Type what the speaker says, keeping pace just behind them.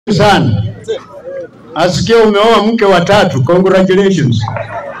sana. Asikia umeoa mke wa 3. Congratulations.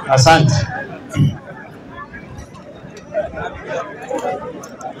 Asante.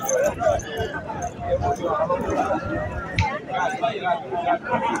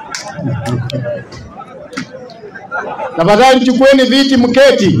 Tafadhali chukueni viti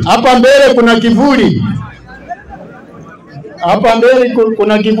mketi. Hapa mbele kuna kivuli. Hapa mbele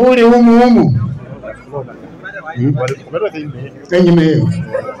kuna kivuli humu. Kenye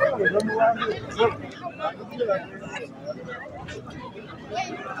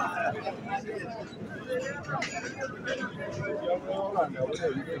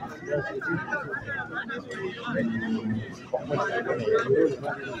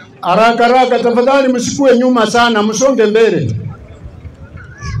haraka tafadhali msikue nyuma sana, msonge mbele.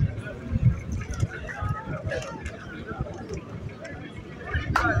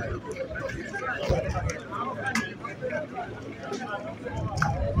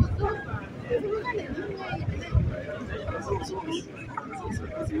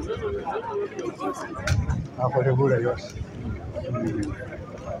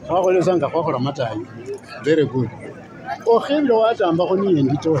 Very good. Ohendo wata ambako ni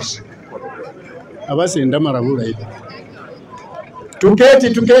nditoshi. Abasenda marabula hivi.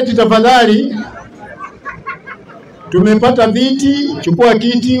 Tuketi tafadhali. Tumepata viti, chukua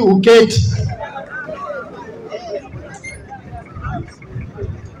kiti uketi.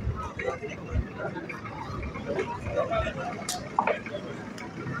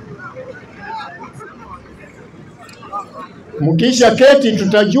 Mkisha keti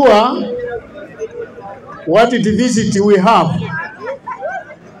tutajua what visit we have.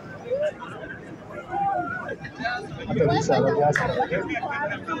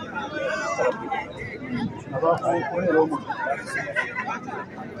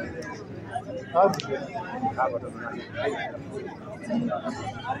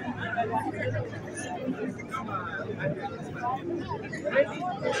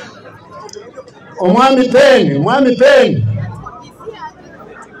 Mwami pen.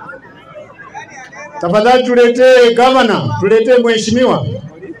 Tafadhali tulete governor, tulete mheshimiwa.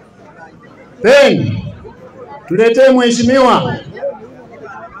 Pen. Tulete mheshimiwa.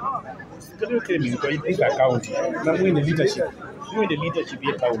 County. Na mwende leadership. Mwende leadership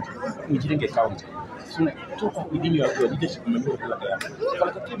ya county. Mjilenge county. So toka within your leadership member kula kaya.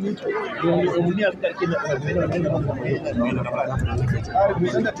 Kala kati mtu umunia kile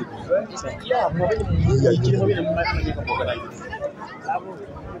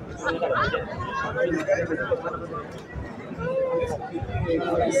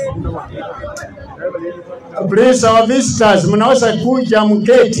Please, our visitors, mnaweza kuja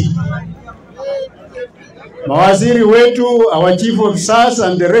mketi. Mawaziri wetu, our chief officers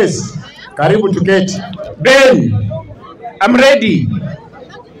and the rest. Karibu tuketi. Ben, I'm ready.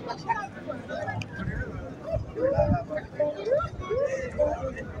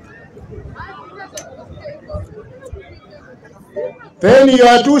 Ben, you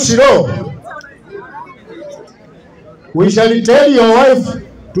are too slow. We shall tell your wife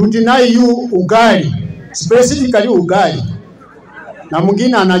to deny you ugali, specifically ugali. Na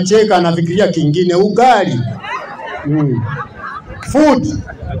mwingine anacheka anafikiria kingine ugali. Food.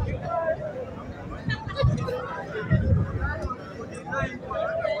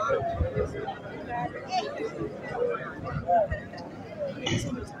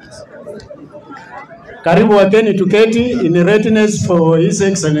 Karibu wageni tuketi in readiness for His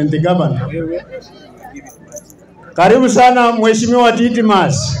Excellency Governor. Karibu sana Mheshimiwa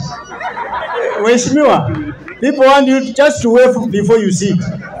Titimas. Mheshimiwa, people want you just to wave before you sit.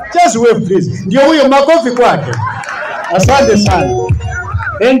 Just wave please. Ndio huyo makofi kwake. Asante sana.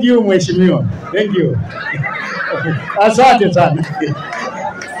 Thank you Mheshimiwa. Thank you. Asante sana.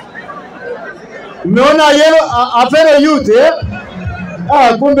 Umeona yeye afere youth eh?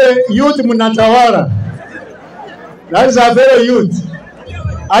 Kumbe youth mnatawala. That is a very youth.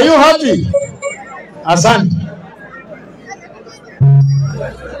 Are you happy? Asante.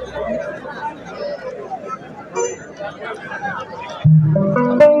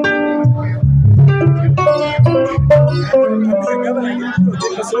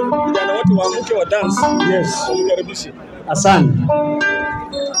 Yes. Asante.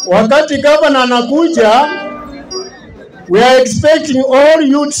 Wakati governor anakuja, we are expecting all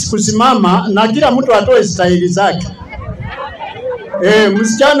youths kusimama na kila mtu atoe style zake.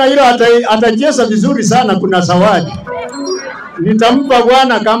 Msichana hilo atajeza vizuri sana, kuna zawadi. Nitampa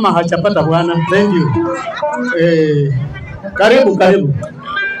bwana kama hajapata bwana. Thank you. Karibu.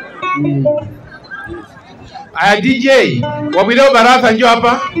 DJ, wabilo baraza njoo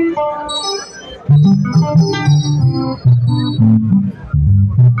hapa.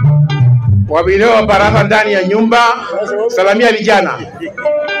 Wabilewa baraka ndani ya nyumba. Salamia vijana.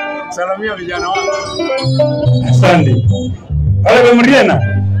 Salamia vijana wangu. Asante. Wale bemriena.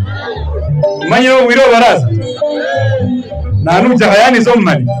 Manyo wiro baraza. Na anuja hayani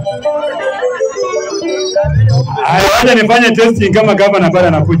somali. Wacha nifanye testing kama gavana bado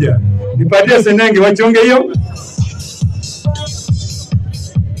anakuja. Nipatie senenge wachonge hiyo.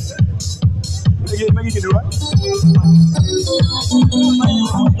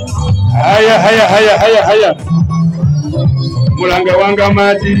 Haya. Mulanga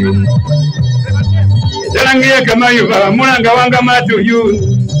Wangamati. Jalangia kama yuba mulanga Wangamati uyu.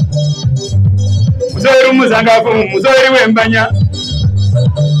 Muzoeru muzangafu muzoeru wembanya.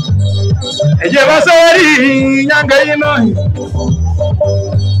 Eje basori nyanga ino.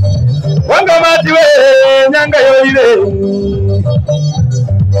 Wangamati we nyanga yoire.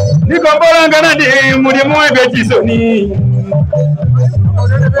 Nikombolanga nandi mulimu webe chisoni.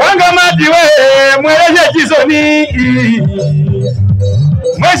 Wangamati we mweleje chisoni.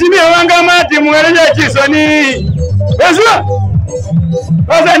 Mheshimiwa Wangamati mweleje chisoni. Wazua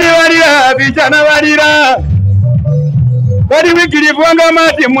Wazani walira vijana walira. Badi wikilifu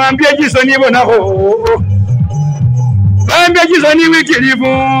Wangamati mwambie chisoni bonaho. Mwambie chisoni wikilifu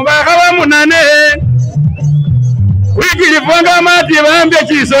bakawa munane. Wikilifu Wangamati mwambie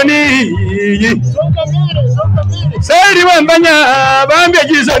chisoni. Sairi wembanya mwambie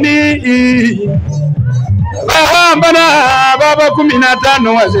chisoni. Bahambana baba 15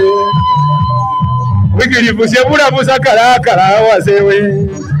 wazee. Wikilifu sebula busa kala wazewe.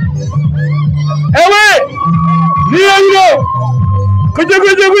 Ewe niyo kuja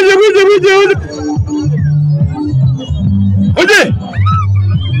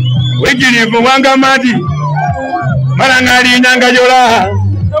Wikilifu Wangamati marangari nyanga yola.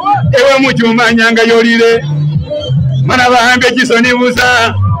 Ewe muchuma nyanga yolile. Mana bahambe chisoni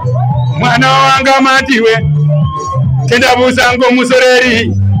busa. Mwana wa Wangamati we tenda busa ngo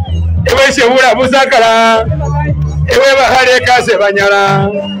musoreri. Ewe shebura busakala. Ewe bahare kase banyala.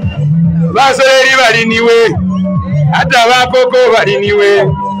 Basoreri baliniwe. Hata bakoko baliniwe.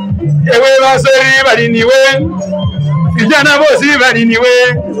 Ewe basoreri baliniwe. Vijana bosi baliniwe.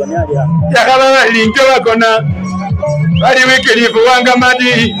 Yakaba balinjo bakona. Bali Wikilifu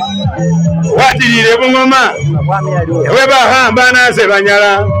Wangamati. Watilile Bungoma. Ewe bahamba nase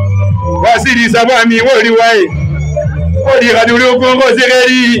banyala. Wasirisa bwami woli wae. Oli kaduli ukongozi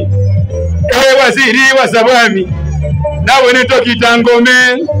geri. Ewe wasiri wasabwami. Nawe netokita ngome.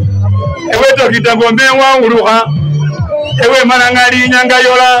 Ewe tokita ngome wa uruha. Ewe marangari nyanga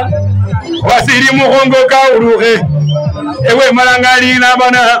yola. Wasiri muhongo ka uruhe. Ewe marangari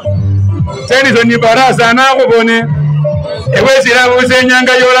nabana. Tenizo ni barasa na kubone. Ewe sirabuze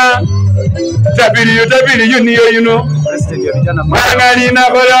nyanga yola. Tabiri yuniyo yuno. Marangari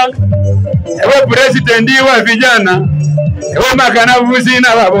nabala. Ewe presidenti wa vijana. Ewe makana vuzi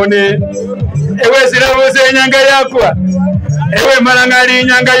na babone. Ewe sirabuze nyanga yakwa. Ewe marangari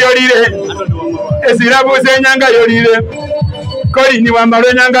nyanga yolire. Sirabuze nyanga yolire. Kori ni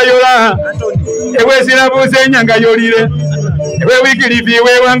wamaro nyanga yola. Ewe sirabuze nyanga yolire. Ewe Wikilifu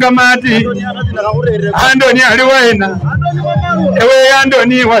we Wangamati. Andoni aliwena. Ewe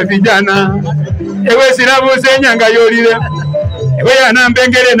Andoni wa vijana. Ewe sirabuze nyanga yolire. Ewe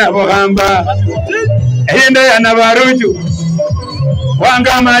anambengere na bohamba. Enda yana baruju.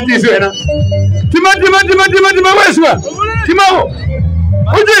 Wangamati swena. Tima weswa. Timaho.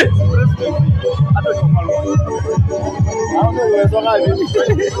 Uje.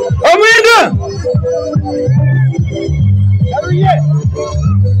 Omwenda.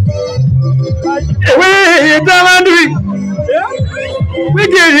 Ewe yetamandui.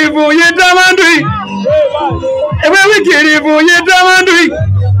 Wikilifu yetamandui. Ewe Wikilifu yetamandui.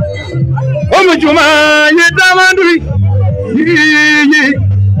 Omuchuma yetamandui.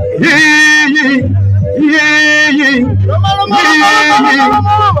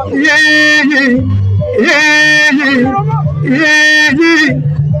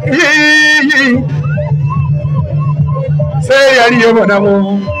 Say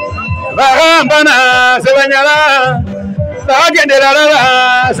aliyobonamo. Bahambana sebanyala. Bagenderala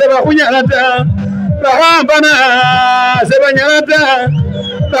sebakunyalata. Bahambana sebanyalata.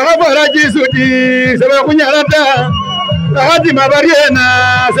 Bahafara jisuti sebakunyalata. Bahati mabariena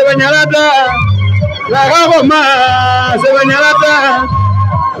sebanyalata. Bahagoma sebanyalata.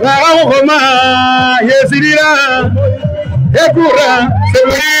 Bahagoma yesirira. Ekura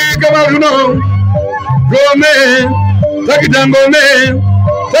seburi kamaruno. Gome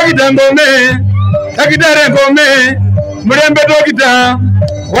takitare ngome murembe dokita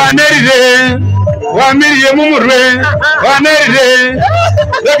wanerire wamiriye mumurwe wanerire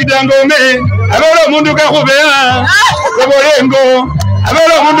zakidangome abero mundu kakubea koborengo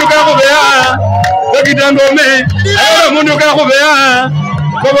abero mundu kakubea zakidangome abero mundu kakubea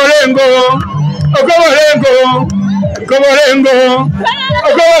koborengo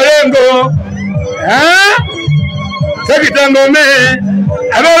zakidangome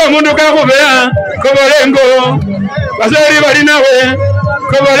abero mundu kakubea koborengo baseri bali nawe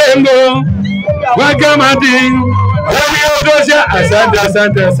koborengo Wangamati.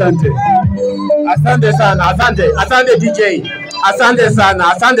 Asante sana DJ.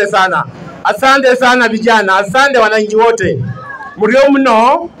 Asante sana vijana, asante wananchi wote. Mrio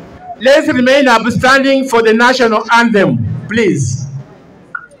mno, let's remain upstanding for the national anthem, please.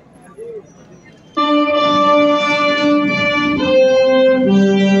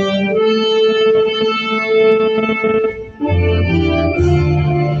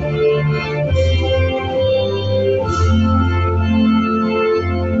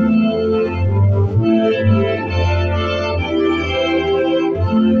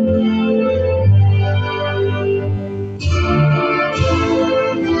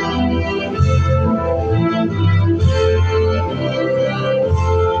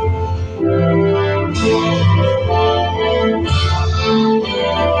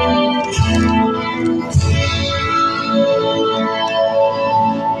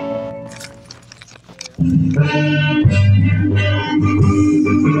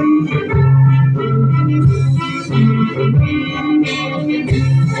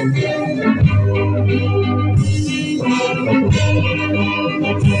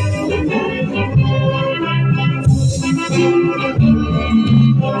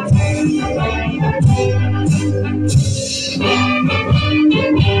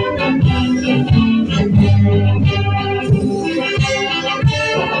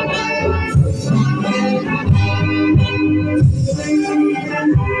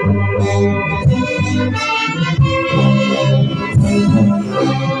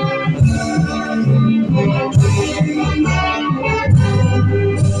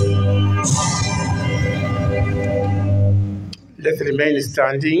 Let's remain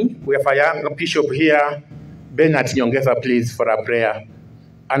standing. We have a young bishop here, Bernard Nyongeza, please, for a prayer.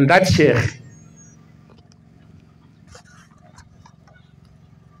 And that sheikh.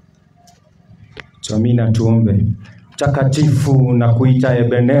 Tuamina tuombe. Mtakatifu na kuita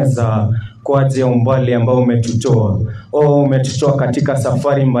Ebeneza kwa ajili ya umbali ambao umetutoa. Umetutoa katika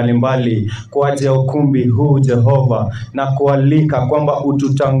safari mbalimbali kwa ajili ya ukumbi huu Jehova, na kualika kwamba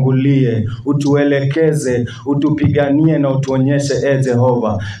ututangulie, utuelekeze, utupiganie na utuonyeshe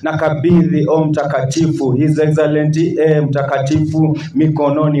Jehova. Na kabidhi mtakatifu, His Excellency mtakatifu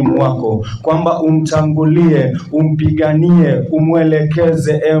mikononi mwako, kwamba umtangulie, umpiganie,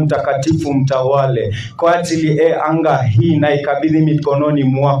 umwelekeze mtakatifu mtawale kwa ajili anga hii, na ikabidhi mikononi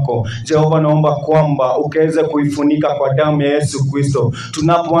mwako Jehova. Naomba kwamba ukaweze kuifunika kwa damu ya Yesu Kristo.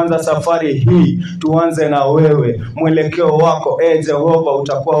 Tunapoanza safari hii, tuanze na wewe. Mwelekeo wako Jehova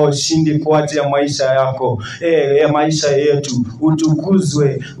utakuwa ushindi kwa ajili ya maisha yako, ya maisha yetu.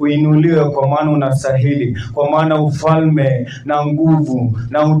 Utukuzwe, uinuliwe, kwa maana unastahili, kwa maana ufalme na nguvu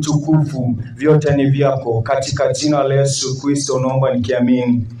na utukufu vyote ni vyako. Katika jina la Yesu Kristo naomba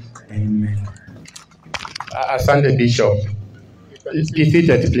nikiamini. Amen. Asante Bishop. Be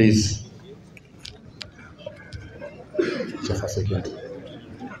seated, please. Just a second.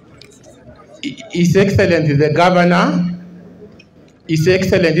 His Excellency the Governor, His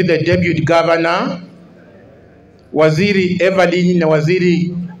Excellency the Deputy Governor, Waziri Evelyn na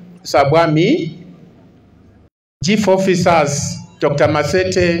Waziri Sabwami, Chief Officers Dr.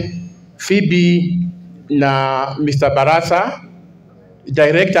 Masete, Phoebe na Mr. Barasa,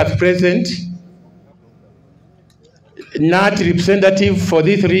 Directors present, NAT representative for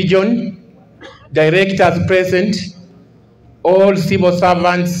this region, Directors present, all civil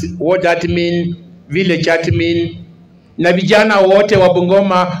servants, ward admin, village admin, na vijana wote wa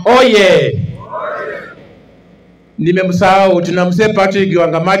Bungoma. Oye! Nimemsahau, tunamse Patrick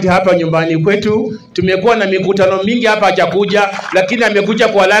Wangamati hapa nyumbani kwetu. Tumekuwa na mikutano mingi hapa hajakuja, lakini amekuja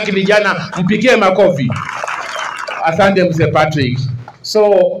kwa laki vijana, mpigie makofi. Asante Mzee Patrick.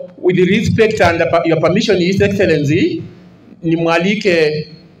 So with the respect and your permission, His Excellency, nimwalike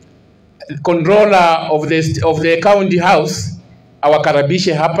controller of the county house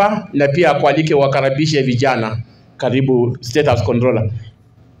awakaribishe hapa, na pia kualike wakaribishe vijana. Karibu State House Controller.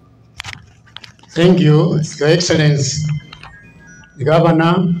 Thank you, Your Excellency, the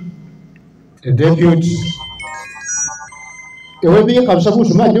Governor, the Deputy. Ewe biye kabisa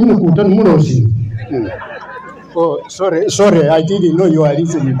kuhusu maji mkutano munosi. Oh, sorry, I didn't know you are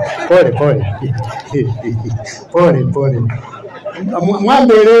listening. Pole.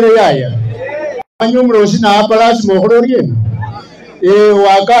 Mwambelele yaya. Manyumro sina apalas mohrorien.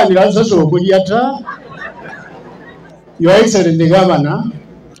 Wakani rasa sokujata. Your Excellency the Governor,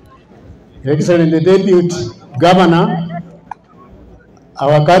 Your Excellency the Deputy Governor,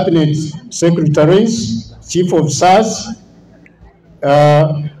 our Cabinet Secretaries, Chief of SARS,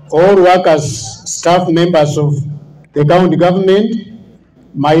 all workers, staff members of the county government,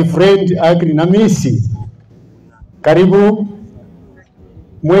 my friend Agri Namisi, karibu.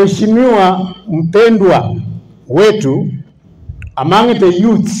 Mheshimiwa mpendwa wetu among the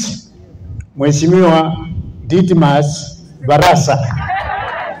youths, Mheshimiwa Didmas Barasa.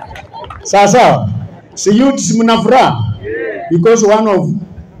 Sasa, si youths mnafuraha because one of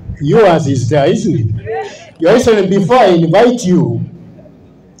yours is there, isn't it? Your Excellency, before I invite you,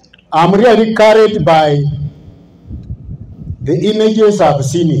 I'm really carried by the images I've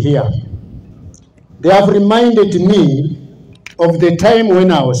seen here. They have reminded me of the time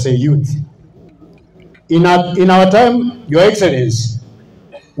when I was a youth. In our time, Your Excellency,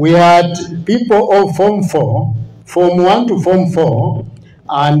 we had people of Form 4, Form 1 to Form 4,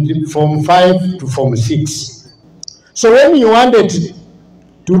 and Form 5 to Form 6. So when you wanted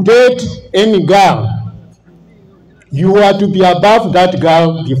to date any girl, you are to be above that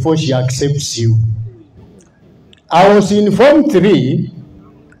girl before she accepts you. I was in Form 3,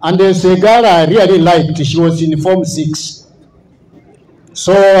 and there's a girl I really liked. She was in Form 6.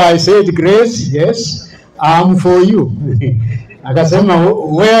 So I said, Grace, yes, I'm for you. Akasema,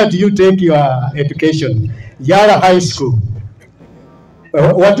 where do you take your education? Yara High School.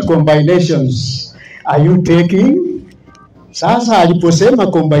 What combinations are you taking? Sasa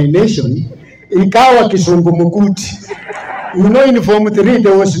aliposema combination, ikawa kisungumukuti. You know, in Form 3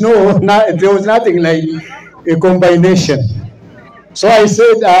 there was nothing like a combination. So I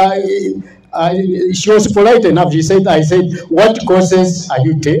said, she was polite enough. I said, what courses are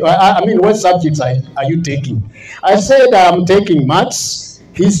you taking? What subjects are you taking? I said, I'm taking maths,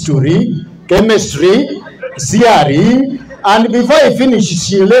 history, chemistry, CRE, and before I finished,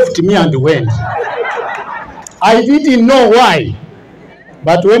 she left me and went. I didn't know why,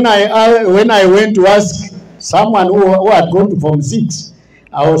 but when I went to ask someone who had gone to Form 6,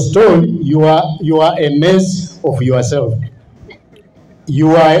 I was told, you are a mess of yourself.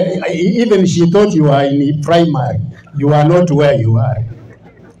 You are, even she thought you are in primary. You are not where you are.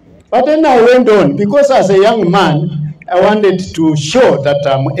 But then I went on, because as a young man, I wanted to show that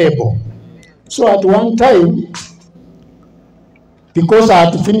I'm able. So at one time, because I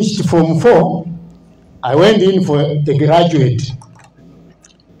had finished Form 4, I went in for a graduate.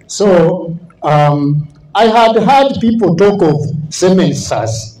 So I had heard people talk of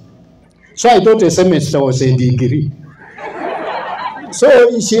semesters. So I thought a semester was a degree. So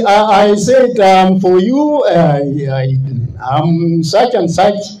I said, for you, I'm such and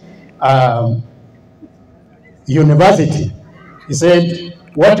such university. He said,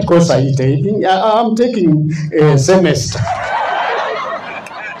 what course are you taking? I'm taking a semester.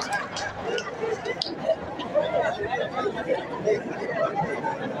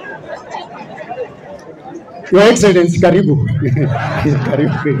 Your Excellency, karibu.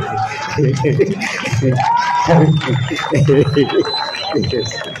 Karibu.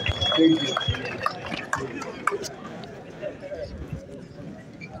 Yes. Thank you.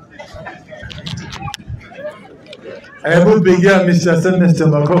 Hebu pigia Mr. Semester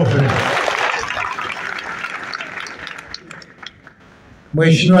makofi.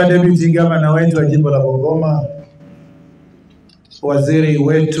 Mheshimiwa Deputy Governor wetu wa jimbo la Bungoma, waziri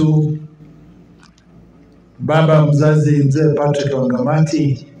wetu, baba mzazi mzee Patrick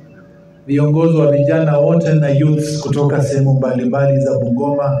Wangamati, viongozi wa vijana wote na youths kutoka sehemu mbalimbali za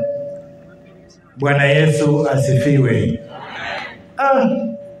Bungoma. Bwana Yesu asifiwe.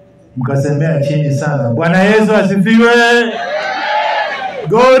 Mkasemea chini sana. Bwana Yesu asifiwe.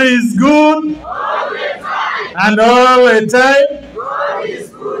 God is good and all the time. God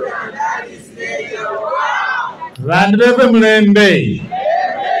is good and that is nature. Wow. Randreve mlembe.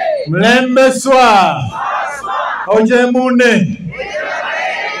 Mlembe swa. Oje mune.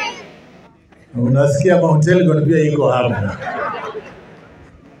 Unasikia Mount Elgon pia iko hapa.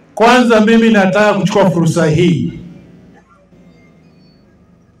 Kwanza mimi nataka kuchukua fursa hii.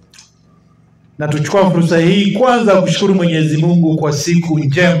 Na tuchukua fursa hii kwanza kushukuru Mwenyezi Mungu kwa siku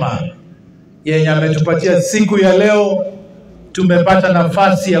njema yenye ametupatia siku ya leo. Tumepata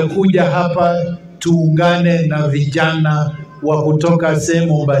nafasi ya kuja hapa tuungane na vijana wa kutoka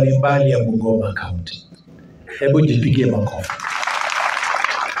sehemu mbalimbali ya Bungoma County. Hebu jipigie makofi.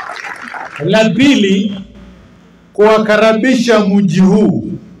 La pili, kuwakaribisha mji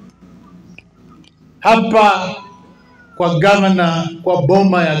huu hapa kwa gavana, kwa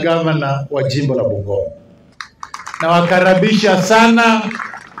boma ya gavana wa jimbo la Bungoma. Na wakaribisha sana,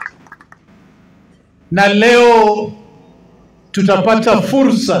 na leo tutapata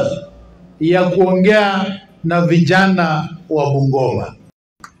fursa ya kuongea na vijana wa Bungoma.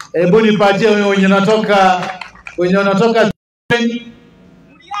 Hebu nipatie wenye wanatoka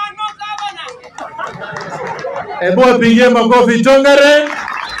hebu wapigie makofi Tongaren.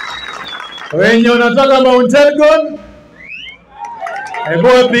 Wenye wanatoka Mount Elgon, hebu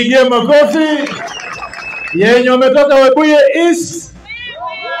wapigie makofi. Yenye wametoka Webuye East,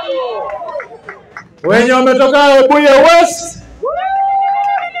 wenye wametoka Webuye West,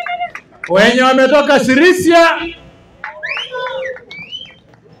 wenye wametoka Sirisia,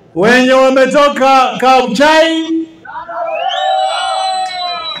 wenye wametoka Kabuchai,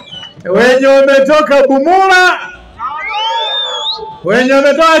 wenye wametoka Bumula, wenye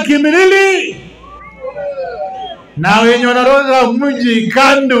wametoka Kimilili, na wenye wanatoka mji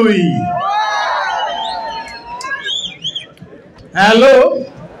Kandui. Hello,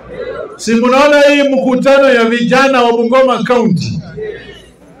 si mnaona hii mkutano ya vijana wa Bungoma County?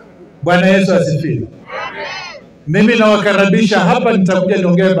 Bwana Yesu asifiwe. Mimi nawakaribisha hapa, nitakuja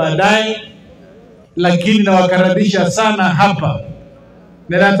niongee baadaye, lakini nawakaribisha sana hapa.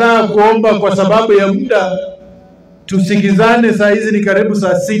 Ninataka kuomba kwa sababu ya muda tusikizane. Saa hizi ni karibu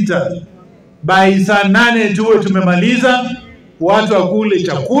saa 6. By saa 8 tuwe tumemaliza, watu wakule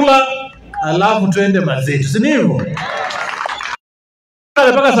chakula, alafu tuende mazetu. Si ndivyo?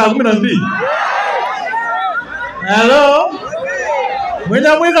 Mpaka saa 12. Hello? Mwenye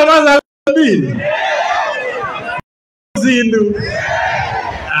mwika kwanza 12. Zindu.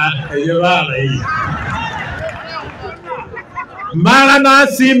 Hiyo bana hii. Mara na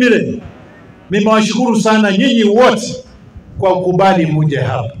simile. Nimewashukuru sana nyinyi wote kwa kukubali muje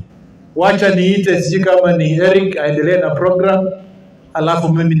hapa. Wacha niite, siji kama ni Eric aendelee na program, alafu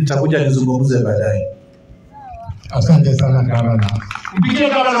mimi nitakuja nizungumze baadaye. Asante sana gavana. Mpigie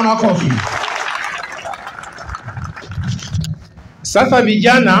gavana makofi. Sasa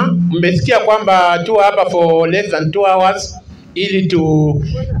vijana, mmesikia kwamba tu hapa for less than 2 hours ili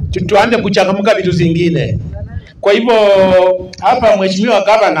tuanze kuchangamka vitu zingine. Kwa hivyo hapa mheshimiwa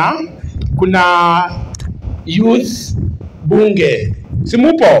gavana, kuna youth bunge.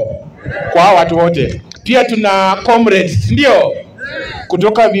 Simupo kwa watu wote. Pia tuna comrades, ndio?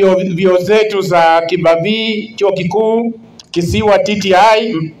 Kutoka vio zetu za Kibabii, Chuo Kikuu, Kisiwa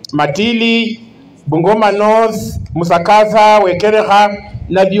TTI, Matili, Bungoma North, Musakaza, Wekereha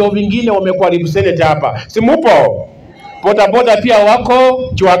na vio vingine wamekuwa represented hapa. Simupo? Boda pia wako,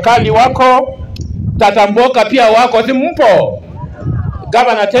 Juakali wako, Tatamboka pia wako. Simupo?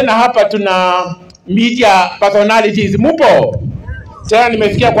 Gavana, tena hapa tuna media personalities. Mupo? Tena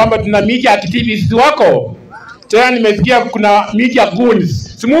nimesikia kwamba tuna media activists wako. Tena nimesikia kuna media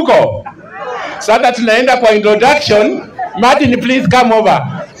goons. Simuko? Sasa tunaenda kwa introduction. Martin, please come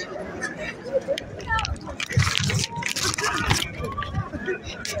over.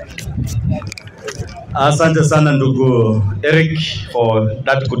 Asante sana ndugu Eric for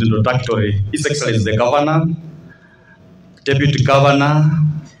that good introductory. His Excellency the Governor, Deputy Governor,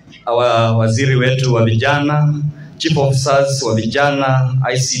 our waziri wetu wa vijana, Chief Officers wa vijana,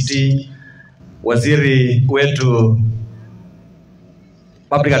 ICT, waziri wetu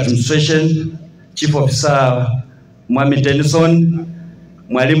Public Administration, Chief Officer Mwami Tennyson,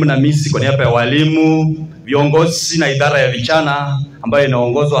 mwalimu na misi kwa niaba ya walimu, viongozi na idara ya vijana ambayo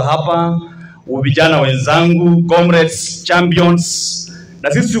inaongozwa hapa, vijana wenzangu, comrades, champions,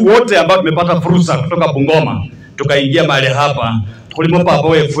 na sisi wote ambao tumepata fursa kutoka Bungoma tukaingia mahali hapa. Tulimopa hapo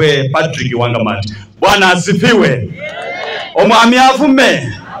wewe Patrick Wangamati. Bwana asifiwe. Omwami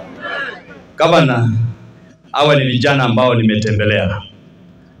afume. Gavana, hawa ni vijana ambao nimetembelea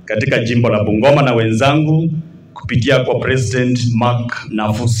katika jimbo la Bungoma na wenzangu kupitia kwa President Mark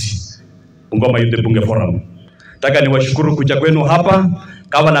Nafusi, Bungoma Youth Bunge Forum. Nataka niwashukuru kuja kwenu hapa.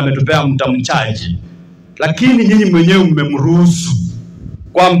 Gavana ametupea mtamchaji, lakini nyinyi mwenyewe mmemruhusu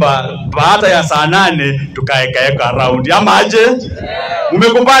kwamba baada ya saa 8 tukaeka round. Ama aje?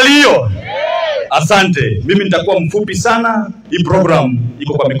 Mmekubali hiyo? Asante. Mimi nitakuwa mfupi sana. Hii program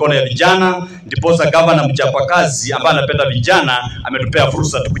iko kwa mikono ya vijana, ndiposa gavana mchapakazi ambaye anapenda vijana ametupea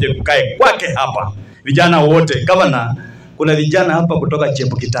fursa tukuje kukae kwake hapa. Vijana wote, gavana, kuna vijana hapa kutoka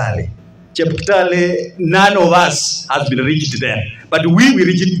Chepukitale. Chepukitale, none of us has been reached there, but we will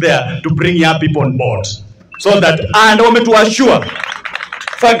reach it there to bring young people on board, so that, and I want to assure,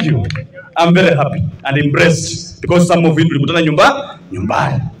 thank you, I'm very happy and impressed, because some of you will go to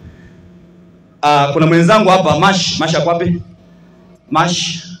nyumbani. Kuna mwenzangu hapa Mash yako wapi?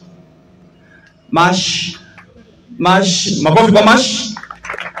 Mash. Makofi kwa Mash.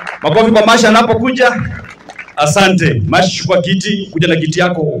 Makofi kwa Mash anapokuja. Asante. Mash, chukua kiti, kuja na kiti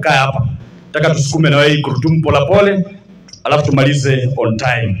yako ukae hapa. Nataka tusukume na wewe gurudumu pole pole, alafu tumalize on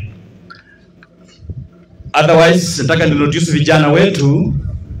time. Otherwise, nataka niintroduce vijana wetu.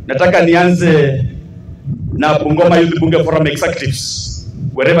 Nataka nianze na Bungoma Youth Bunge Forum Executives.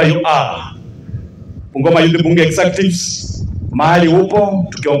 Wherever you are. Bungoma Youth Bunge Executives, mahali upo,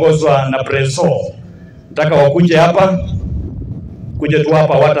 tukiongozwa na Preso. Nataka wakuje hapa. Kuja tu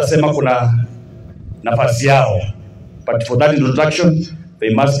hapa, watasema kuna nafasi yao. But for that introduction,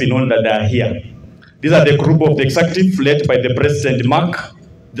 they must be known that they are here. These are the group of the executive led by the President Mark.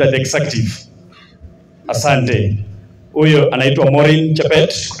 These are the executive. Asante. Huyo anaitwa Maureen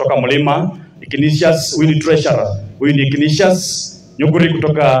Chepet kutoka Mlima. Ignatius, huyu ni treasurer. Huyu ni Ignatius Nyuguri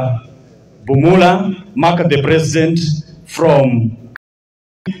kutoka Bumula. Mark the President from.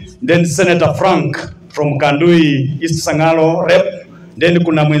 Then Senator Frank from Kandui East Sangalo Rep. Then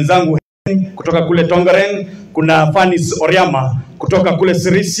kuna mwenzangu kutoka kule Tongaren. Kuna Fanis Oriama kutoka kule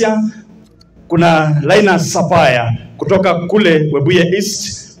Sirisia. Kuna Linus Sapaya kutoka kule Webuye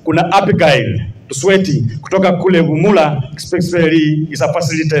East. Kuna Abigail Tusweti kutoka kule Bumula, especially is a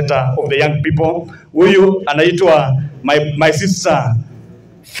facilitator of the young people. Huyu anaitwa my sister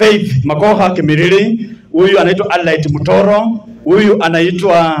Faith Makoha Kimirili. Huyu anaitwa Adelaide Mutoro. Huyu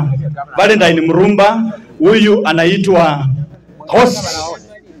anaitwa Valentine Murumba. Huyu anaitwa host.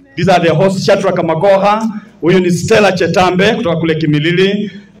 These are the host, Shadraka Makoha. Huyu ni Stella Chetambe kutoka kule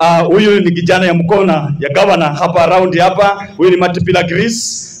Kimilili. Huyu ni kijana ya mkona ya governor hapa around hapa. Huyu ni Matipila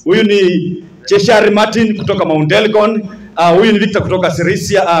Gris. Huyu ni Cheshari Martin kutoka Mount Elgon. Huyu ni Victor kutoka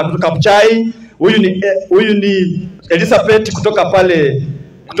Sirisia, kutoka Pchai. Huyu ni Elizabeth kutoka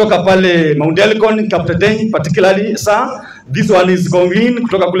pale Mount Elgon, Captain particularly sir. This one is Gongin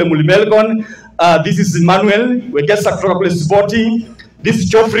kutoka kule Mulimelgon. This is Emmanuel Wegesa kutoka kule Spoti. This is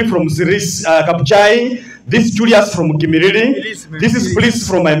Geoffrey from Siris Kapchai. This is Julius from Kimirili. This is Bliss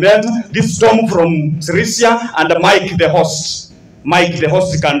from Ahmed. This is Tom from Sirisia, and Mike the host. Mike the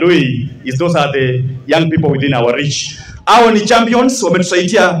host Kandui. Those are the young people within our reach. Our ni champions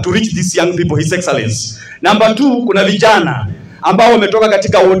wametusaidia to reach these young people, His Excellency. Number 2, kuna vijana ambao wametoka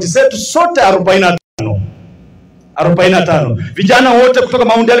katika ward zetu sote 45. Vijana wote kutoka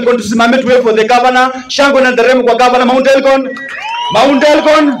Mount Elgon, tusimame tuwe for the governor. Shango na nderemo kwa governor Mount Elgon. Mount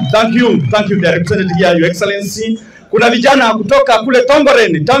Elgon, thank you. Thank you, the representative here, Your Excellency. Kuna vijana kutoka kule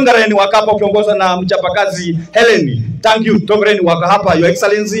Tongaren wako hapa ukiongozwa na mchapakazi Helen. Thank you, Tongaren wako hapa, Your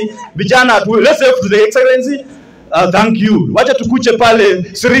Excellency. Vijana, let's say to the Excellency. Thank you. Wacha tukuje pale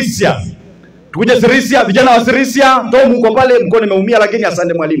Sirisia. Tukuje Sirisia, vijana wa Sirisia, Tom uko pale, mkono umeumia lakini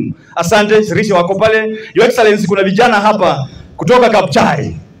asante mwalimu. Asante, Sirisia wako pale. Your Excellency, kuna vijana hapa kutoka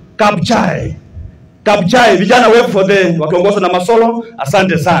Kapchai, vijana wetu for the wakiongozwa na Masolo,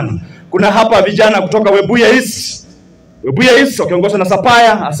 asante sana. Kuna hapa vijana kutoka Webuye East wakiongozwa na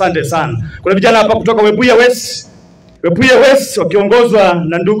Sapaya, asante sana. Kuna vijana hapa kutoka Webuye West wakiongozwa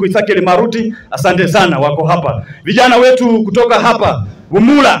na ndugu Isakeli Maruti, asante sana, wako hapa. Vijana wetu kutoka hapa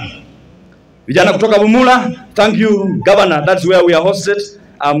Bumula. Vijana kutoka Bumula, thank you governor, that's where we are hosted.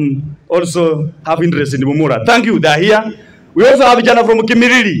 Also have interest in Bumula. Thank you, they are here. We also have vijana from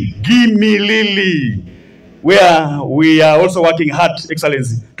Kimilili, where we are also working hard,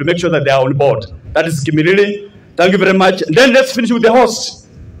 Excellency, to make sure that they are on board. That is Kimilili. Thank you very much. And then let's finish with the host.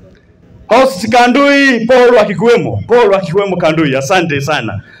 Host Kandui, Paul Wakikwemo Kandui, asante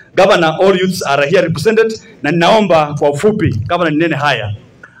sana. Governor, all youths are here represented. Na ninaomba kwa ufupi, governor ninene haya.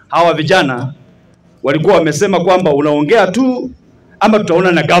 Hawa vijana walikuwa wamesema kwamba unaongea tu ama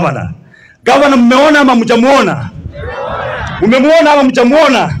tutaona na governor. Governor, mmeona ama mjamuona? Umemuona ama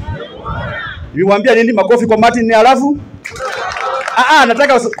mjamuona? Niwaambia nini? Makofi kwa Martin alafu?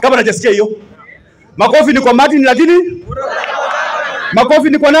 Nataka kama najisikia hiyo. Makofi ni kwa Martin lakini? Makofi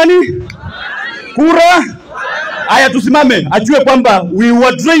ni kwa nani? Kura? Haya, tusimame. Ajue kwamba we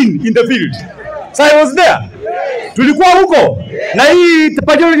were trained in the field. So I was there. Tulikuwa huko. Na hii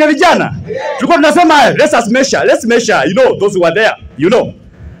pajero ya vijana. Tulikuwa tunasema let's measure, you know, those who were there, you know.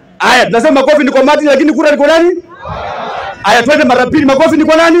 Haya, tunasema makofi ni kwa Martin lakini kura ni kwa nani? Haya, twende mara pili. Makofi ni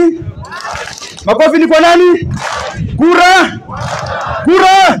kwa nani? Makofi ni kwa nani? Kura?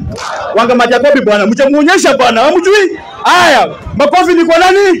 Wangamati Jacobi bwana, mchamuonyesha bwana, hamjui? Haya, makofi ni kwa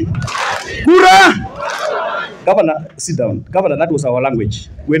nani? Kura? Governor, sit down. Governor, that was our language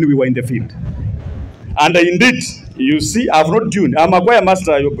when we were in the field. And indeed, you see, I have not tuned. I'm a choir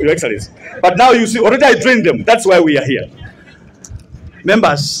master, Your Excellency. But now you see, already I trained them. That's why we are here.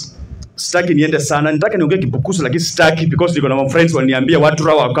 Members, sitaki niende sana, nitaka niongee Kibukusu lakini sitaki because niko na my friends waliniambia watu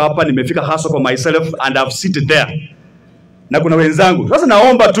rawa wako hapa, nimefika hasa kwa myself and I've seated there. Na kuna wenzangu. Sasa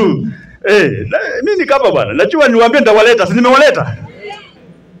naomba tu mimi ni kama bwana, najua niwaambie nitawaleta, si nimewaleta.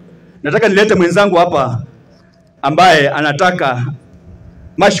 Nataka nilete mwenzangu hapa ambaye anataka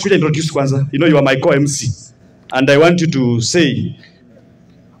Mash kuja introduce kwanza. You know you are my co-MC and I want you to say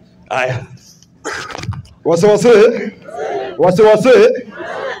aya. Wase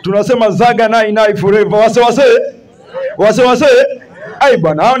tunasema zaga nai forever. Wase ai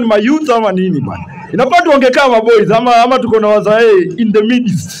bwana, hao ni mayouth ama nini bwana? Inafaa tuongekaa maboys ama tuko na wazae in the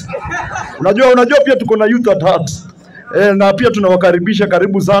midst. Unajua pia tuko na youth at heart. Na pia tunawakaribisha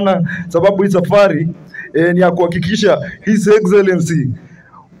karibu sana, sababu hii safari ni ya kuhakikisha His Excellency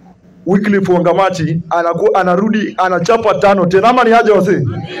Wycliffe Wangamati anarudi anachapa tano tena. Ama ni aje wase?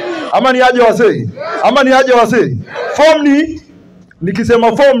 Ama ni aje wase? Form ni,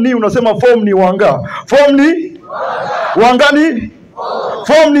 nikisema form ni unasema form ni wanga. Form ni wangani?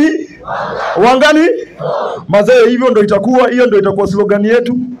 Form ni wangani? Mazee, hiyo ndio itakuwa slogan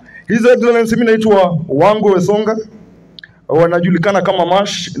yetu. His Excellency, mimi naitwa Wango Wesonga. Wanajulikana kama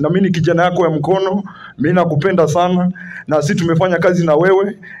Mash, na mimi ni kijana yako ya mkono. Mimi nakupenda sana na sisi tumefanya kazi na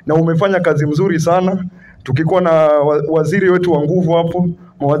wewe na umefanya kazi mzuri sana. Tukikuwa na waziri wetu wa nguvu hapo,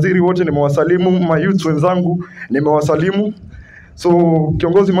 mawaziri wote nimewasalimu, mayouth wenzangu nimewasalimu. So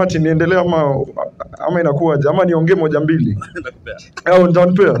kiongozi Martin, niendelee ama inakuwaje? Ama niongee moja mbili? Au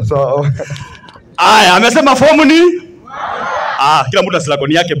nitampea? Sawa. Aya, amesema fomu ni kila mtu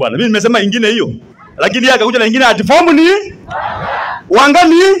asilakoni yake bwana. Mimi nimesema ingine hiyo. Lakini yeye akakuja na ingine ati fomu ni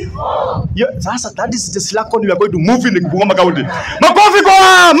wangani. Sasa that is the slacon we are going to move in Bungoma County. Makofi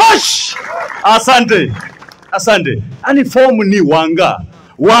kwa Mash. Asante. Ani fomu ni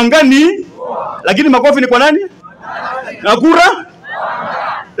wangani. Lakini makofi ni kwa nani? Nakura?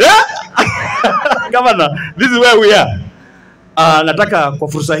 Governor, this is where we are. Nataka kwa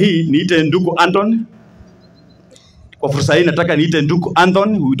fursa hii niite ndugu Anton.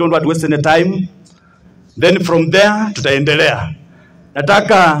 We don't want to waste any time. Then from there tutaendelea.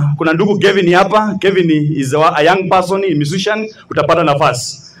 Nataka kuna ndugu Kevin hapa. Kevin is a young person, a musician, utapata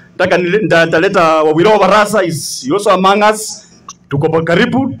nafasi. Nataka nitaleta Wawilo Barasa is also among us. Tuko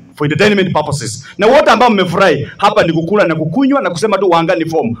karibu for entertainment purposes. Na wote ambao mmefurahi hapa ni kukula na kukunywa na kusema tu wangani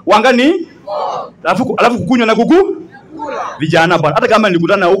form. Wangani? Alafu kukunywa na vijana bwana. Hata kama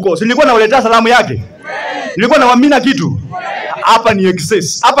nilikutana huko, si nilikuwa nawaletea salamu yake. Nilikuwa nawaamini kitu. Hapa ni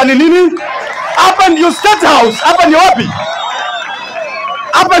excess. Hapa ni nini? Hapa ndio State House. Hapa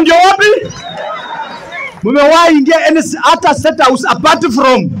ndio wapi? Mmewahi ingia hata State House apart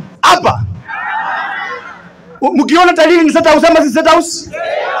from hapa? Mkiona talii ni State House ama si State House?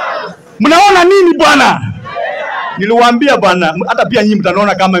 Mnaona nini bwana? Niliwaambia bwana, hata pia nyinyi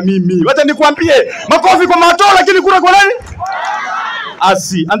mtanaona kama mimi. Wacha nikwambie, makofi kwa Mato lakini kura kwa nani?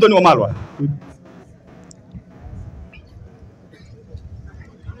 Anthony Wamalwa.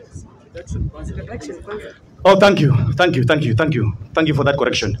 Oh, thank you for that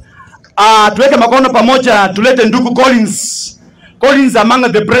correction. Tuweke makono pamoja, tulete ndugu Collins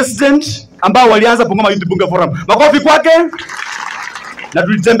among the president ambao walianza Bungoma Youth Bunge Forum. Makofi kwake. Na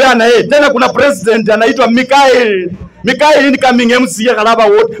tulitembea na yeye. Tena kuna president anaitwa Mikael incoming MC ya Kalaba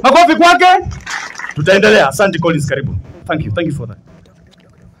Ward. Makofi kwake. Tutaendelea. Asante Collins, karibu. Thank you for that.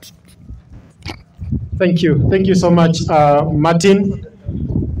 Thank you so much Martin.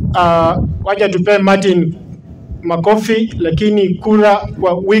 Wacha tupe Martin makofi, lakini kura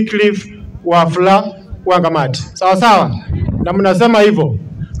kwa Wycliffe Wangamati. Sawa. Na mnasema hivyo.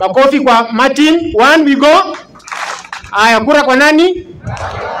 Makofi kwa Martin. One we go. Aya, kura kwa nani?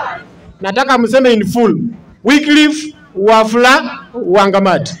 Nataka mseme in full. Wycliffe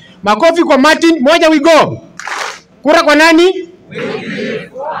Wangamati. Makofi kwa Martin. Moja we go. Kura kwa nani?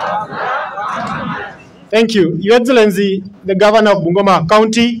 Thank you. Your Excellency, the Governor of Bungoma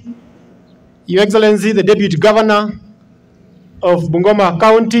County, Your Excellency, the Deputy Governor of Bungoma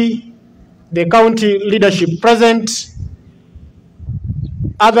County, the county leadership present,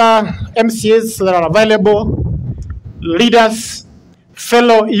 other MCAs that are available, leaders,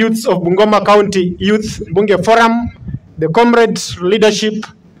 fellow youths of Bungoma County Youth Bunge Forum, the comrade leadership,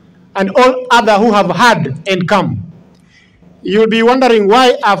 and all other who have heard and come. You'll be wondering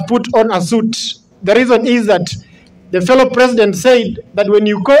why I've put on a suit. The reason is that the fellow president said that when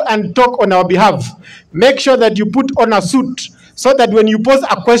you go and talk on our behalf, make sure that you put on a suit so that when you pose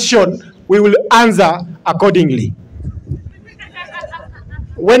a question, we will answer accordingly.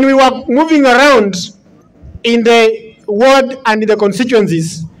 When we were moving around in the ward and in the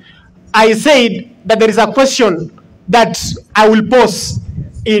constituencies, I said that there is a question that I will pose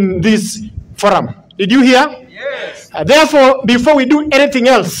in this forum. Did you hear? Yes. Therefore, before we do anything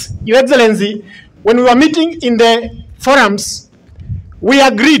else, Your Excellency, when we were meeting in the forums, we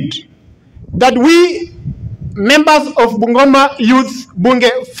agreed that we, members of Bungoma Youth Bunge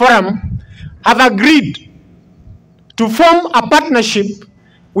Forum, have agreed to form a partnership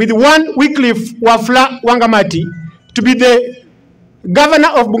with one Wycliffe Wafula Wangamati to be the Governor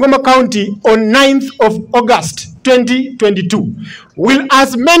of Bungoma County on 9th of August 2022. Will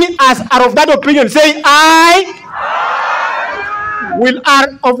as many as are of that opinion say aye? Aye. Will are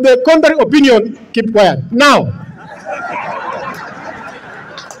of the contrary opinion keep quiet. Now,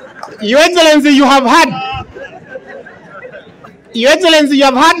 Your Excellency, you have heard. Your Excellency, you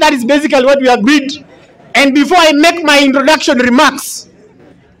have heard that is basically what we agreed. And before I make my introduction remarks,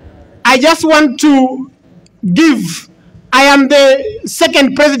 I just want to give, I am the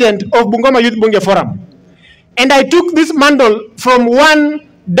second president of Bungoma Youth Bunge Forum. And I took this mantle from one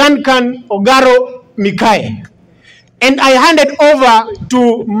Duncan Ogaro Mikae. And I handed over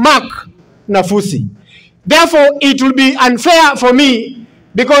to Mark Nafusi. Therefore, it will be unfair for me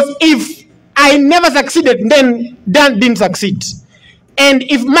because if I never succeeded, then Dan didn't succeed. And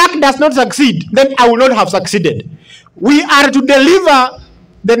if Mark does not succeed, then I will not have succeeded. We are to deliver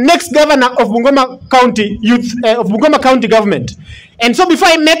the next governor of Bungoma County Youth, of Bungoma County government. And so before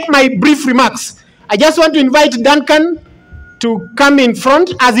I make my brief remarks, I just want to invite Duncan to come in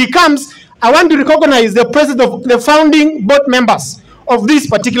front. As he comes, I want to recognize the president of the founding board members of this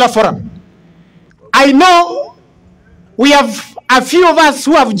particular forum. I know we have a few of us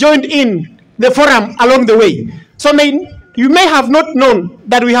who have joined in the forum along the way. So you may have not known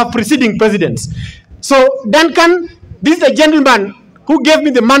that we have preceding presidents. So Duncan, this is the gentleman who gave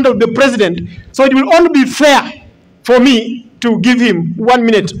me the mantle of the president. So it will only be fair for me to give him 1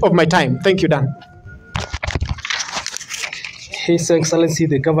 minute of my time. Thank you, Dan. His Excellency,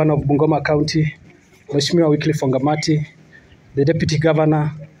 the Governor of Bungoma County, Mheshimiwa Wycliffe Wangamati, the Deputy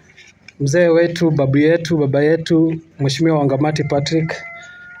Governor, mzee wetu, babu yetu, baba yetu, Mheshimiwa Wangamati Patrick,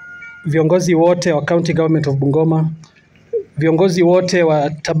 viongozi wote wa County Government of Bungoma, viongozi wote wa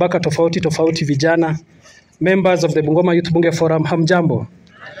tabaka tofauti tofauti, vijana, members of the Bungoma Youth Bunge Forum, hamjambo.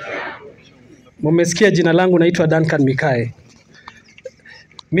 Mumesikia jina langu, naitwa Duncan Mikae.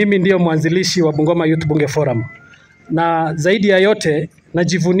 Mimi ndio mwanzilishi wa Bungoma Youth Bunge Forum. Na zaidi ya yote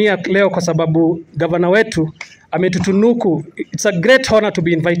najivunia leo kwa sababu gavana wetu ametutunuku. It's a great honor to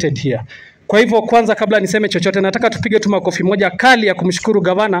be invited here. Kwa hivyo kwanza kabla niseme chochote, nataka tupige tu makofi moja kali ya kumshukuru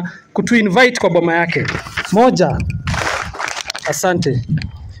gavana kutu-invite kwa boma yake. Moja. Asante.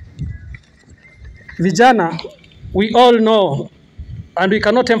 Vijana, we all know and we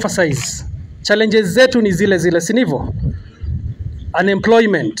cannot emphasize, challenges zetu ni zile zile, si ndivyo?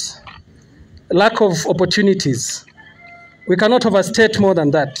 Unemployment, lack of opportunities. We cannot overstate more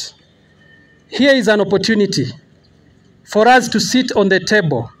than that. Here is an opportunity for us to sit on the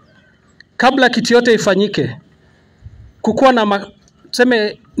table. Kabla kitu yote ifanyike, kukuwa na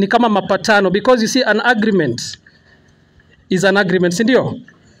tuseme ni kama mapatano, because you see an agreement is an agreement, si ndio?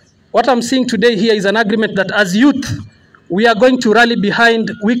 What I'm seeing today here is an agreement that as youth, we are going to rally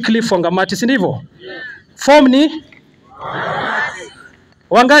behind Wycliffe Wangamati, si ndivyo? Form ni?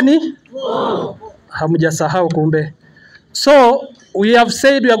 Wangani? Hamjasahau kumbe. So, we have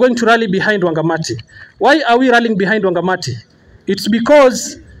said we are going to rally behind Wangamati. Why are we rallying behind Wangamati? It's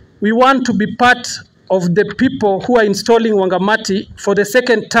because we want to be part of the people who are installing Wangamati for the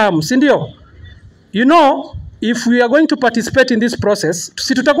second term, si ndio? You know, if we are going to participate in this process,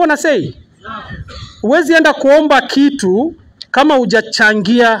 si tutakuwa na say? Huwezi enda kuomba kitu kama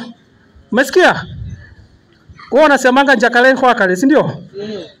hujachangia. Umesikia? Wao wanasemanga njakale kwa kale, si ndio?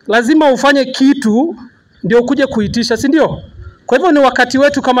 Lazima ufanye kitu ndio kuje kuitisha, si ndio? Kwa hivyo ni wakati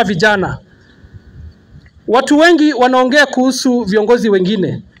wetu kama vijana. Watu wengi wanaongea kuhusu viongozi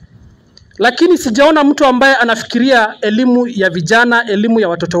wengine, lakini sijaona mtu ambaye anafikiria elimu ya vijana, elimu ya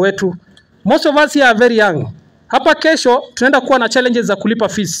watoto wetu. Most of us here are very young. Hapa kesho tunaenda kuwa na challenges za kulipa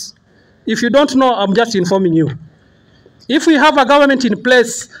fees. If you don't know, I'm just informing you. If we have a government in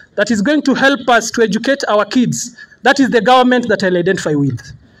place that is going to help us to educate our kids, that is the government that I'll identify with.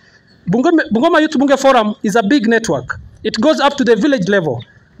 Bungoma Youth Bunge Forum is a big network. It goes up to the village level.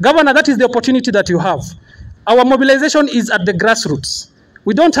 Governor, that is the opportunity that you have. Our mobilization is at the grassroots.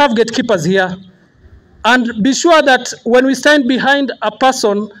 We don't have gatekeepers here. And be sure that when we stand behind a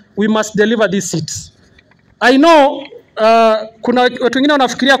person, we must deliver these seats. I know kuna watu wengine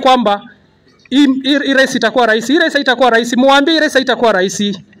wanafikiria kwamba hii race itakuwa rahisi. Hii race itakuwa rahisi. Muambie race itakuwa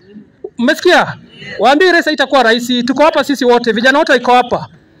rahisi. Mmesikia? Waambie race itakuwa rahisi. Tuko hapa sisi wote, vijana wote iko hapa.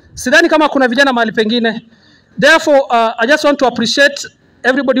 Sidhani kama kuna vijana mahali pengine. Therefore, I just want to appreciate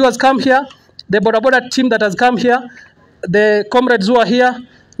everybody who has come here, the bodaboda team that has come here, the comrades who are here,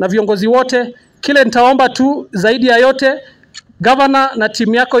 na viongozi wote. Kile nitaomba tu zaidi ya yote, governor na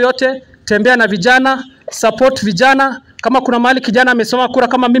timu yako yote, tembea na vijana, support vijana. Kama kuna mahali kijana amesoma kura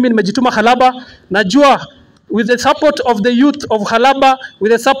kama mimi nimejituma Halaba, najua with the support of the youth of Halaba,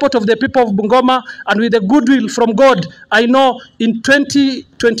 with the support of the people of Bungoma, and with the goodwill from God, I know in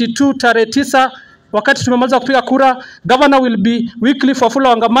 2022 tarehe 9 wakati tumemaliza kupiga kura, governor will be Wycliffe Wafula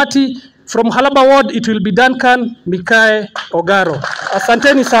Wangamati. From Halaba ward it will be Duncan Mikae Ogaro.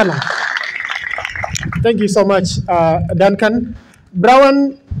 Asanteni sana. Thank you so much, Duncan.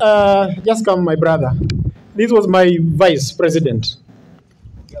 Brown, just come, my brother. This was my vice president.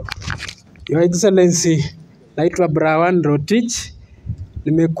 Your Excellency, naitwa Brown Rotich.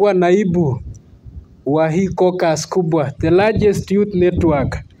 Nimekuwa naibu wa hii caucus kubwa, the largest youth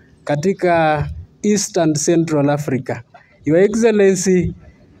network katika East and Central Africa. Your Excellency,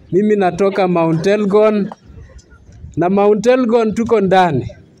 mimi natoka Mount Elgon, na Mount Elgon tuko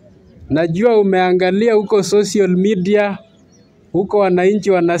ndani. Najua umeangalia huko social media, huko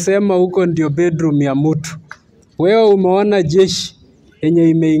wananchi wanasema huko ndio bedroom ya mtu. Wewe umeona jeshi yenye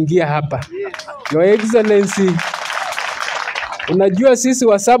imeingia hapa. Your Excellency, unajua sisi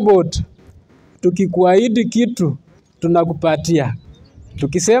wa support, tukikuahidi kitu tunakupatia.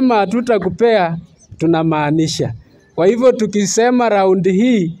 Tukisema hatutakupea tunamaanisha. Kwa hivyo tukisema raundi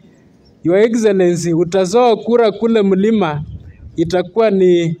hii, Your Excellency, utazoa kura kule mlima,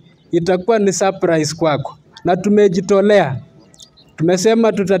 itakuwa ni surprise kwako. Na tumejitolea.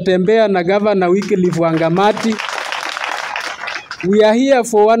 Tumesema tutatembea na Governor Wycliffe Wangamati. We are here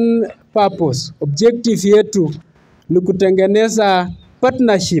for one purpose. Objective yetu ni kutengeneza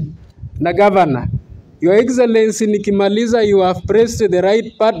partnership na governor. Your Excellency, nikimaliza you have pressed the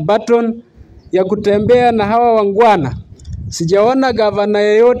right button ya kutembea na hawa wangwana. Sijaona governor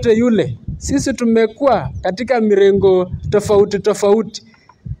yeyote yule. Sisi tumekuwa katika mirengo tofauti tofauti.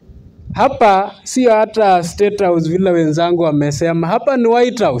 Hapa sio hata State House vile wenzangu wamesema. Hapa ni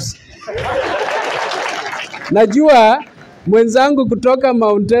White House. Najua mwenzangu kutoka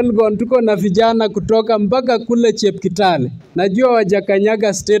Mount Elgon, tuko na vijana kutoka mpaka kule Chepkitale. Najua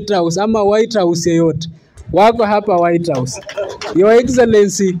wajakanyaga State House ama White House yeyote. Wako hapa White House. Your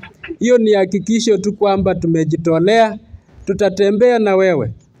Excellency, hiyo ni hakikisho tu kwamba tumejitolea, tutatembea na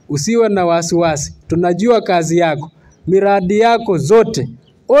wewe. Usiwe na wasiwasi. Tunajua kazi yako, miradi yako zote,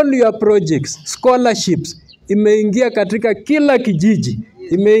 all your projects, scholarships, imeingia katika kila kijiji.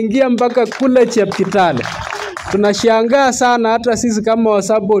 Imeingia mpaka kule Chepkitale. Tunashangaa sana hata sisi kama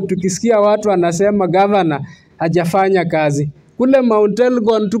wasabo tukisikia watu wanasema governor hajafanya kazi. Kule Mount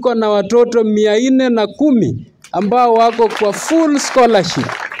Elgon tuko na watoto 410 ambao wako kwa full scholarship.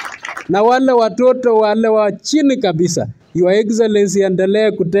 Na wale watoto wale wa chini kabisa. Your Excellency,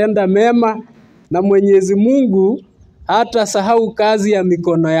 endelee kutenda mema na Mwenyezi Mungu hata sahau kazi ya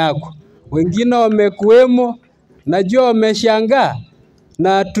mikono yako. Wengine wamekuwemo, najua wameshangaa.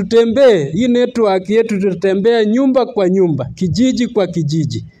 Na tutembee, hii network yetu tutembea nyumba kwa nyumba, kijiji kwa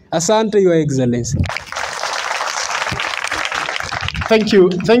kijiji. Asante, Your Excellency.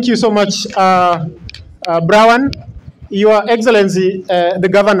 Thank you so much, Brown. Your Excellency, the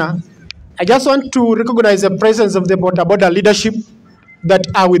Governor. I just want to recognize the presence of the border leadership that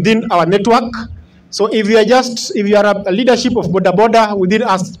are within our network. So if you are a leadership of border within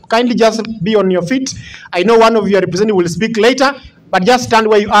us, kindly just be on your feet. I know one of your representatives will speak later, but just stand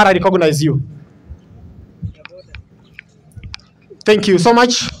where you are, I recognize you. Thank you so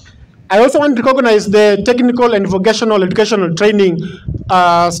much. I also want to recognize the technical and vocational educational training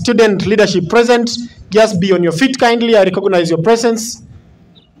student leadership present. Just be on your feet kindly, I recognize your presence.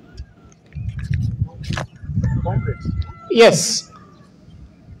 Yes.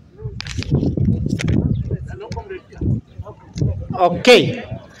 Okay.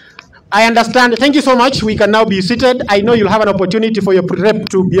 I understand. Thank you so much. We can now be seated. I know you'll have an opportunity for your rep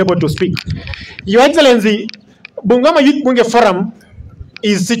to be able to speak. Your Excellency, Bungoma Youth Bunge Forum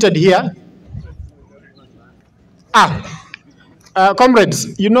is seated here.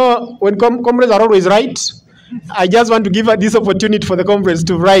 Comrades, you know when comrades are always right, I just want to give this opportunity for the comrades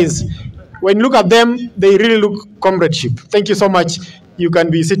to rise. When you look at them, they really look comradeship. Thank you so much. You can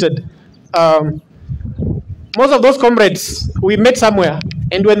be seated. Most of those comrades, we met somewhere,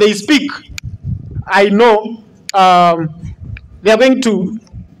 and when they speak, I know they are going to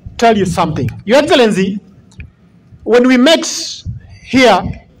tell you something. Your Excellency, when we met here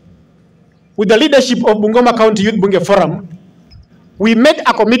with the leadership of Bungoma County Youth Bunge Forum, we made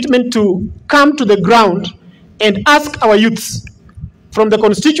a commitment to come to the ground and ask our youths from the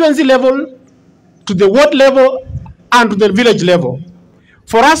constituency level to the ward level and to the village level,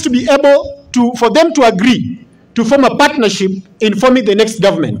 for us to be able to, for them to agree to form a partnership in forming the next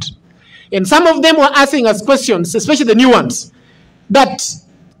government. And some of them were asking us questions, especially the new ones, that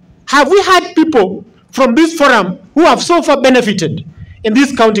have we had people from this forum who have so far benefited in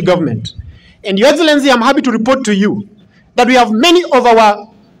this county government? And Your Excellency, I'm happy to report to you that we have many of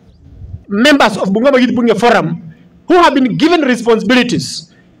our members of Bungoma Youth Forum who have been given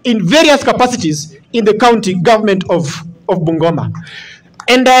responsibilities in various capacities in the county government of Bungoma.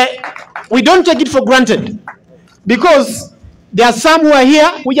 And we don't take it for granted, because there are some who are here,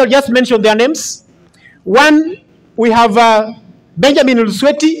 which I'll just mention their names. One, we have Benjamin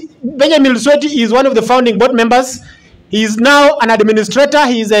Lusweti. Benjamin Lusweti is one of the founding board members. He is now an administrator.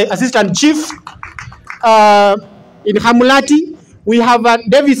 He is an assistant chief in Hamulati. We have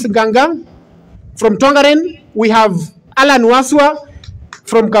Davis Ganga from Tongaren. We have Alan Waswa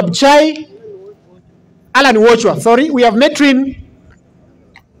from Kabchai. Alan Wochwa, sorry. We have Metrin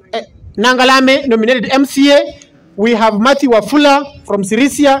Nangalame, nominated MCA. We have Matthew Wafula from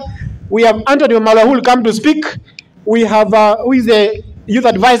Sirisia. We have Anthony Omala, who will come to speak. We have who is the youth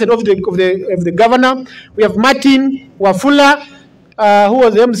advisor of the governor. We have Martin Wafula, who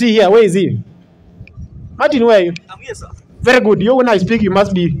was the MC here. Where is he? Martin, where are you? I'm here, sir. Very good. You, when I speak, you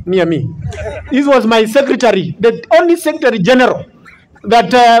must be near me. This was my secretary, the only secretary general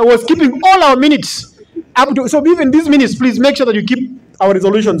that was keeping all our minutes up to. So even these minutes, please make sure that you keep our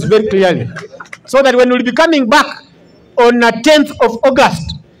resolutions very clearly, so that when we'll be coming back on the 10th of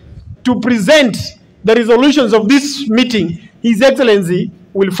August to present the resolutions of this meeting, His Excellency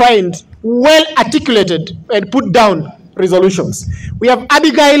will find well articulated and put down resolutions. We have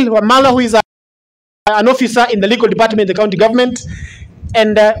Abigail Wamala, who is an officer in the legal department of the county government,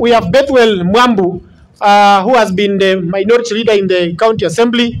 and we have Bethwell Mwambu, who has been the minority leader in the county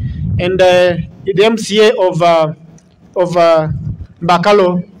assembly and the MCA of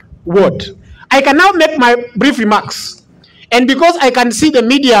Bakalo ward. I can now make my brief remarks, and because I can see the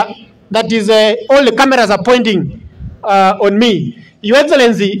media, that is all the cameras are pointing on me, Your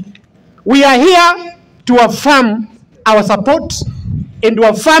Excellency, we are here to affirm our support and to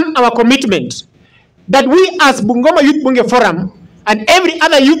affirm our commitment that we as Bungoma Youth Bunge Forum and every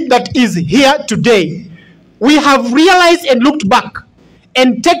other youth that is here today, we have realized and looked back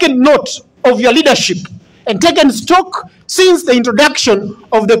and taken note of your leadership and taken stock since the introduction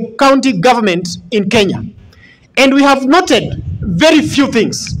of the county government in Kenya. And we have noted very few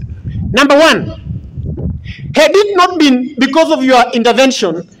things. Number one, had it not been because of your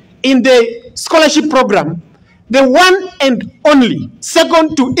intervention in the scholarship program, the one and only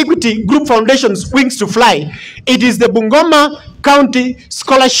second to Equity Group Foundation's Wings to Fly, it is the Bungoma County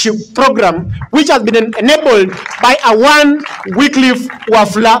Scholarship Program, which has been enabled by a one Wycliffe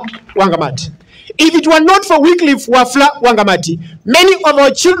Wafula Wangamati. If it were not for Wycliffe Wafula Wangamati, many of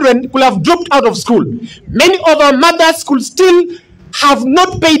our children could have dropped out of school. Many of our mothers could still have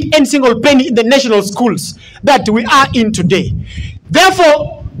not paid any single penny in the national schools that we are in today.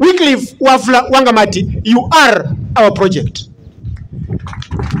 Therefore, Wycliffe Wafula Wangamati, you are our project.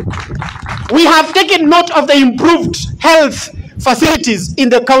 We have taken note of the improved health facilities in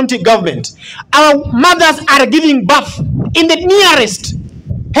the county government. Our mothers are giving birth in the nearest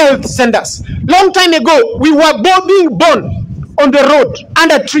health centers. Long time ago, we were being born on the road,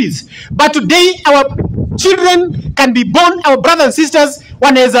 under trees. But today, our children can be born, our brothers and sisters,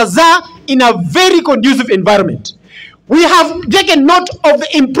 in a very conducive environment. We have taken note of the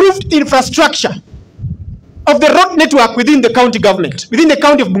improved infrastructure of the road network within the county government, within the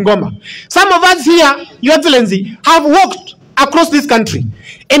county of Bungoma. Some of us here, Your Excellency, have walked across this country,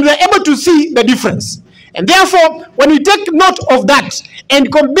 and we are able to see the difference. And therefore, when we take note of that, and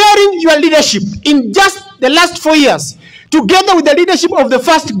comparing your leadership in just the last 4 years, together with the leadership of the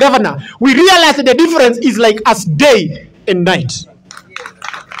first governor, we realize that the difference is like as day and night.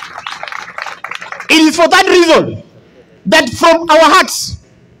 It is for that reason that from our hearts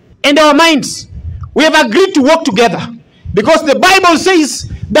and our minds, we have agreed to work together, because the Bible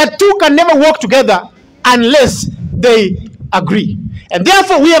says that two can never work together unless they agree. And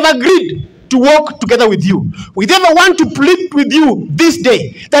therefore, we have agreed to work together with you. We therefore want to plead with you this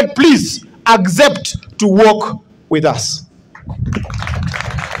day that please accept to work with us.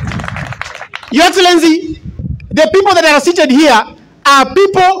 Your Excellency, the people that are seated here are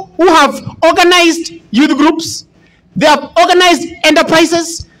people who have organized youth groups, they have organized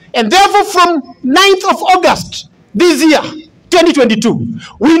enterprises, and therefore from 9th of August this year, 2022,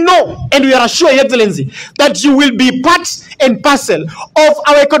 we know and we are assured, Your Excellency, that you will be part and parcel of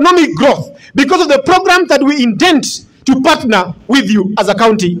our economic growth because of the program that we intend to partner with you as a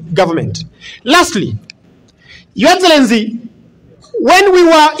county government. Lastly, Your Excellency, when we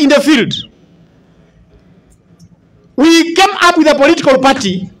were in the field, we came up with a political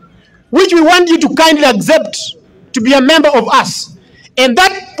party which we want you to kindly accept to be a member of us. And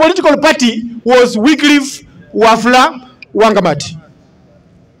that political party was Wycliffe Wafula Wangamati.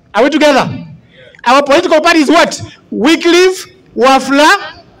 Are we together? Our political party is what? Wycliffe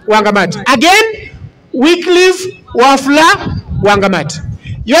Wafula Wangamati. Again, Wycliffe Wafula Wangamati.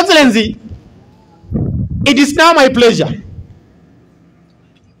 Your Excellency, it is now my pleasure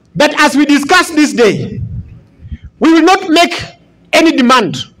that as we discuss this day, we will not make any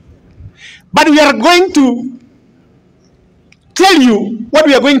demand, but we are going to tell you what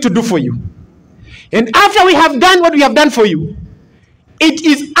we are going to do for you. And after we have done what we have done for you, it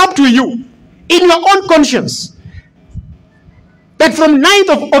is up to you, in your own conscience, that from 9th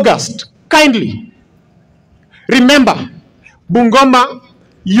of August, kindly remember Bungoma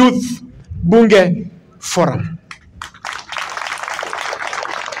Youth Bunge Forum.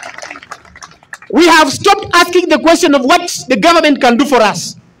 We have stopped asking the question of what the government can do for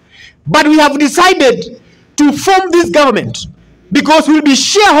us, but we have decided to form this government because we will be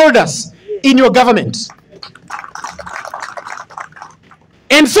shareholders in your government.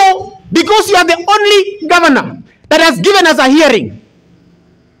 And so, because you are the only governor that has given us a hearing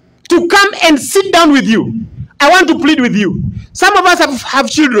to come and sit down with you, I want to plead with you. Some of us have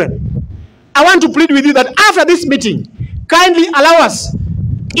children. I want to plead with you that after this meeting, kindly allow us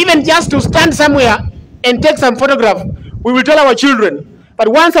even just to stand somewhere and take some photograph. We will tell our children, but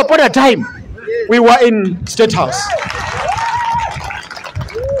once upon a time, we were in State House.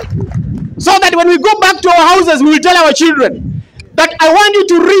 So that when we go back to our houses, we will tell our children that I want you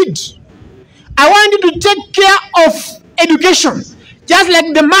to read. I want you to take care of education, just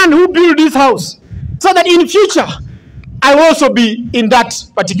like the man who built this house, so that in future, I will also be in that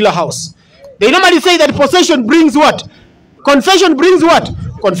particular house. They normally say that possession brings what? Confession brings what?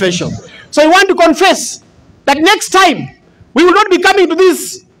 Confession. So I want to confess that next time, we will not be coming to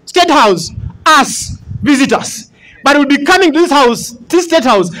this State House as visitors, but we'll be coming to this State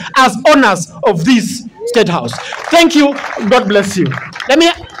House, as owners of this State House. Thank you. God bless you. Let me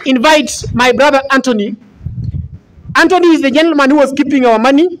invite my brother Anthony. Anthony is the gentleman who was keeping our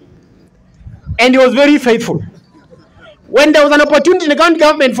money, and he was very faithful. When there was an opportunity in the county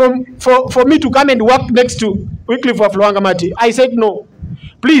government for me to come and work next to Wycliffe Wafula Wangamati, I said no.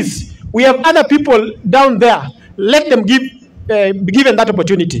 Please, we have other people down there. Let them be given that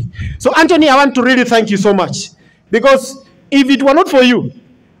opportunity. So Anthony, I want to really thank you so much, because if it were not for you,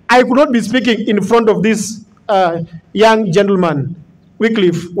 I could not be speaking in front of this young gentleman,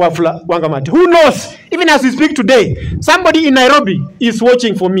 Wycliffe Wafula Wangamati. Who knows, even as we speak today, somebody in Nairobi is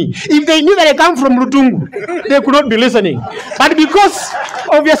watching for me. If they knew that I come from Rutungu, they could not be listening. But because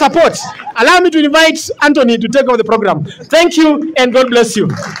of your support, allow me to invite Anthony to take over the program. Thank you, and God bless you.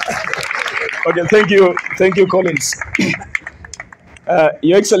 Okay, thank you, Collins.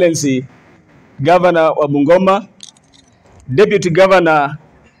 Your Excellency, Governor wa Bungoma, Deputy Governor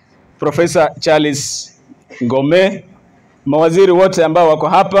Professor Charles Ngome, mawaziri wote ambao wako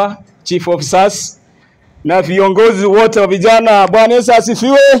hapa, Chief Officers, na viongozi wote wa vijana, Bwana Yesu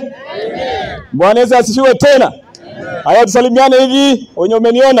asifiwe. Amen. Bwana Yesu asifiwe tena. Haya, tusalimiane hivi, wenye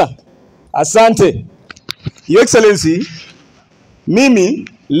umeniona. Asante. Your Excellency, mimi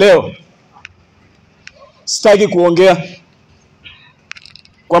leo sitaki kuongea,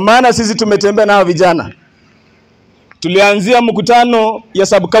 kwa maana sisi tumetembea na vijana. Tulianzia mkutano ya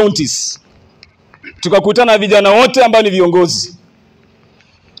sub counties, tukakutana na vijana wote ambao ni viongozi.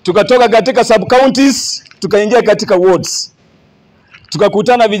 Tukatoka katika sub counties, tukaingia katika wards.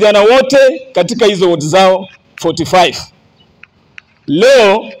 Tukakutana na vijana wote katika hizo wards zao 45.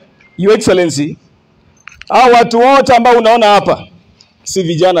 Leo, Your Excellency, hao watu wote ambao unaona hapa si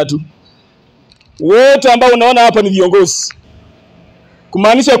vijana tu. Wote ambao unaona hapa ni viongozi.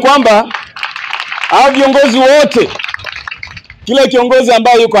 Kumaanisha kwamba hao viongozi wote, kila kiongozi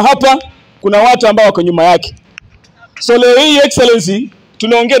ambaye yuko hapa, kuna watu ambao wako nyuma yake. So leo hii, Excellency,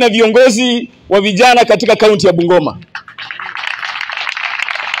 tunaongea na viongozi wa vijana katika kaunti ya Bungoma.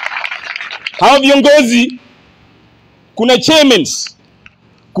 Hao viongozi, kuna chairmen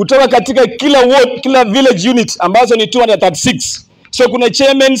kutoka katika kila ward, kila village unit ambazo ni 236. So kuna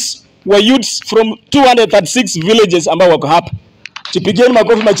chairmen wa youths from 236 villages ambao wako hapa. Tupigieni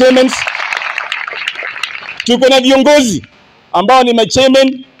makofi ma chairmen. Tuko na viongozi ambao ni ma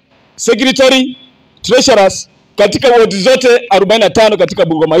chairman, secretary, treasurers katika ward zote 45 katika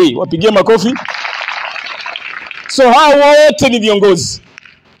Bungoma hii. Wapigie makofi. So hao wote ni viongozi.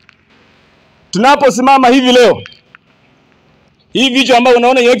 Tunaposimama hivi leo, hii vitu ambao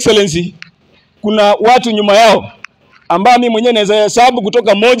unaona Your Excellency, kuna watu nyuma yao ambao mimi mwenyewe naweza hesabu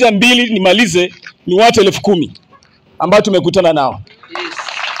kutoka 1 2 nimalize, ni watu 10,000 ambao tumekutana nao.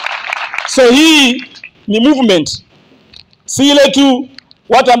 So hii ni movement, si ile tu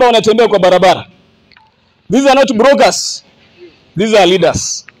watu ambao wanatembea kwa barabara. These are not brokers, these are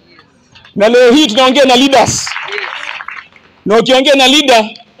leaders. Na leo hii tunaongea na leaders. Na ukiongea na leader,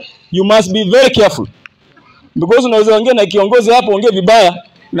 you must be very careful, because unaweza ongea na kiongozi hapo, ongea vibaya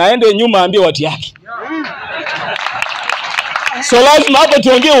na aende nyuma aambie watu yake. So lazima hapo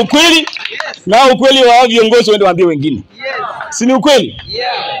tuongee ukweli, na ukweli wa viongozi waende waambie wengine. Si ni ukweli?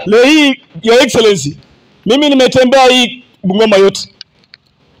 Leo hii, Your Excellency, mimi nimetembea hii Bungoma yote,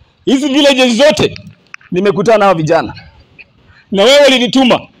 hizi villages zote nimekutana nao vijana, na wewe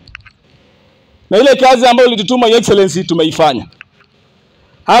ulinituma, na ile kazi ambayo ulitutuma Your Excellency tumeifanya.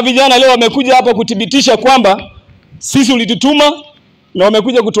 Hawa vijana leo wamekuja hapa kuthibitisha kwamba sisi ulitutuma, na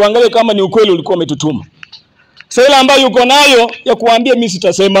wamekuja kutuangalia kama ni ukweli ulikuwa umetutuma. Sasa ile ambayo yuko nayo ya kuambia mimi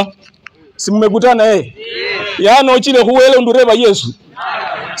sitasema, si mmekutana yeye. Yaani ochile huele ndureba Yesu.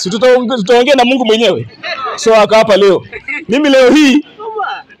 Si tutaongea na Mungu mwenyewe. So aka hapa leo. Mimi leo hii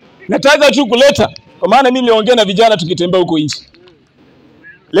nataka tu kuleta, kwa maana mimi niliongea na vijana tukitembea huko nje.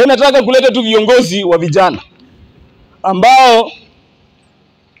 Leo nataka kuleta tu viongozi wa vijana ambao,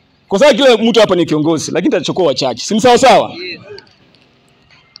 kwa sababu kila mtu hapa ni kiongozi, lakini tutachukua wachache. Si sawa sawa?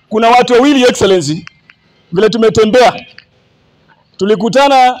 Kuna watu wawili, Your Excellency, vile tumetembea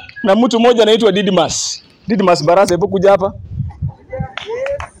tulikutana na mtu mmoja anaitwa Didmas. Didmas Barasa, hebu kuja hapa.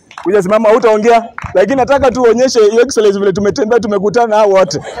 Kuja simama, hutaongea, lakini nataka tu uonyeshe Your Excellency vile tumetembea tumekutana na hao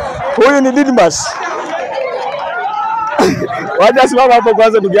wote. Huyu ni Didmas. Wacha simama hapo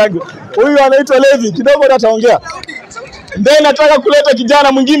kwanza ndugu yangu. Huyu anaitwa Levi, kidogo ataongea. Ndio nataka kuleta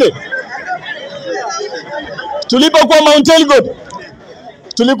kijana mwingine. Tulipokuwa Mount Elgon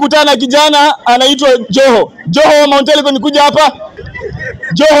tulikutana kijana anaitwa Joho. Joho wa Mount Elgon, kuja hapa.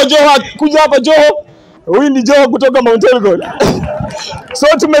 Joho kuja hapa Joho. Huyu ni Joho kutoka Mount Elgon. So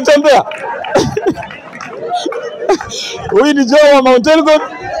tumetembea. Huyu ni Joho wa Mount Elgon.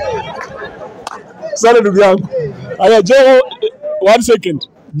 Sana ndugu yangu. Haya Joho, 1 second.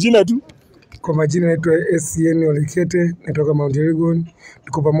 Jina tu. Kwa majina naitwa SCN Olekete, natoka Mount Elgon.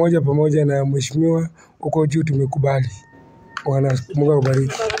 Tuko pamoja na mheshimiwa huko juu, tumekubali. Bwana Mungu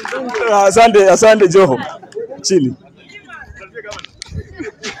akubariki. Asante Joho. Chini.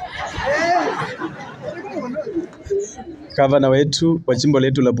 Gavana wetu wa jimbo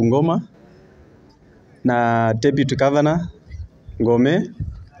letu la Bungoma na Deputy Governor Ngome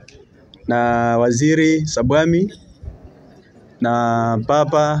na Waziri Sabwami na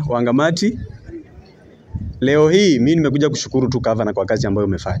Papa Wangamati. Leo hii mimi nimekuja kushukuru tu Gavana kwa kazi ambayo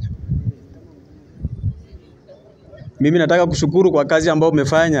umefanya. Mimi nataka kushukuru kwa kazi ambayo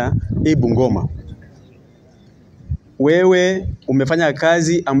umefanya hii Bungoma. Wewe umefanya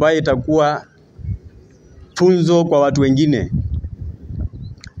kazi ambayo itakuwa funzo kwa watu wengine.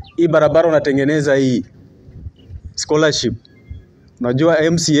 Hii barabara unatengeneza, hii scholarship.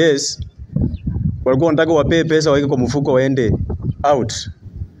 Unajua MCS walikuwa wanataka wapee pesa waweke kwa mfuko waende out.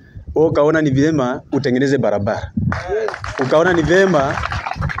 Ukaona ni vyema utengeneze barabara. Ukaona ni vyema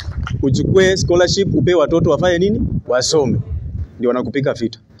uchukue scholarship upe watoto wafanye nini? Wasome. Ndio wanakupika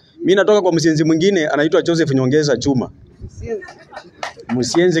vita. Mimi natoka kwa msienzi mwingine anaitwa Joseph Nyongeza Chuma.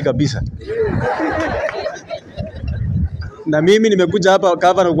 Msienzi kabisa. Na mimi nimekuja hapa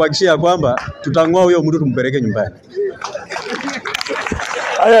Gavana kuhakikishia kwamba tutangoa huyo mtu tumpeleke nyumbani.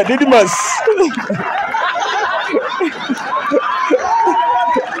 Haya Didmas.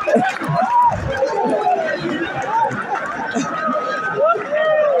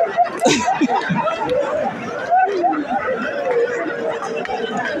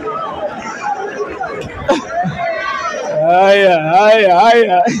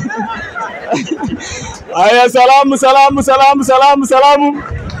 Haya, salamu.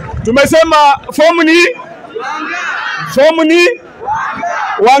 Tumesema fomu ni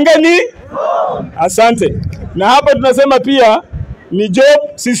Wangani. Asante. Na hapa tunasema pia ni job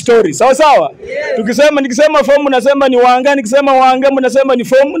si story. Sawa sawa? Nikisema fomu nasema ni Wangani, nikisema Wangamu nasema ni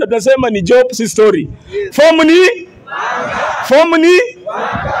fomu, na tunasema ni job si story. Fomu ni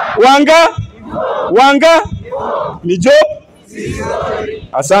Wanga ni job si story.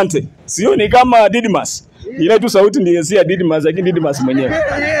 Asante. Sio ni kama Didmas. Ile tu sauti ndiyo si ya Didmas, lakini Didmas mwenyewe.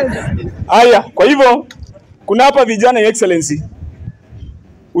 Haya, kwa hivyo kuna hapa vijana, Your Excellency,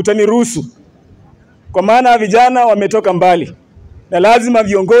 utaniruhusu, kwa maana vijana wametoka mbali na lazima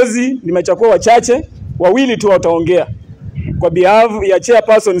viongozi, nimechagua wachache, wawili tu wataongea kwa behalf ya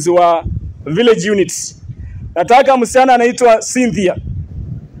chairpersons wa village units. Nataka msichana anaitwa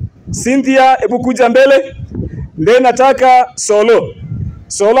Cynthia, hebu kuja mbele. Then nataka Solo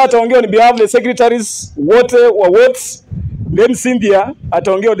ataongea on behalf of the secretaries wote wa wards. Then Cynthia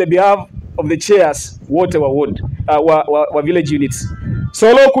ataongea on the behalf of the chairs wote wa ward wa village units.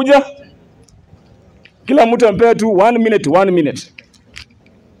 Solo kuja. Kila mtu ampewa tu 1 minute.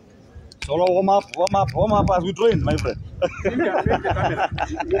 Solo warm up as we train, my friend.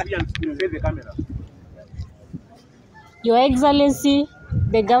 Your Excellency,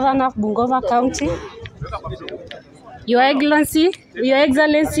 the Governor of Bungoma County, Your Excellency, the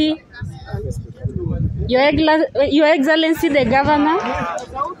Governor,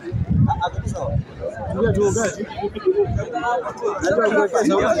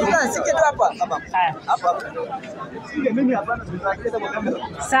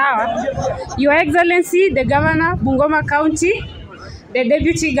 Your Excellency, the Governor, Bungoma County, the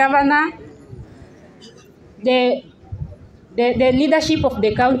Deputy Governor, the leadership of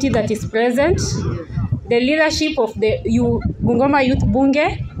the county that is present, the leadership of the Bungoma Youth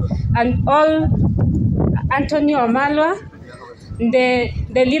Bunge, and all Antonio Amalwa, the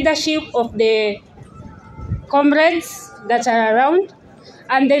leadership of the comrades that are around,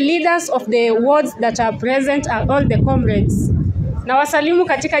 and the leaders of the wards that are present are all the comrades. Na wasalimu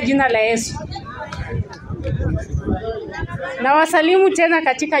katika jina la Yesu. Na wasalimu tena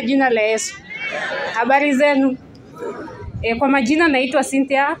katika jina la Yesu. Habari zenu. Kwa majina naitwa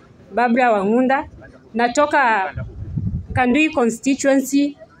Cynthia Babra Wangunda. Natoka Kandui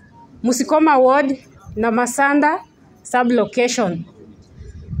constituency, Musikoma ward na Masanda sub-location.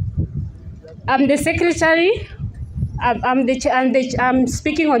 I'm the secretary. I'm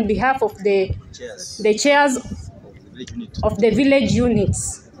speaking on behalf of the chairs of the village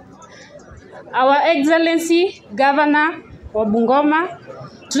units. Our Excellency Governor wa Bungoma,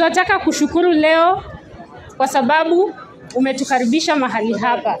 tunataka kushukuru leo kwa sababu umetukaribisha mahali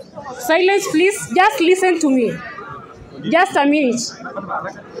hapa. Silence please, just listen to me. Just a minute.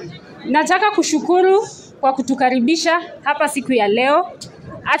 Nataka kushukuru kwa kutukaribisha hapa siku ya leo.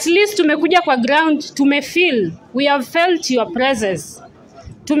 At least tumekuja kwa ground, we have felt your presence.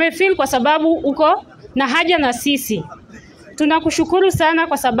 Tumefeel kwa sababu uko na haja na sisi. Tunakushukuru sana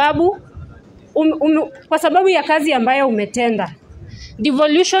kwa sababu kwa sababu ya kazi ambayo umetenda.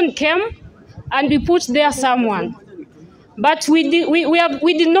 Devolution came and we put there someone. But we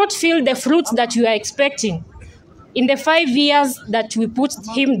did not feel the fruits that you are expecting in the 5 years that we put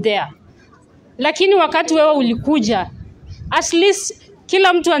him there. Lakini wakati wewe ulikuja, at least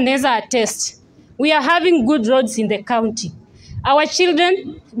kila mtu anaweza attest. We are having good roads in the county. Our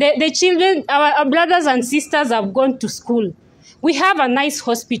children, the children, our brothers and sisters have gone to school. We have a nice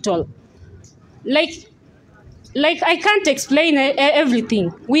hospital. Like I can't explain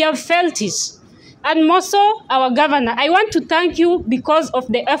everything. We have felt it. And more so, our governor, I want to thank you because of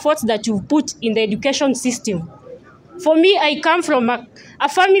the efforts that you've put in the education system. For me, I come from a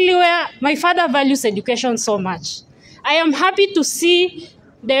family where my father values education so much. I am happy to see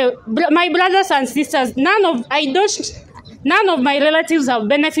my brothers and sisters. None of my relatives have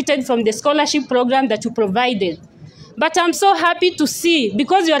benefited from the scholarship program that you provided. But I'm so happy to see,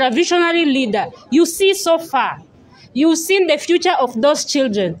 because you are a visionary leader, you see so far. You've seen the future of those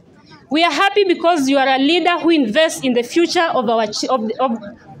children. We are happy because you are a leader who invests in the future of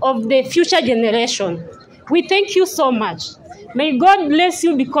the future generation. We thank you so much. May God bless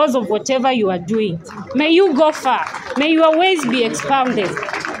you because of whatever you are doing. May you go far. May your ways be expounded.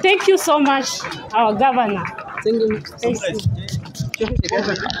 Thank you so much, our governor. Thank you.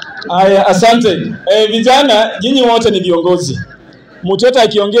 Asante. Vijana, nyinyi wote ni viongozi. Mtu yote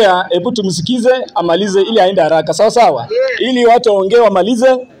akiongea, hebu tumsikize, amalize ili aende haraka. Sawa sawa? Ili watu waongee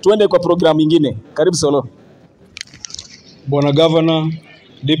wamalize, tuende kwa program nyingine. Karibu Solo. Bwana Governor,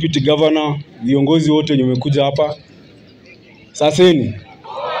 Deputy Governor, viongozi wote wamekuja hapa. Saseni.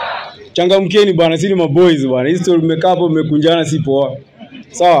 Changamkeni bwana, sisi maboys bwana. Hizi story mmekaa hapo mmekunjana si poa.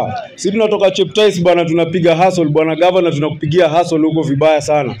 Sawa. Sisi tunatoka Cheptais bwana, tunapiga hustle bwana Governor, tunakupigia hustle huko vibaya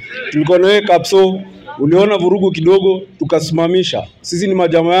sana. Tulikuwa na wewe Kapso, uliona vurugu kidogo tukasimamisha. Sisi ni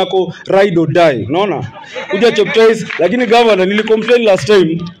majamaa yako, ride or die. Unaona? Kuja Cheptais, lakini Governor nilicomplain last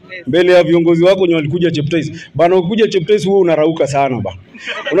time mbele ya viongozi wako wenye walikuja Cheptais. Bana ukikuja Cheptais wewe unarauka sana bana.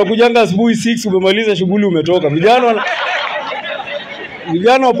 Unakujanga asubuhi 6 umemaliza shughuli umetoka.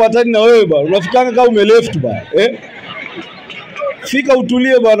 Vijana wapatani na wewe bana. Unafikanga kama umeleft bana. Fika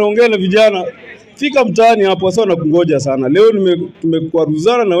utulie bana, ongea na vijana. Fika mtaani hapo sasa na kungoja sana. Leo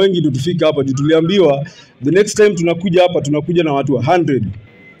tumekwaruzana na wengi ndio tufika hapa. Tuliambiwa the next time tunakuja hapa tunakuja na watu 100.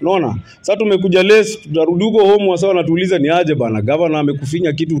 Unaona? Sasa tumekuja less, tutarudi huko home sasa wanatuuliza ni aje bana. Governor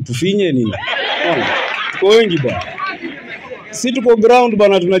amekufinya kitu tufinye nini? Unaona? Tuko wengi bana. Si tuko ground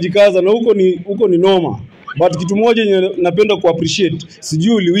bana tunajikaza na huko ni noma. But kitu moja yenye napenda ku appreciate,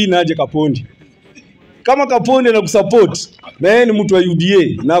 sijui uliwin aje Kapondi. Kama Kapondi anakusupport, na yeye ni mtu wa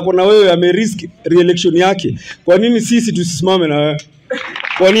UDA na ako na wewe amerisk re-election yake, kwa nini sisi tusisimame na wewe?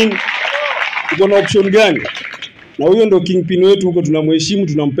 Kwa nini? Uko na option gani? Na huyo ndo kingpin wetu huko, tunamheshimu,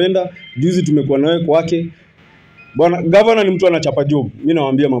 tunampenda. Juzi tumekuwa nawe kwake. Bwana governor ni mtu anachapa job. Mimi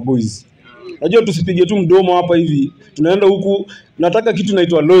nawaambia maboys, najua tusipige tu mdomo hapa hivi, tunaenda huku. Nataka kitu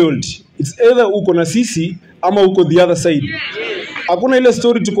inaitwa loyalty. It's either uko na sisi ama uko the other side. Hakuna ile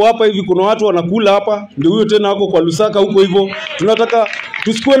story tuko hapa hivi kuna watu wanakula hapa ndio huyo tena wako kwa Lusaka huko hivyo. Tunataka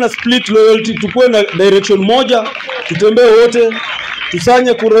tusikuwe na split loyalty, tukue na direction moja, tutembee wote,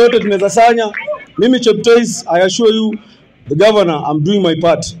 tusanye kura yote tunaweza sanya. Mimi Cheptois, I assure you the governor, I'm doing my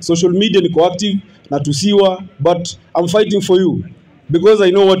part. Social media niko active na tusiwa, but I'm fighting for you because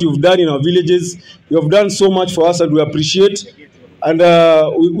I know what you've done in our villages. You have done so much for us and we appreciate. And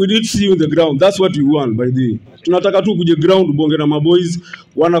we did see you in the ground. That's what we want by the way. Tunataka tu kuje ground bonge na maboys,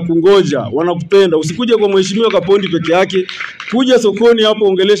 wanakungoja, wanakupenda. Usikuje kwa mheshimiwa Kapondi peke yake, kuja sokoni hapo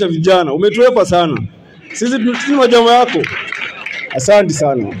ongelesha vijana. Umetuepa sana. Sisi tunatuma jamaa yako. Asante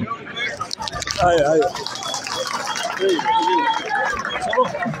sana.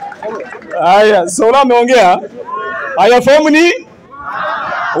 Haya, Sola ameongea. Haya, fomu ni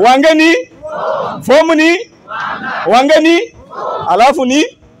Wangani, fomu ni Wangani, alafu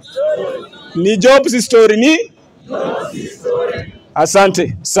ni jobs story ni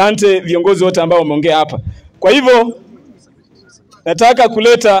asante viongozi wote ambao wameongea hapa. Kwa hivyo nataka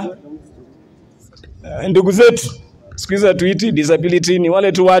kuleta ndugu zetu, sikiza tuiti disability, ni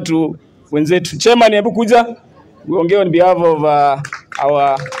wale tu watu wenzetu. Chairman, hebu kuja uongee on behalf of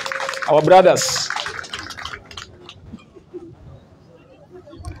our brothers.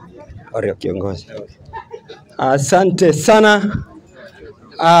 Orio kiongozi. Asante sana.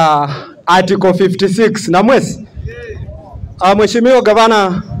 Article 56 na mwezi. Mheshimiwa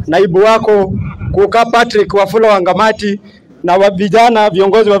Gavana, naibu wako Kuka Patrick Wafula Wangamati na vijana,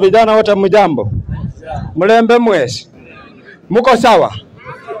 viongozi wa vijana wote mjambo. Mlembe mwezi. Muko sawa?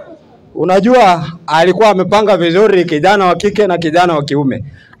 Unajua alikuwa amepanga vizuri kijana wa kike na kijana wa kiume.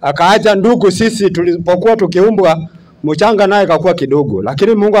 Akaacha ndugu sisi tulipokuwa tukiumbwa mchanga naye kakuwa kidogo.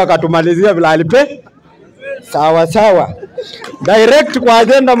 Lakini Mungu akatumalizia vile alipe. Sawa. Direct kwa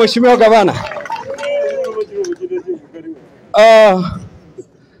agenda Mheshimiwa Gavana.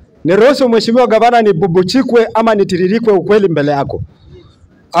 Niruhusu Mheshimiwa Gavana nibubuchikwe ama nitiririkwe ukweli mbele yako.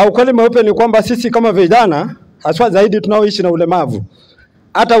 Ukweli mweupe ni kwamba sisi kama vijana haswa zaidi tunaoishi na ulemavu,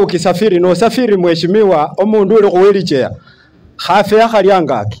 hata ukisafiri no safiri Mheshimiwa omundu uri kuwheelchair khafe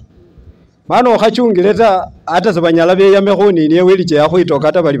yakhalyangaki maana ukhachungileta hata sabanyala be yamehoni ni wheelchair khuitoka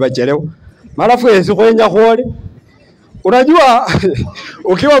hata bali bachelewa malafu esi kwenya khole. Unajua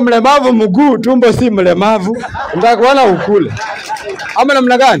ukiwa mlemavu mguu tumbo si mlemavu ndakuona ukule ama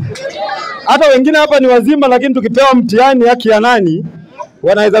namna gani? Hata wengine hapa ni wazima lakini tukipewa mtihani haki ya nani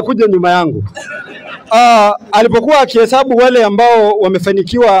wanaweza kuja nyuma yangu. Alipokuwa akihesabu wale ambao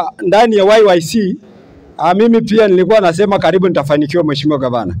wamefanikiwa ndani ya YYC, mimi pia nilikuwa nasema karibu nitafanikiwa Mheshimiwa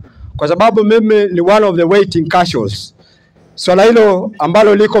Gavana, kwa sababu mimi ni one of the waiting casuals. Swala hilo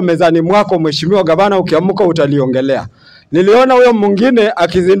ambalo liko mezani mwako Mheshimiwa Gavana, ukiamuka utaliongelea. Niliona huyo mwingine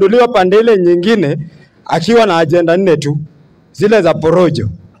akizinduliwa pande ile nyingine akiwa na agenda 4 tu zile za porojo.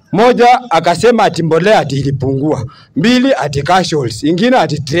 Moja akasema ati mbolea ati ilipungua, 2 ati casuals, ingine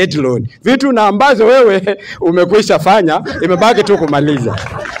ati trade loan. Vitu na ambazo wewe umekwisha fanya, imebaki tu kumaliza.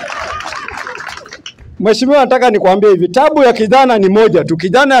 Mheshimiwa, nataka nikwambie hivi, tabu ya kijana ni moja tu.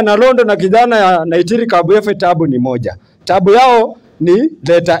 Kijana ya Nalondo na kijana ya Naitiri Kabuyefe tabu ni moja. Tabu yao ni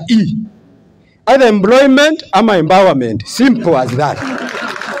letter E. Either employment ama empowerment. Simple as that.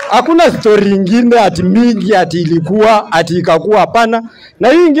 Hakuna story ingine ati mingi ati ilikuwa ati ikakuwa, hapana. Na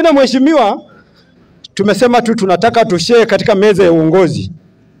hii ingine Mheshimiwa, tumesema tu tunataka tushare katika meza ya uongozi.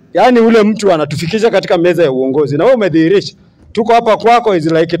 Yaani ule mtu anatufikisha katika meza ya uongozi. Na wewe umedhihirisha. Tuko hapa kwako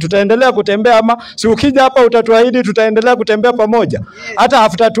is like tutaendelea kutembea ama si ukija hapa utatuahidi tutaendelea kutembea pamoja. Hata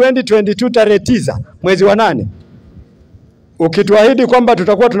after 2022 tarehe 9 mwezi wa 8. Ukituahidi kwamba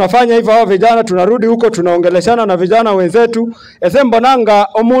tutakuwa tunafanya hivyo, hao vijana tunarudi huko tunaongeleshana na vijana wenzetu. Esembo nanga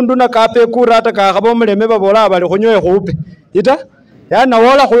omundu na kape kura hata kakabomuleme babola bali kunyoe kuupe. Ita? Yana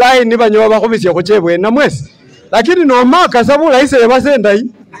wala kulai ni banyoba bakubisye kuchebwe na mwezi. Lakini no maka sabula ise basenda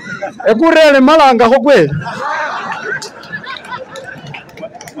hii. Ekurele malanga ko kweli.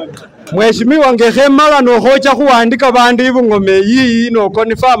 Mheshimiwa ngehemala no hocha kuandika bandi Bungoma hii no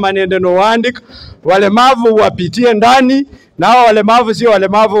confirm nende no andika walemavu wapitie ndani Nao walemavu sio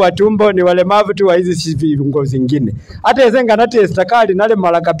walemavu wa tumbo, ni walemavu tu wa hizi viungo zingine. Hata ezenga na testa kali nale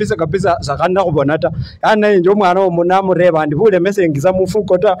mala kabisa sakana kubona ta. Yana njo mwana omunamu reba ndi bule mesengiza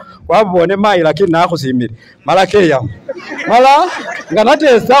mufuko ta wabone mai lakini nakusimira. Mala keya. Mala ngana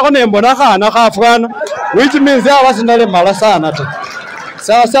testa ko nembona kana kafwana which means abasindale mala sana ta.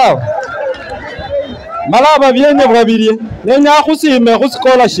 Sawa. Mala babyenye bwabiriye nenya kusime ku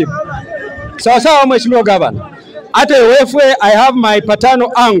scholarship. Sawa mheshimiwa governor. Ate wefwe I have my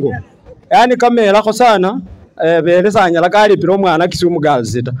paternal uncle. Yani kamera ko sana belesanya lakali piro mwana Kisumu Girls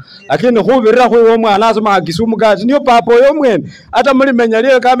zita. Lakini khubirira khuwo mwana asoma Kisumu Girls niyo papa yo mwene. Ata muri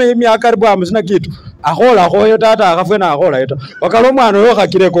menyaliye kama imyaka karibu 50 kitu. Akhola khoyo tata akafwe na akhola yeto. Wakalo mwana yo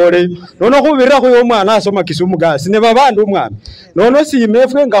khakire kole. Nono khubirira khuwo mwana asoma Kisumu Girls ne babandu mwami. Nono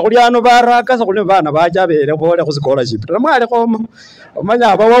simefwe nga khuli ano baraka sa khuli bana bajabele khole khu scholarship. Namwale khoma.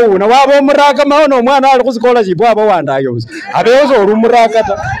 Omanya aba wawuna wabo muraka maono mwana ali ku scholarship aba wandayo. Abeyozo rumuraka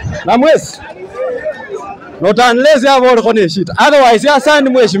ta. Namwesi. Not unless you have all shit. Otherwise, you send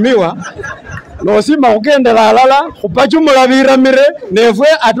mheshimiwa. No sima ukendela alala, kupachumula viramire, nevwe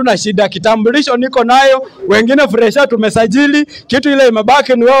hatuna shida, kitambulisho niko nayo, wengine fresha tumesajili, kitu ile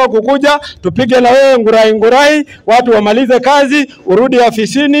imebaki ni wewe kukuja, tupige na wewe ngurai, watu wamalize kazi, urudi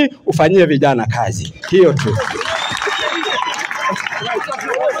ofisini, ufanyie vijana kazi. Hiyo tu.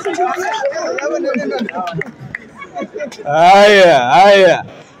 Aya.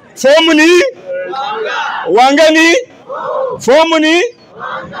 Fomu ni Wangani, fomu ni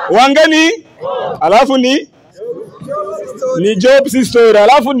Wangani, alafu ni jobs story,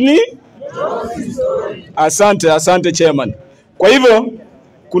 alafu ni asante chairman. Kwa hivyo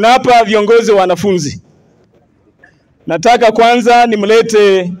kuna hapa viongozi wa wanafunzi. Nataka kwanza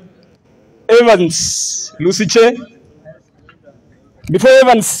nimlete Evans Lusiche. Before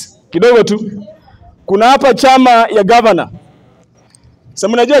Evans kidogo tu, kuna hapa chama ya governor. Sasa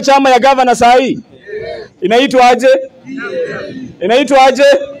mnajua chama ya governor saa hii inaitwa aje?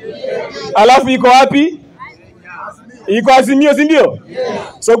 Alafu iko wapi? Iko Azimio, si ndio?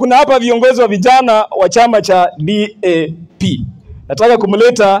 So kuna hapa viongozi wa vijana wa chama cha DAP. Nataka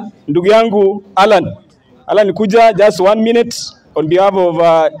kumleta ndugu yangu Alan kuja just 1 minute on behalf of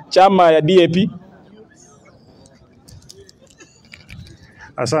chama ya DAP.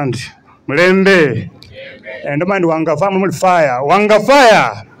 Asante. Mlembe. Ndomani wangafamu muli fire.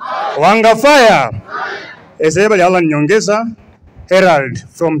 Esebali Alan Nyongesa, Herald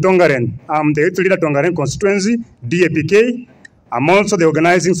from Tongaren. I'm the youth leader Tongaren constituency, DAPK. I'm also the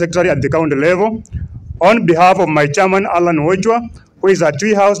organizing secretary at the county level. On behalf of my chairman Alan Wojwa, who is at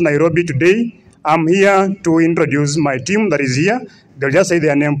Tree House, Nairobi today, I'm here to introduce my team that is here. They'll just say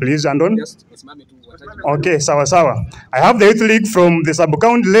their name, please, Andon. Okay, sawa. I have the youth league from the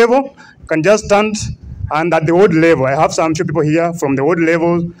sub-county level. Can just stand. And at the ward level, I have some few people here from the ward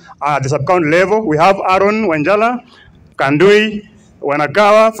level, the sub-county level. We have Aaron Wanjala, Kandui,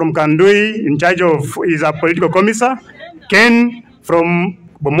 Wanakawa from Kandui, in charge of, is a political commissar. Ken from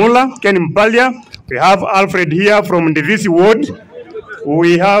Bomula, Ken Mpalia. We have Alfred here from the VC ward.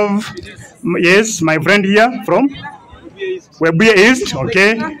 We have, yes, my friend here from Webuye East,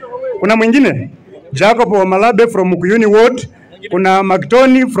 okay. Kuna mwingine? Jacob Wamalabe from Mukuyuni ward. Kuna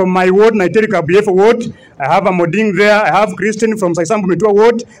Maktoni from my ward, Naiteri Kabuyefo ward. I have Amoding there. I have Christian from Saisambu Mitua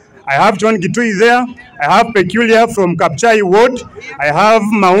ward. I have John Gitui there. I have Peculiar from Kapchai ward. I have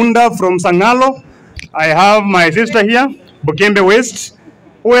Maunda from Sangalo. I have my sister here, Bukembe West.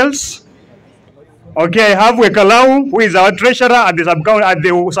 Who else? Okay, I have Wekalau, who is our treasurer at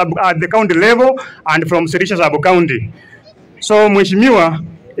the county level and from Sirisha sub-county. So mheshimiwa,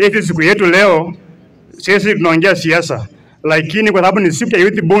 hii siku yetu leo sisi tunaongea siasa. Lakini kwa sababu ni siku ya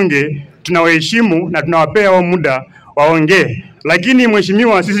youth bunge, tunawaheshimu na tunawapea wao muda waongee. Lakini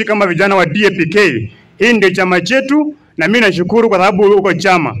mheshimiwa, sisi kama vijana wa DAPK, hii ndio chama chetu na mimi nashukuru kwa sababu uko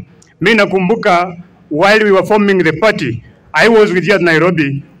chama. Mimi nakumbuka while we were forming the party, I was with you at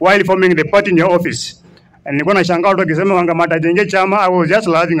Nairobi while forming the party in your office. And nilikuwa nashangaa watu wakisema Wangamati ajenge chama. I was just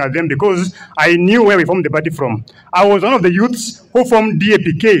laughing at them because I knew where we formed the party from. I was one of the youths who formed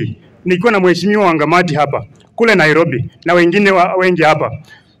DAPK. Nilikuwa na mheshimiwa Wangamati hapa kule Nairobi na wengine wengi hapa.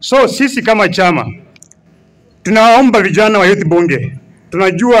 So sisi kama chama tunaomba vijana wa youth bunge,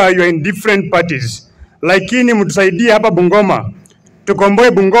 tunajua you are in different parties, lakini mtusaidie hapa Bungoma,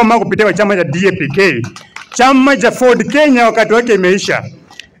 tukomboe Bungoma kupitia chama cha DAPK. Chama cha Ford Kenya wakati wake imeisha.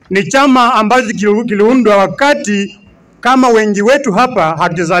 Ni chama ambacho kiliundwa wakati kama wengi wetu hapa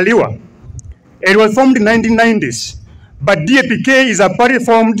hatujazaliwa. It was formed in 1990s. but DAPK is a party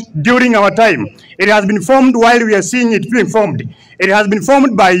formed during our time. It has been formed while we are seeing it being formed. It has been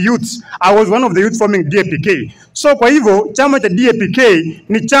formed by youths. I was one of the youth forming DAPK. So kwa hivyo, chama cha DAPK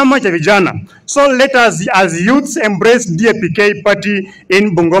ni chama cha vijana. So let us as youths embrace DAPK party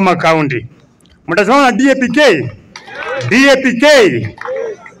in Bungoma County. Mtasimama na DAPK? DAPK.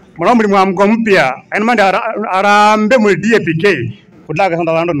 Mwanamuli mwamko mpya. Enmande arambe muli DAPK. Kutaka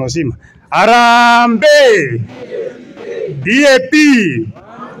sanda lando nosima. Arambe. DAP.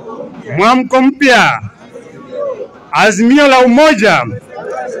 Mwamko mpya. Azimio la umoja.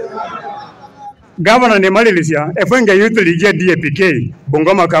 Governor Nemalilisia, Efwenge Youth League DAPK,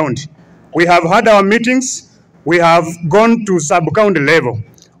 Bungoma County. We have had our meetings. We have gone to sub-county level.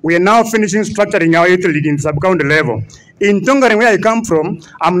 We are now finishing structuring our youth league in sub-county level. In Tongaren, where I come from,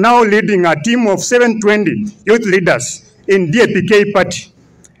 I'm now leading a team of 720 youth leaders in DAPK party.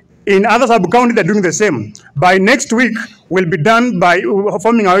 In other sub-counties, they're doing the same. By next week, we'll be done by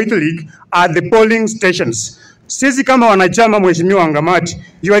forming our youth league at the polling stations. Sisi kama wanachama Mheshimiwa Wangamati,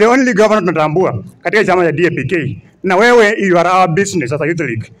 you are the only governor tunatambua katika chama cha DAPK. Na wewe, you are our business as a youth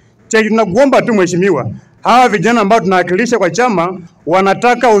league. Tunakuomba tu Mheshimiwa, hawa vijana ambao tunawakilisha kwa chama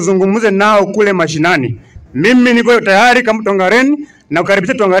wanataka uzungumze nao kule mashinani. Mimi niko tayari kama Tongaren na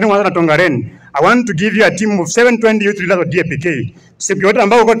kukaribisha Tongaren mwanzo na Tongaren. I want to give you a team of 720 youth leaders of DAPK. Siku yote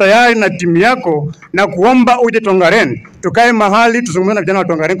ambao uko tayari na timu yako na kuomba uje Tongaren, tukae mahali tuzungumze na vijana wa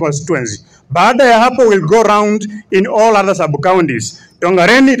Tongaren constituency. Baada ya hapo we'll go round in all other sub counties.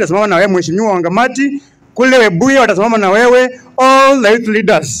 Tongaren itasimama na wewe Mheshimiwa Wangamati, kule Webuye watasimama na wewe, all the youth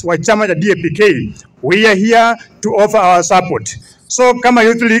leaders wa chama cha DAPK. We are here to offer our support. So kama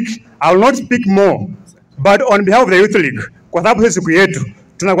youth league, I will not speak more, but on behalf of the youth league, kwa sababu hii siku yetu,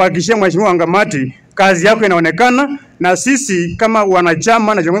 tunakuhakikishia Mheshimiwa Wangamati, kazi yako inaonekana, na sisi kama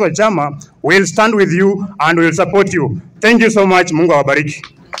wanachama na viongozi wa chama will stand with you and will support you. Thank you so much. Mungu awabariki.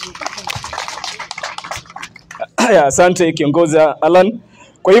 Haya, asante kiongozi Alan.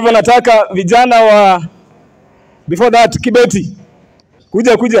 Kwa hivyo nataka vijana wa before that Kibeti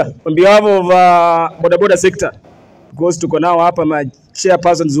kuja on behalf of bodaboda sector, because tuko nao hapa ma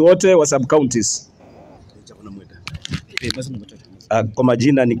chairpersons wote wa sub counties. Kwa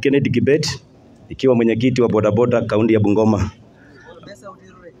majina ni Kennedy Kibet, ikiwa mwenyekiti wa bodaboda kaunti ya Bungoma.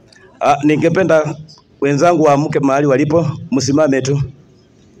 Ningependa wenzangu waamke mahali walipo, msimame tu.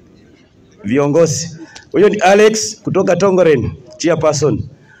 Viongozi. Huyo ni Alex kutoka Tongaren, chairperson.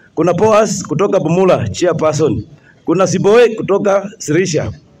 Kuna Poas kutoka Bumula, chairperson. Kuna Siboe kutoka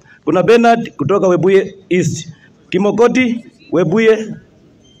Sirisha. Kuna Bernard kutoka Webuye East. Kimokoti Webuye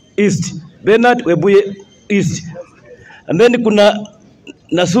East. Bernard Webuye East. And then kuna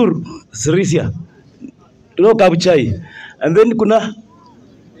Nasur Sirisha kutoka Kabuchai. And then kuna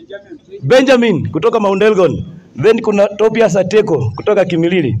Benjamin kutoka Mount Elgon. Then kuna Topias Ateko kutoka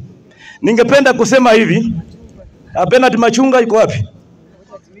Kimilili. Ningependa kusema hivi, Bernard Machunga yuko wapi?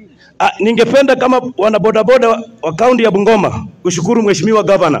 Ningependa kama wanabodaboda wa kaunti ya Bungoma kushukuru Mheshimiwa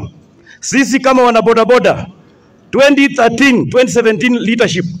Governor. Sisi kama wanabodaboda 2017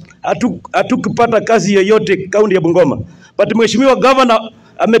 leadership hatukupata kazi yoyote kaunti ya Bungoma. But Mheshimiwa Governor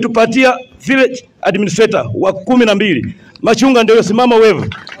ametupatia village administrator wa 12. Machunga ndio simama wewe.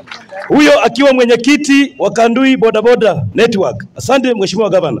 Huyo akiwa mwenyekiti wa Kandui Bodaboda Network. Asante Mheshimiwa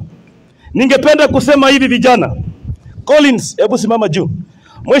Governor. Ningependa kusema hivi vijana. Collins, hebu simama juu.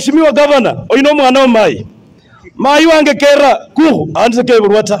 Mheshimiwa Governor, oino mwana mai wange kera kuhu anze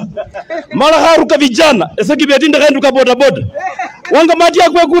keburwata. Mara haruka vijana, eseki betinda kanduka bodaboda. Wangamati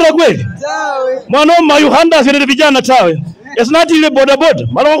yakwe kura kweli. Mwana mai handa sire vijana tawe. Esnati ile bodaboda,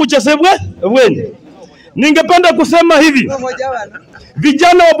 mara wakuchesebwe bweni. Ningependa kusema hivi.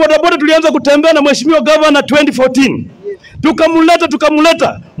 Vijana wa bodaboda tulianza kutembea na Mheshimiwa Governor 2014.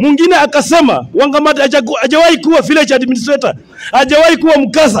 Tukamuleta. Mwingine akasema Wangamati hajawahi kuwa village administrator, hajawahi kuwa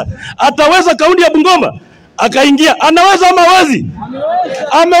mkasa, ataweza kaunti ya Bungoma. Akaingia, anaweza ama hawezi?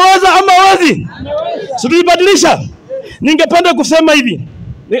 Ameweza ama hawezi? Tulibadilisha. Ningependa kusema hivi,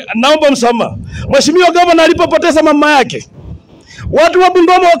 naomba msamaha. Mheshimiwa Governor alipopoteza mama yake, watu wa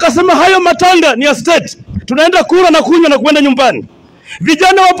Bungoma wakasema hayo matanga ni ya state, tunaenda kura na kunywa na kuenda nyumbani.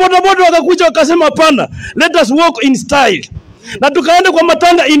 Vijana wa bodaboda wakakuja wakasema hapana, let us walk in style. Na tukaenda kwa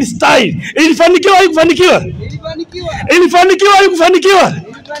matanga in style. Ilifanikiwa haikufanikiwa? Ilifanikiwa haikufanikiwa?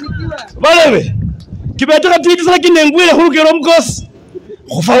 Walewe. Kibetaka titi sasa kinengwile hurukero mkosi.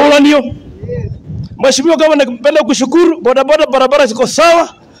 Kufaula niyo. Mheshimiwa Governor, napenda kushukuru, bodaboda barabara ziko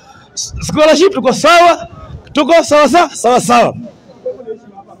sawa. Scholarship tuko sawa. Tuko sawa.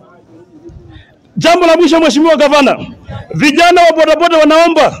 Jambo la mwisho Mheshimiwa Governor, vijana wa bodaboda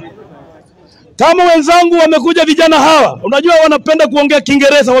wanaomba Kama wenzangu wamekuja vijana hawa, unajua wanapenda kuongea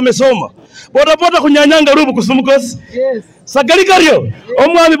Kiingereza, wamesoma. Boda kunyanyanga rubu kusumukos. Yes. Sagalikario.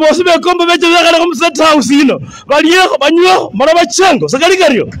 Omwami bosi be kombe beje bekala ko set house ino. Baliyo banyo maraba chango.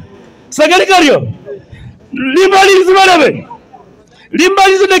 Sagalikario. Limbali zibalebe.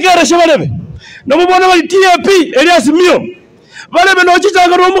 Limbali zidekera shabalebe. Nomubona bali TAP Elias Mio. Balebe no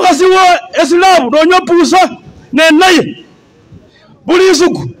chichanga ro mukasi wo Islam no nyopusa ne naye. Buli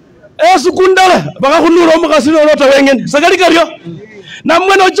suku. Esukundala bakakunura omukasi no lota wengene. Sagalikario.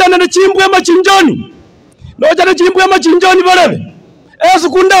 Namwe no chana ne chimbwe machinjoni. No chana chimbwe machinjoni balebe.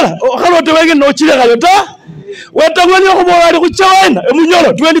 Esukundala okalote wengene no chile kalota. Watangwani okubola ali kuchawana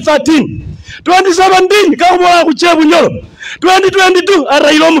emunyolo 2013. 2017 kakubola kuchebu nyolo. 2022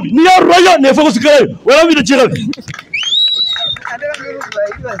 arailo mubi. Ni royo ne focus kayo. Wala video chira.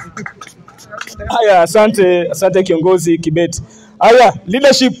 Haya, asante kiongozi Kibeti. Haya,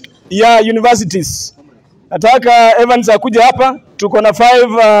 leadership ya universities. Nataka Evans akuja hapa. Tuko na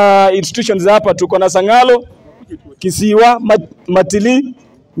 5 institutions hapa. Tuko na Sangalo, Kisiwa, Matili,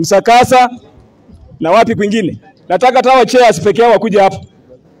 Msakasa na wapi kwingine. Nataka tawa chairs pekee yao wakuja hapa.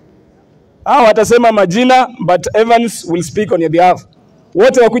 Hao watasema majina but Evans will speak on your behalf.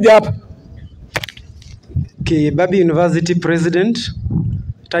 Wote wakuja hapa. Kibabi University President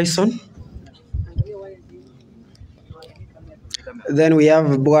Tyson. Then we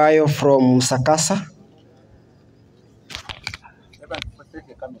have Bwayo from Sakasa.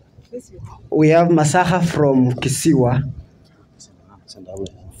 We have Masaha from Kisiwa.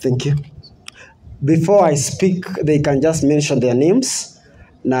 Thank you. Before I speak, they can just mention their names.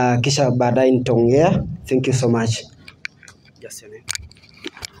 Na kisha baadaye nitaongea. Thank you so much. Yes, your name.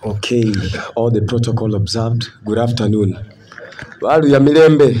 Okay, all the protocol observed. Good afternoon. Walu ya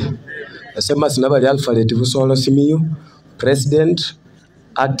Milembe. Nasema sinabali Alphalet Busolo Simiyu, President,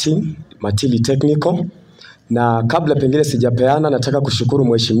 Acting, Matili Technical. Na kabla pengine sijapeana nataka kushukuru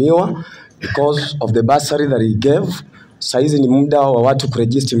mheshimiwa because of the bursary that he gave. Saizi ni muda wa watu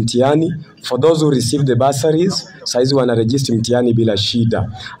kuregister mtihani. For those who received the bursaries, saizi wana register mtihani bila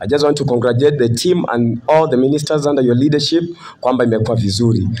shida. I just want to congratulate the team and all the ministers under your leadership kwamba imekuwa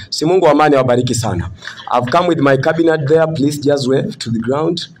vizuri. Si Mungu wa amani awabariki sana. I've come with my cabinet there. Please just wave to the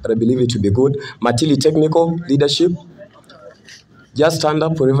ground. But I believe it will be good. Matili Technical leadership. Just stand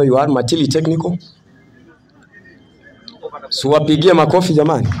up wherever you are. Matili Technical. Suwapigie makofi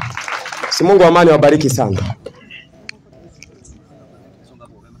jamani. Si Mungu wa amani awabariki sana.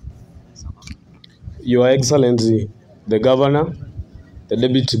 Your Excellency, the Governor, the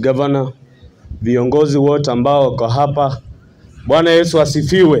Deputy Governor, viongozi wote ambao wako hapa. Bwana Yesu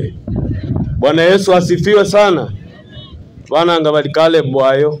asifiwe. Bwana Yesu asifiwe sana. Bwana angabalikale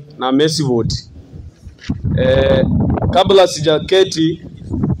Bwayo na Messi vote. Kabla sijaketi,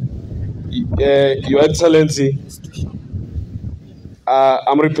 Your Excellency,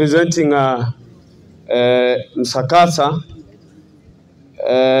 I'm representing Msakasa.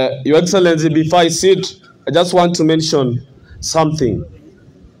 Your Excellency, before I sit, I just want to mention something.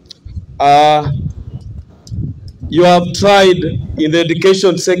 You have tried in the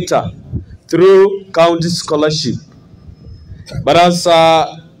education sector through county scholarship. But as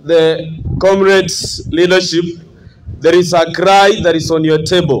the comrades' leadership, there is a cry that is on your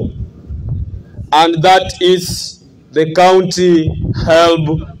table, and that is the county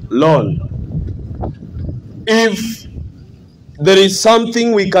help loan. If there is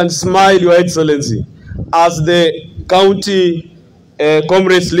something we can smile, Your Excellency, as the county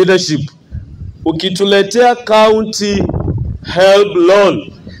comrades leadership, ukituletea county help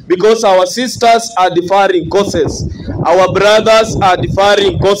loan, because our sisters are deferring courses, our brothers are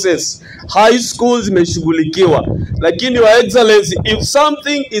deferring courses, high schools imeshughulikiwa. Lakini Your Excellency, if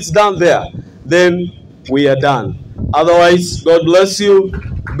something is done there, then we are done. Otherwise, God bless you,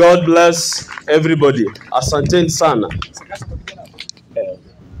 God bless everybody. Asanteni sana.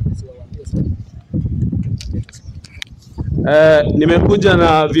 Nimekuja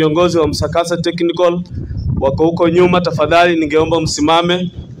na viongozi wa Msakasa Technical wako huko nyuma, tafadhali ningeomba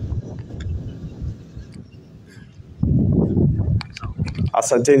msimame.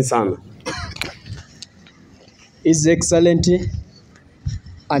 Asanteni sana. His Excellency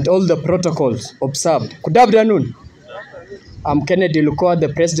and all the protocols observed. Good afternoon. I'm Kennedy Lukoa, the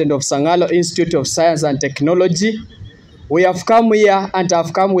President of Sangalo Institute of Science and Technology. We have come here and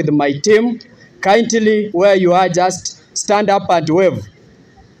I've come with my team. Kindly, where you are, just stand up and wave.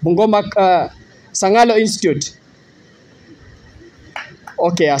 Bungoma Sangalo Institute.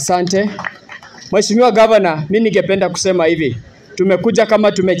 Okay, asante. Mheshimiwa Governor, mimi ningependa kusema hivi. Tumekuja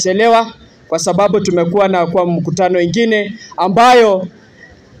kama tumechelewa kwa sababu tumekuwa na kwa mkutano ingine ambayo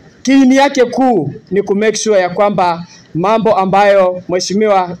Kiini yake kuu ni ku make sure ya kwamba mambo ambayo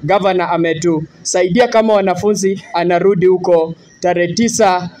Mheshimiwa Governor ametusaidia kama wanafunzi anarudi huko tarehe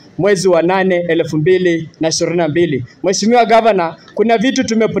 9 mwezi wa 8 2022. Mheshimiwa Governor, kuna vitu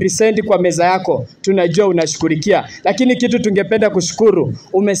tumepresent kwa meza yako, tunajua unashukurikia, lakini kitu tungependa kushukuru,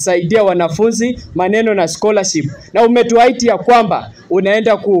 umesaidia wanafunzi maneno na scholarship, na umetuahidi ya kwamba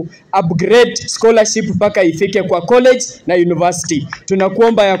unaenda ku upgrade scholarship mpaka ifike kwa college na university.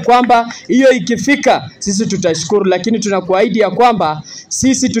 Tunakuomba ya kwamba hiyo ikifika sisi tutashukuru, lakini tunakuahidi ya kwamba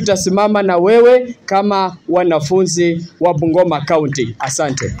sisi tutasimama na wewe kama wanafunzi wa Bungoma County.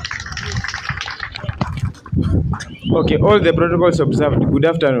 Asante. Okay, all the protocols observed. Good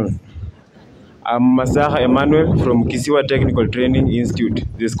afternoon. I'm Masaha Emmanuel from Kisiwa Technical Training Institute,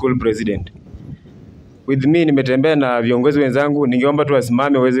 the school president. With me nimetembea na viongozi wenzangu, ningeomba tu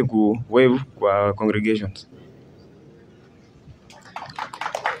wasimame waweze ku-wave kwa congregations.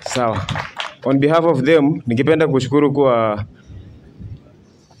 Sawa. On behalf of them, ningependa kushukuru kwa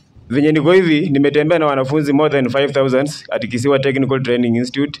venye niko hivi, nimetembea na wanafunzi more than 5,000 at Kisiwa Technical Training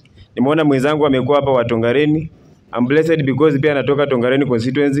Institute. Nimeona mwenzangu amekuwa hapa wa Tongareni. I'm blessed because pia natoka Tongareni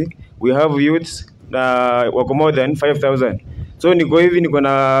constituency. We have youths na wako more than 5,000. So niko hivi, niko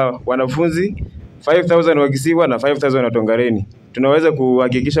na wanafunzi 5,000 wa Kisiwa na 5,000 wa Tongareni. Tunaweza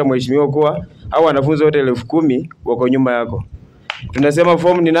kuhakikisha mheshimiwa kuwa hao wanafunzi wote 10,000 wako nyuma yako. Tunasema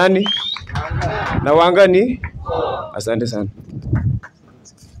form ni nani? Na wanga ni? Asante sana.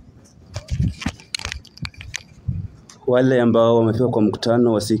 Wale ambao wamefika kwa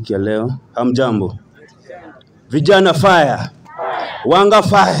mkutano wa siku ya leo, hamjambo. Vijana fire. Wanga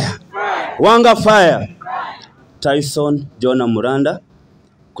fire. Wanga fire. Tyson John Muranda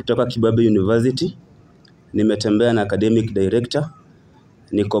kutoka Kibabe University. Nimetembea na academic director.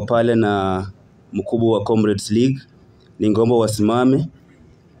 Niko pale na mkubwa wa Comrades League. Ningeomba wasimame.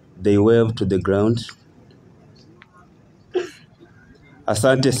 They wave to the ground.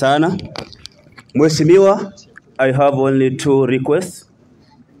 Asante sana. Mheshimiwa, I have only 2 requests.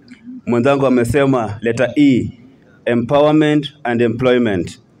 Mwenzangu amesema letter E, empowerment and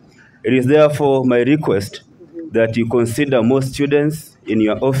employment. It is therefore my request that you consider more students in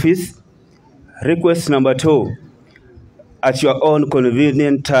your office. Request number 2, at your own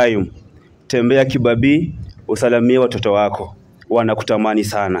convenient time, tembea Kibabii, usalamie watoto wako. Wanakutamani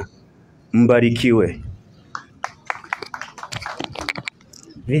sana. Mbarikiwe.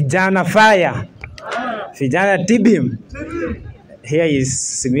 Vijana fire. Vijana tibim. Here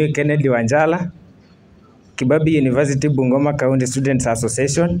is Simiyu Kennedy Wanjala, Kibabii University Bungoma County Students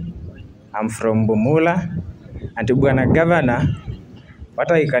Association. I'm from Bumula. And to Bwana Governor,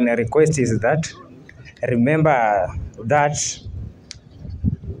 what I can request is that remember that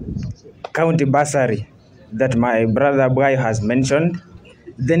county bursary that my brother boy has mentioned.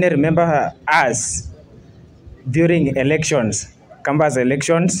 Then remember us during elections, campus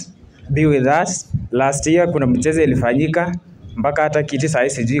elections, be with us. Last year kuna mchezo ilifanyika mpaka hata kiti saa hii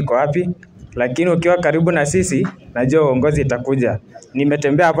sijui iko wapi, lakini ukiwa karibu na sisi najua uongozi itakuja.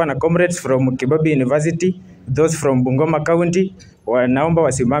 Nimetembea hapa na comrades from Kibabii University, those from Bungoma County, wanaomba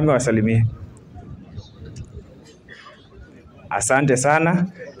wasimame wasalimie. Asante sana.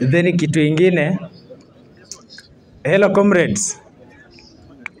 Then kitu ingine, hello comrades,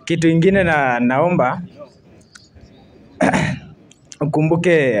 kitu ingine naomba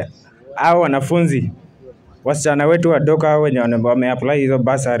ukumbuke hao wanafunzi wasichana wetu wadogo hao wenye wameapply hizo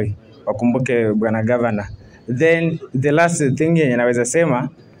bursary, wakumbuke Bwana Governor. Then the last thing yenye naweza sema,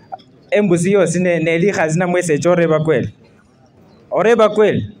 embusio sine neli hazina mwese choreba kweli, oreba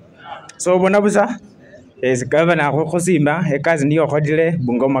kweli. So bona busa is Governor Khosimba ekazi niyo khodile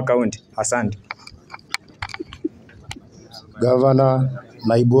Bungoma County. Asante. Governor,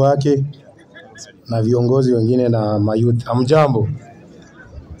 naibu wake na viongozi wengine na mayouth. Hamjambo.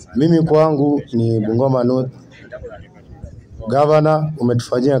 Mimi kwangu ni Bungoma North. Governor,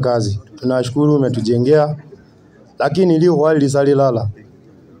 umetufanyia kazi. Tunashukuru, umetujengea. Lakini leo wali salilala.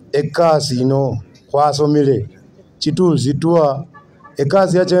 Ekasi no kwasomile. Chitu zitua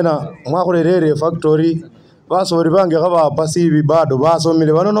ekasi ya chena mwakorerere factory basori bange kaba pasibi bado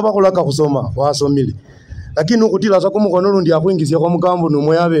basomile banono bakulaka kusoma wasomile. Lakini ukutila za kumukono lundi akwingizia kwa mukambo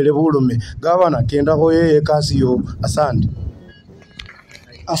numwe yabele bulume. Governor kenda ko yeye kasi yo. Asante.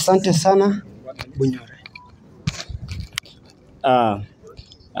 Asante sana. Bunyore.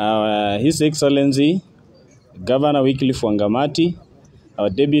 His Excellency Governor Wycliffe Wangamati, our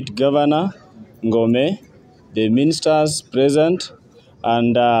Deputy Governor Ngome, the ministers present,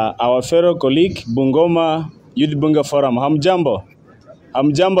 and our fellow colleague Bungoma Youth Bunga Forum. Hamjambo.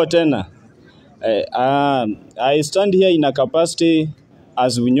 Hamjambo tena. I stand here in a capacity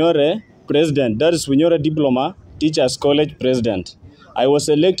as Bunyore president, that is Bunyore Diploma Teachers College president. I was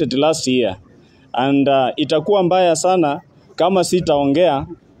elected last year. And itakuwa mbaya sana kama sitaongea,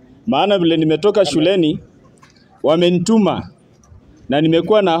 maana vile nimetoka shuleni wamenituma na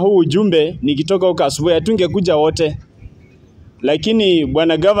nimekuwa na huu ujumbe nikitoka huko asubuhi, hatungekuja wote. Lakini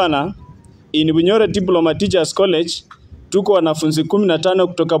bwana governor, in Bunyore Diploma Teachers College tuko wanafunzi 15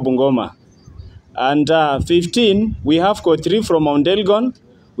 kutoka Bungoma. And 15, we have got 3 from Mount Elgon,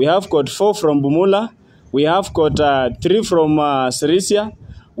 we have got 4 from Bumula, we have got 3 from Sirisia,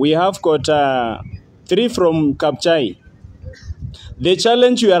 we have got 3 from Kapchai. The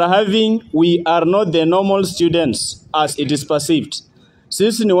challenge we are having, we are not the normal students as it is perceived.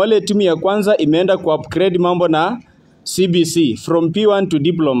 Sisi ni wale timu ya kwanza imeenda ku upgrade mambo na CBC from P1 to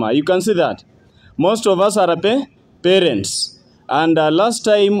diploma. You can see that. Most of us are parents. And last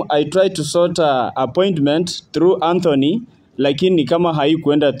time I tried to sort appointment through Anthony, lakini kama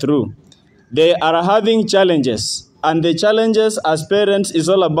haikuenda through. They are having challenges. And the challenges as parents is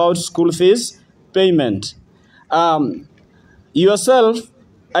all about school fees payment. Yourself,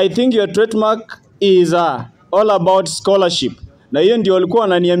 I think your trademark is all about scholarship. Na hiyo ndio walikuwa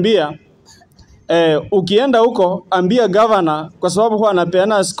wananiambia, ukienda huko ambia governor kwa sababu huwa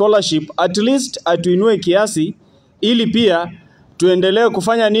anapeana scholarship, at least atuinue kiasi ili pia tuendelee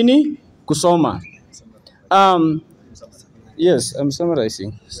kufanya nini? Kusoma. Yes, I'm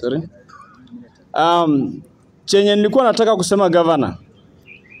summarizing. Sorry. Chenye nilikuwa nataka kusema governor,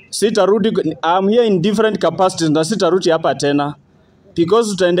 sitarudi, I'm here in different capacities na sitarudi hapa tena because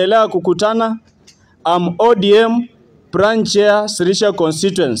tutaendelea kukutana. ODM branch chair Sirisia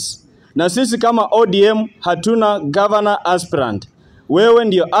constituency, na sisi kama ODM hatuna governor aspirant. Wewe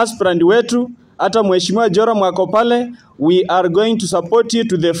ndio aspirant wetu, hata mheshimiwa Jora mwako pale, we are going to support you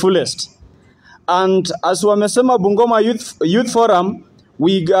to the fullest. And as wamesema Bungoma Youth Forum,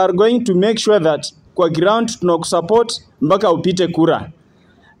 we are going to make sure that kwa ground tunakusupport mpaka upite kura.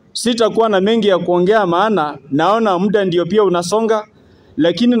 Sitakuwa na mengi ya kuongea maana naona muda ndio pia unasonga,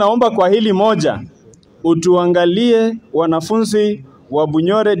 lakini naomba kwa hili moja utuangalie wanafunzi wa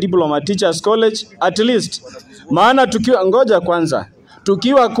Bunyore Diploma Teachers College at least. Maana tukiwa ngoja kwanza,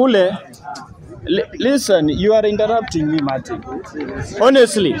 tukiwa kule listen, you are interrupting me, Martin.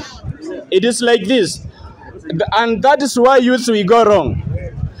 Honestly, it is like this. And that is why youth we go wrong.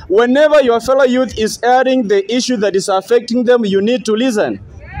 Whenever your fellow youth is airing the issue that is affecting them, you need to listen.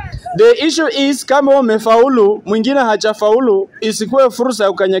 The issue is kama umefaulu, mwingine hajafaulu, isikuwe fursa ya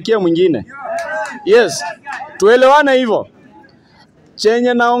kukanyakia mwingine. Yes, tuelewane hivyo.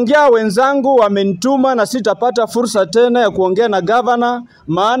 Chenye naongea wenzangu wamenituma na sitapata fursa tena ya kuongea na governor,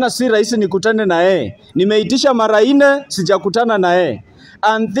 maana si rahisi nikutane na yeye. Nimeitisha mara 4 sijakutana na yeye.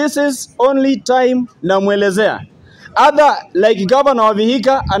 And this is only time namuelezea. Other like governor wa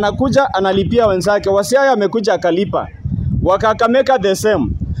Vihiga anakuja analipia wenzake, Wasiaya amekuja akalipa. Wakakameka the same.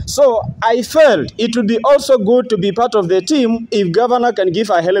 So I felt it would be also good to be part of the team if governor can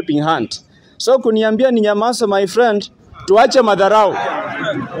give a helping hand. So kuniambia ni nyamaza my friend, tuache madharau.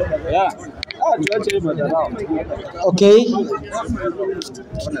 Yeah. Tuache madharau. Okay.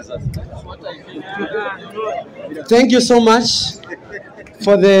 Thank you so much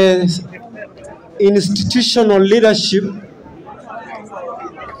for the institutional leadership.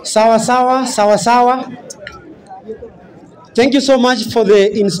 Sawa sawa, sawa sawa. Thank you so much for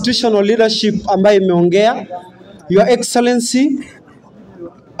the institutional leadership ambayo imeongea. Your Excellency,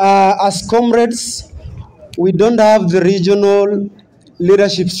 as comrades, we don't have the regional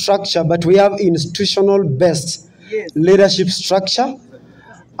leadership structure, but we have institutional based leadership structure,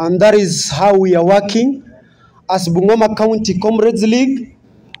 and that is how we are working. As Bungoma County Comrades League,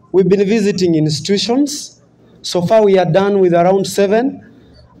 we've been visiting institutions. So far we are done with around 7,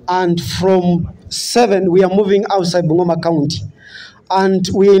 and from 7 we are moving outside Bungoma County. And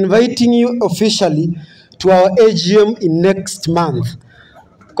we are inviting you officially to our AGM in next month.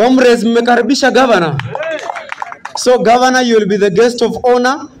 Comrades, mmekaribisha governor. So governor, you will be the guest of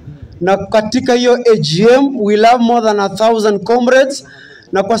honor. Na katika hiyo AGM, we'll have more than 1,000 comrades.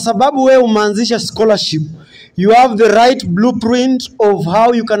 Na kwa sababu wewe umeanzisha scholarship, you have the right blueprint of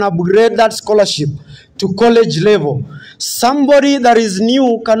how you can upgrade that scholarship to college level. Somebody that is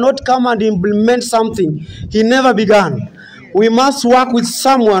new cannot come and implement something he never began. We must work with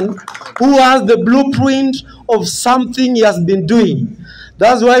someone who has the blueprint of something he has been doing.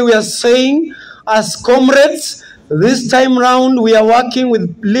 That's why we are saying, as comrades, this time round we are working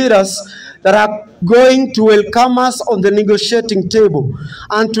with leaders that are going to welcome us on the negotiating table.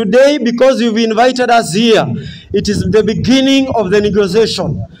 And today, because you've invited us here, it is the beginning of the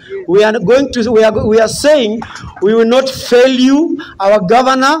negotiation. We are saying we will not fail you, our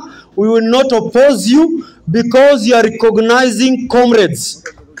governor. We will not oppose you because you are recognizing comrades.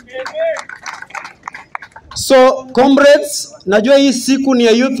 So comrades, najua hii siku ni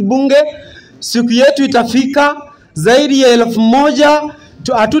ya youth bunge, siku yetu itafika zaidi ya 1000.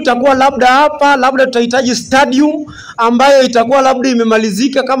 Hatutakuwa labda hapa, labda tutahitaji stadium ambayo itakuwa labda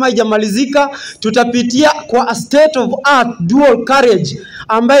imemalizika. Kama haijamalizika, tutapitia kwa a state of art dual carriage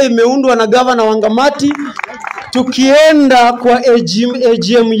ambayo imeundwa na governor Wangamati, tukienda kwa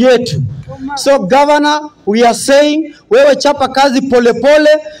AGM yetu. So governor, we are saying wewe chapa kazi polepole,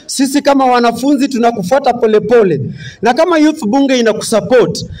 sisi kama wanafunzi tunakufuata polepole. Na kama youth bunge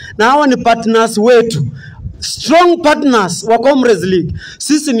inakusupport, na hawa ni partners wetu, strong partners wa Comrades League,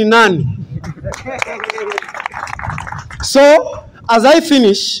 sisi ni nani? So as I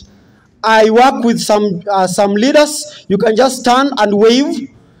finish, I work with some leaders. You can just stand and wave.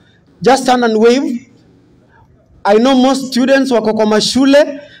 Just stand and wave. I know most students wako kwa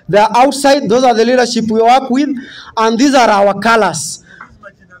mashule, they are outside. Those are the leadership we work with, and these are our colors.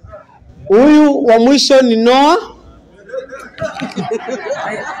 Huyu wa mwisho ni Noah.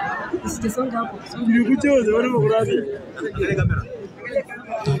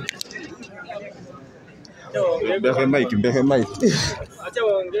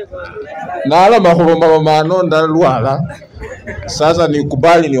 Nala mahuboma manonda luala. Sasa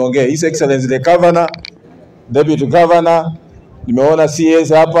nikubali niongee. His Excellency the Governor, Deputy Governor, nimeona CS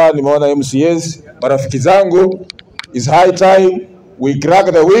hapa, nimeona MCS, marafiki zangu, it's high time we crack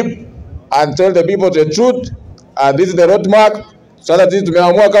the whip and tell the people the truth, and this is the roadmap. Sasa sisi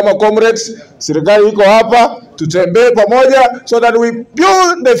tumeamua kama comrades, serikali iko hapa, tutembee pamoja so that we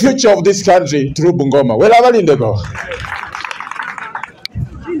build the future of this country through Bungoma. Wela balindego.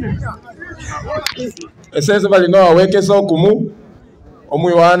 Esese bali no aweke so kumu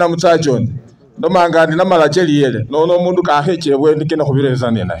omwiwana mutachoni. No mangani na malacheli yele. No mundu ka heche bwendi kena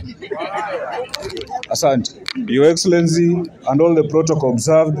kubireza nena. Asante. Your Excellency and all the protocol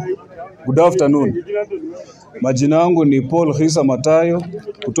observed. Good afternoon. Majina yangu ni Paul Hisa Matayo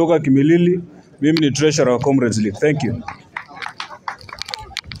kutoka Kimilili. Mimi ni treasurer wa Comrades League. Thank you.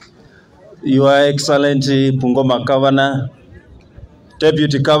 Your Excellency Bungoma Governor,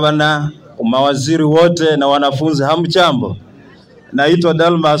 Deputy Governor, mawaziri wote na wanafunzi, hamchambo. Naitwa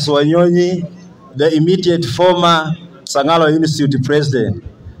Dalmas Wanyonyi, the immediate former Sangalo Institute President.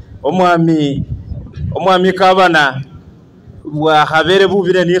 Omwami Governor wa habere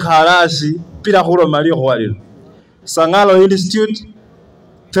bubire ni kharasi pila khuro mali khwalilo. Sangalo Institute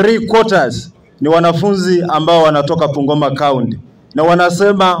 3/4 ni wanafunzi ambao wanatoka Bungoma County na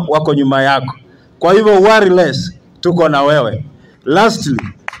wanasema wako nyuma yako. Kwa hivyo worry less, tuko na wewe. Lastly,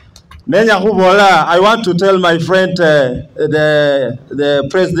 Nenya Hubola, I want to tell my friend the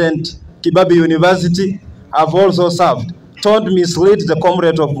President Kibabi University have also served. Don't mislead the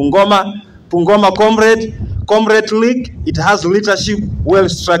comrade of Bungoma. Bungoma Comrade League, it has leadership well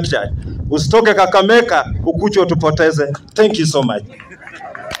structured. Usitoke Kakameka, ukucho tupoteze. Thank you so much.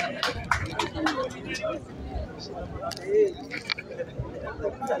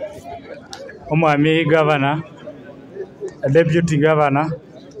 Omwami Governor, Deputy Governor,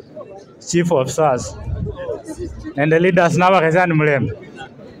 Chief of SARS, and the leaders na wakezani mlembe.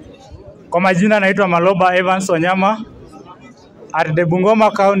 Kwa majina naitwa Maloba Evans Onyama. At the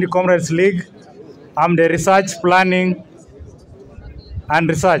Bungoma County Comrades League, I'm the research planning and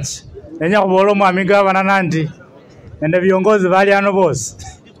research. Nenya kubolo mwami Governor nandi, nende viongozi vali ano boss.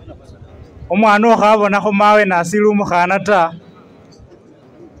 Omwano khabo nakho mawe na asilu mukhanata.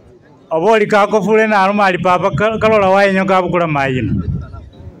 Oboli kako fule na arumali papa kalola wayenyo kabukula mayina.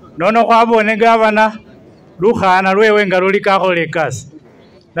 Nono kwabone Governor lukhana lwewe nga luli kakhole kasi.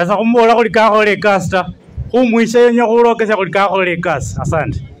 Nasa kumbola kuli kakhole kasi ta. Umwishe yenyo kulokesha kuli kakhole kasi.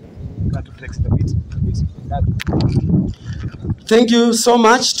 Asante. Thank you so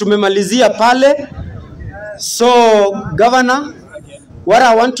much. Tumemalizia pale. So Governor, what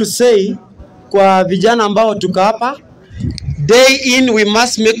I want to say kwa vijana ambao tuko hapa, day in we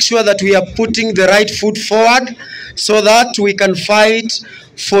must make sure that we are putting the right foot forward so that we can fight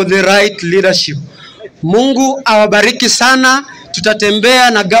for the right leadership. Mungu awabariki sana.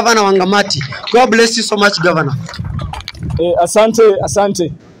 Tutatembea na Governor Wangamati. God bless you so much, Governor.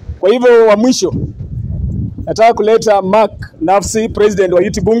 Asante. Kwa hivyo wa mwisho nataka kuleta Mark Nafsi, President wa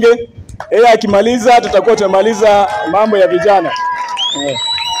Youth Bunge. Yeye akimaliza tutakuwa tumemaliza mambo ya vijana.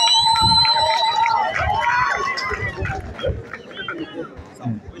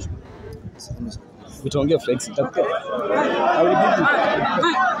 Utaongea flex itakuwa.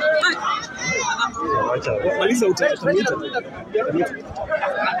 Maliza utatamita.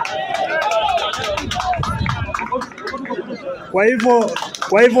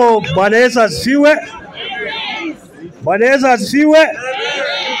 Kwa hivyo Bwana Yesu asifiwe. Bwana Yesu asifiwe.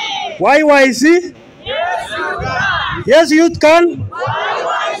 YYC? Yes, youth can.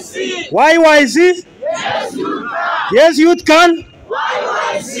 YYC? Yes, youth can.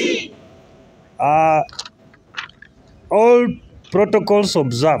 All protocols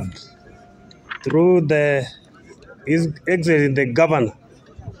observed through His Excellency the Governor.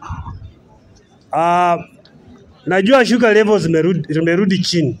 Najua sugar levels zimerudi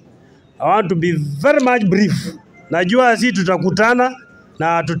chini. I want to be very much brief. Najua si tutakutana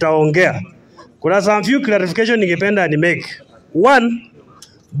na tutaongea. Kuna some few clarification ningependa ni make. One,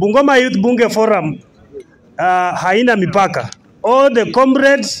 Bungoma Youth Bunge Forum haina mipaka. All the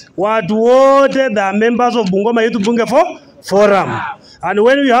comrades, watu wote, the members of Bungoma Youth Bunge Forum. And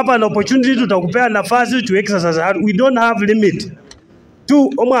when we have an opportunity tutakupea nafasi to exercise. We don't have limit. Two,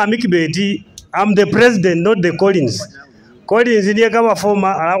 Oma Amikibeti, I'm the president, not the Collins. Collins ndiye kama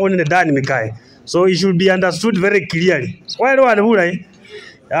former alako ni ndani mikai. So it should be understood very clearly. So why do I do that?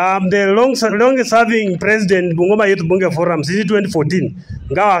 I'm the long serving president Bungoma Youth Bunge Forum since 2014.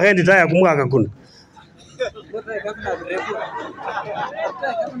 Ngawa hendi taya kumwaka kuna.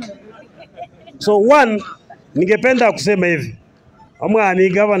 So one, ningependa kusema hivi. Omwami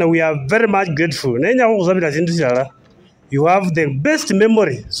Governor, we are very much grateful. Nenya kusabira sindu sala. You have the best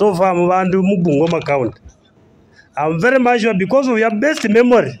memory so far mbandu mu Bungoma County. I'm very much sure because of your best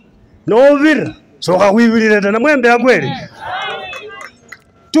memory. No vir. So kawiwilileta na mwembe ya kweli.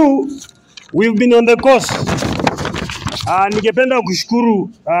 Two, we've been on the course. Ningependa kushukuru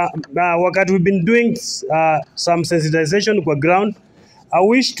wakati we've been doing some sensitization kwa ground. I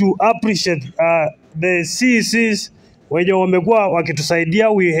wish to appreciate the CECs wenye wamekuwa wakitusaidia.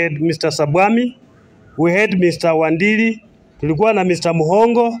 We had Mr. Sabwami, we had Mr. Wandili, tulikuwa na Mr.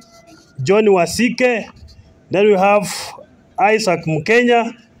 Muhongo, John Wasike, then we have Isaac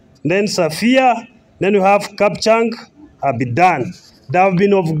Mkenya, then Safia, then we have Kapchang Abidan. They have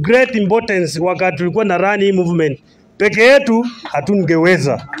been of great importance wakati tulikuwa na run hii movement. Peke yetu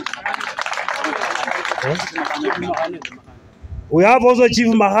hatungeweza. We have also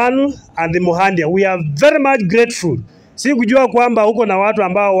Chief Mahanu and the Muhandia. We are very much grateful. Si kujua kwamba huko na watu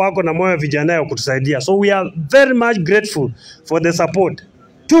ambao wako na moyo vijana ya kutusaidia. So we are very much grateful for the support.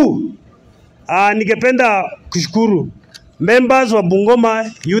 Two, ningependa kushukuru members wa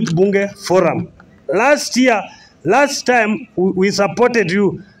Bungoma Youth Bunge Forum. Last time we supported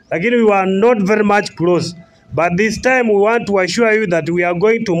you, lakini we were not very much close. But this time we want to assure you that we are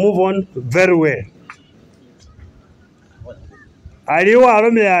going to move on very well. Aliwa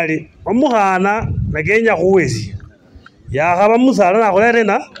arome ali omuhana na Kenya kuwezi. Ya haba musala na kolere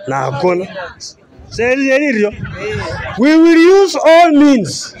na akona. We will use all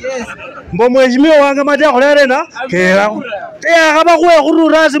means. Mbo mheshimiwa Wangamati akolere na kera. Ya haba kuwe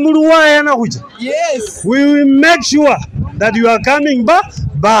kururazi muluwa ya na kuja. Yes. We will make sure that you are coming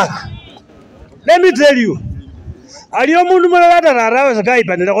back. Let me tell you. Aliyo mundu mwana rarawe sakai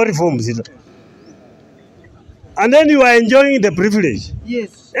panela kwa reforms ito. And then you are enjoying the privilege.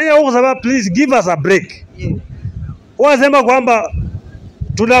 Yes. Please give us a break. Yes. Wasema kwamba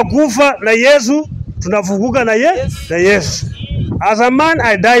tunakufa na Yesu, tunafufuka na Yesu. As a man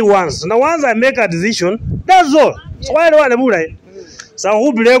I die once. Now once I make a decision, that's all. So why do I do that? So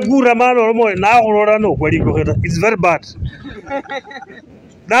who blame gura man or more now or no? It's very bad.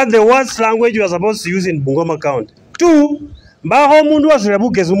 That's the worst language you are supposed to use in Bungoma County. Two, mbaho mundu wa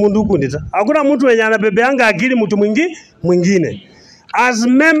surabuke zumundu kunita. Hakuna mtu wenye anabebeanga akili mtu mwingine. As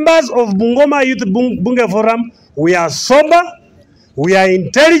members of Bungoma Youth Bunge Forum, we are sober, we are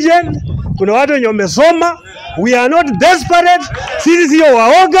intelligent, kuna watu wenye wamesoma, we are not desperate, sisi sio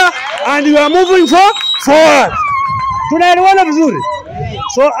waoga, and we are moving forward. Tunaelewana vizuri.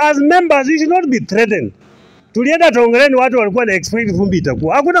 So as members, we should not be threatened. Tulienda Tongereni watu walikuwa na expect vumbi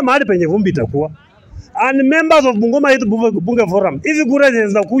itakuwa. Hakuna mahali penye vumbi itakuwa. And members of Bungoma Youth Bunge Forum, hizi kura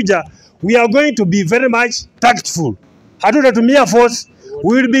zinazokuja, we are going to be very much tactful. Hatutatumia force,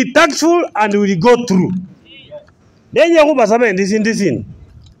 we will be tactful and we will go through. Then you go this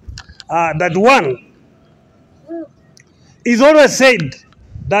that one is always said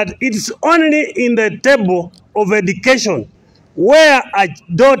that it's only in the table of education where a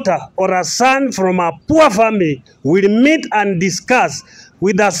daughter or a son from a poor family will meet and discuss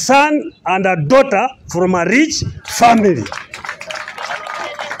with a son and a daughter from a rich family.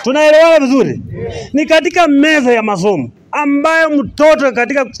 Tunaelewana vizuri? Ni katika meza ya masomo ambayo mtoto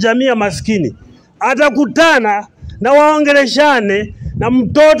katika jamii ya maskini atakutana na waongeleshane na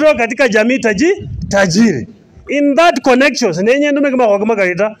mtoto katika jamii tajiri. In that connections, nenye ndume kama wakama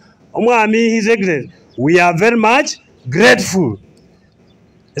kaita, omwami his excellency, we are very much grateful.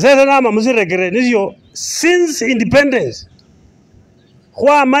 Sasa nama msiregere nizio since independence.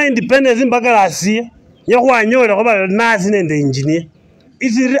 Kwa ma independence mpaka lasi, ya kwa nyole kwa nasi nende engineer.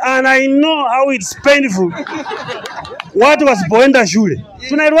 And I know how it's painful. Watu wasipoenda shule.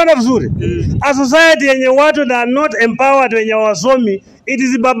 Tunaelewana vizuri. A society yenye watu that are not empowered wenye wasomi, it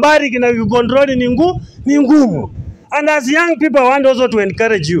is barbaric na control ni ngumu. And as young people, I want also to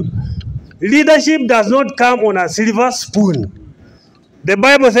encourage you. Leadership does not come on a silver spoon. The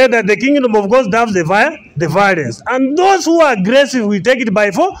Bible said that the kingdom of God loves the violence. And those who are aggressive will take it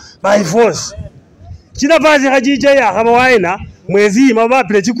by force. China vazi hajicha ya hawaina mwezi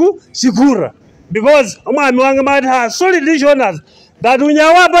mabapile chikura. Because Wangamati has solidly shown us that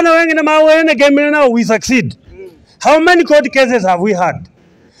unyawapa na wengi na mawene game now we succeed. How many court cases have we had?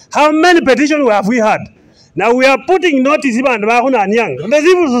 How many petitions have we had? Now we are putting notice iband bakuna anyang. The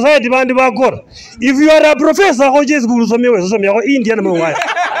civil society band bakora. If you are a professor ho je school somia India na mwa.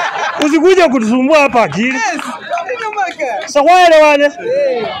 Usikuja kutusumbua hapa akili. So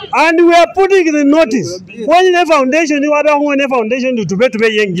and we are putting the notice. When the foundation you are the foundation to be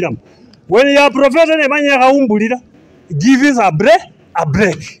young. When you are professor emanya kaumbulira, give us a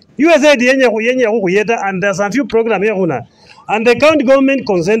break. You said yenye kuyeta and there's a few programs here and the county government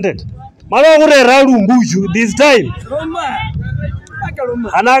consented. This time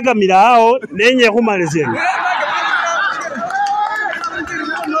anaga milao nenye kumalizeni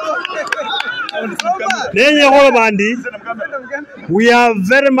nenye bandi. We are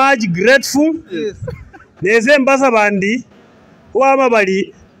very much grateful. Neze mbasa bandi wama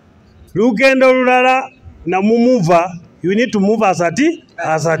bali lukendo lulala na mumuva. You need to move as a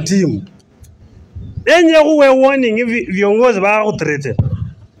team. Nenye kuwe warning viongozi ba kutrete.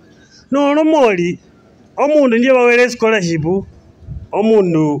 No moli omundu ndiye bawele scholarship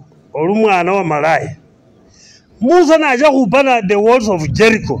omundu olumwana wa malaya. Musa na aja kupana the walls of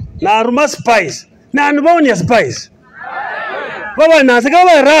Jericho na aruma spies na anubaunia spies. Baba na sika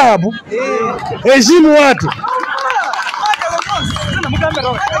baba Rahabu heshimu watu.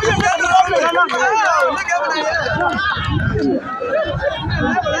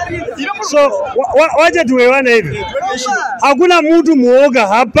 So waje tuwewane hivi. Hakuna mtu muoga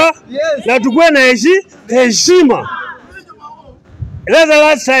hapa na tukue na heshima. That's the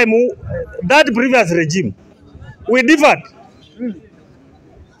last time that previous regime we differed.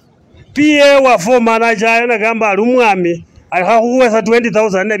 PA wa former manager na gamba alumwami alikuweza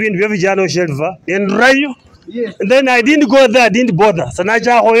 20,000 na bintu vijana shelfa and rayo. And then I didn't go there, I didn't bother.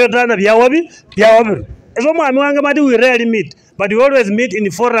 Sanacha hoyo tana byawabi. So Wangamati we rarely meet, but we always meet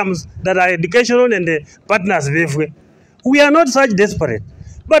in forums that are educational and partners wewe. We are not such desperate.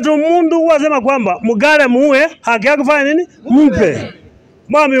 But umundu wasema kwamba mugale muwe haki yake kufanya nini? Mpe.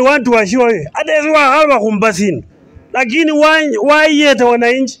 Mami want to assure you. Adezwa halwa kumbasini. Lakini wayeta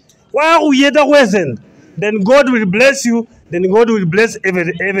wananchi, wayeta kwesen. Then God will bless you, then God will bless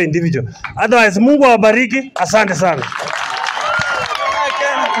every individual. Otherwise Mungu awabariki. Asante sana.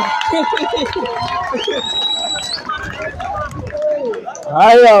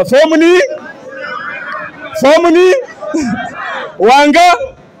 Haya, Fomuni,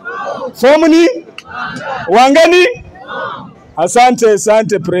 Wangani,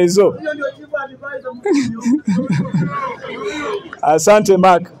 asante Prezo. Asante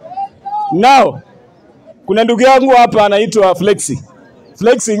Mark. Now, kuna ndugu yangu hapa anaitwa Flexi.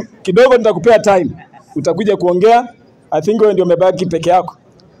 Flexi, kidogo nitakupea time. Utakuja kuongea. I think wewe ndio umebaki peke yako.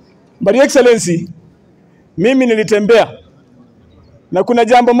 But Excellency, mimi nilitembea. Na kuna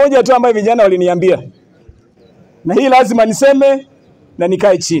jambo moja tu ambayo vijana waliniambia. Na hii lazima niseme na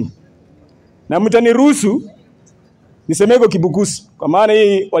nikae chini. Na mtaniruhusu niseme kwa Kibukusu. Kwa maana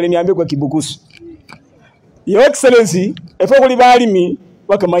hii waliniambia kwa Kibukusu. Your Excellency, efo kuli balimi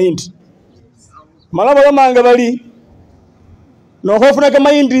waka mahindi. Malaba bamanga bali no hofuna kama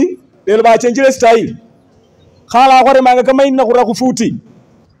mahindi lelo ba change style. Khala kware manga kama mahindi na kura kufuti.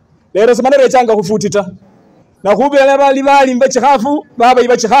 Lero semanere changa kufuti ta. Na kubela bali mbe chikafu baba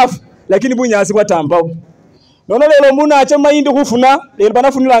iba chikafu lakini bunyasi kwa tambao. Nono lelo muna acha mahindi kufuna lelo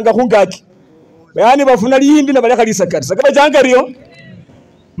banafunilanga kungaki. Bayani bafuna lihindi na balaka lisakati. Sakaba janga rio.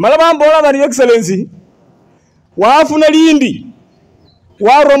 Malaba mbola bali Excellency. Wafuna lihindi.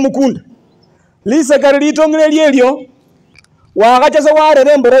 Waro mukunda. Lisakari litongele lyelyo. Wakachaza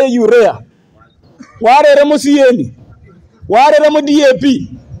warere mbora urea. Warere musiyeni. Warere mu DAP.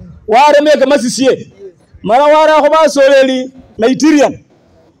 Warere meka masisiye. Mara wara ko basoleli Nigerian.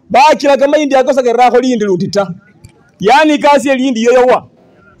 bakira kama indi akosa gerako lindi lutita yani kasi elindi yoyowa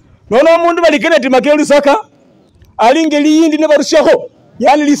nono omundu bali Kennedy Makelu saka alinge lindi ne barushako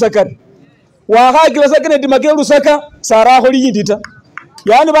yani lisakari wahakira sa Kennedy Makelu saka sarako lindi ta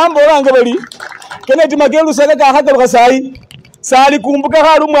yani bambolanga bali Kennedy Makelu saka ka hagaruka sai sali kumbuka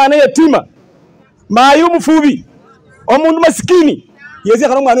haru mwana yatima mayu mufubi omundu masikini yezi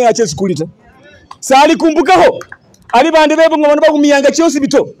kana mwana yache sikulita sali kumbukaho ali bande bebo ngomana bagumiyanga cyose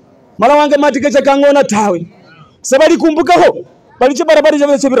bito mara wange matike cyakangona tawe sabali kumbukaho bali cyo barabari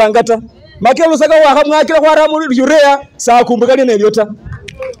cyo birangata Makelu saka waha mwakira kwara muri yurea sa kumbuka ne byota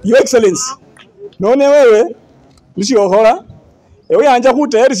your excellence none wewe nishiyohora ewe yanja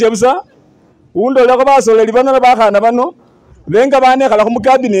kuterisha busa undo lako basoleli bana bakhana bano benga bane khala ku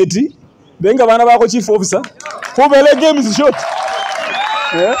cabinet benga bana bako chief officer kubele games shot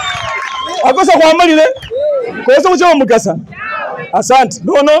akosa kwamalile kosa kucho mugasa asante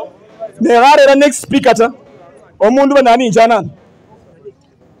nono ne garera next speaker ta omundu banani njana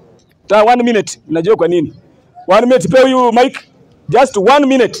ta 1 minute najua kwa nini 1 minute pay you mic just 1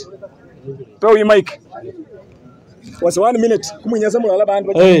 minute pay you mic was 1 minute kumunyasa mulala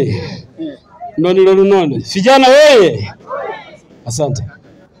bandu nono vijana wewe asante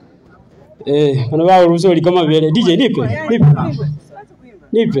wanabao rusoli kama vile DJ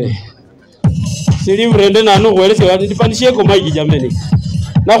nipe siri urende nanu kwelese wandipandishie ko mic jameni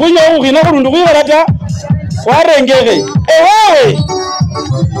na kunya ukina kurundu kwibalata warengege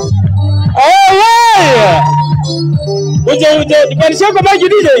uje dipandishie ko mic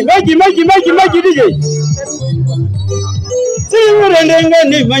DJ siri urende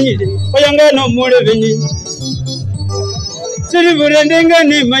ngani manyide oyanga no mulebeni siri urende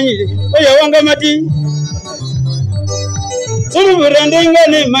ngani manyide oya Wangamati siri urende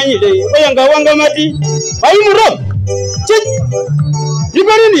ngani manyide oyanga Wangamati ayumuro chit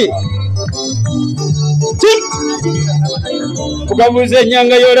dibarini chit ukabuze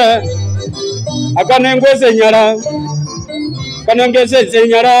nyanga yora akanengweze nyara kanongeze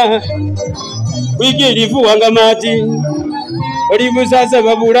nyara wigirivu Wangamati olibuzaza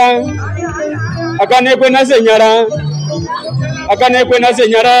babura akanekwe na senyara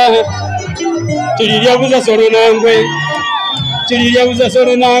chililia buza soro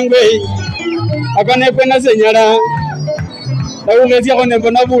nangwe akanekwe na senyara naumezia kone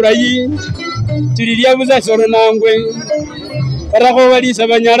mbona burayi chililia buza soro nangwe barako balisa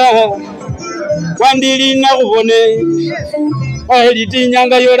banyara wandili na kubone aheli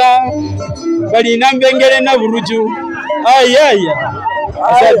nyanga yora bali nambengele na buruju aya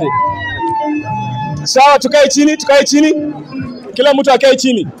asante sawa tukae chini kila mtu akae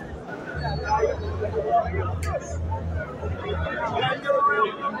chini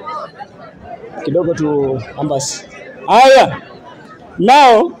kidogo tu ambasi haya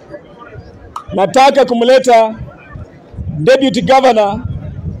now nataka kumleta deputy governor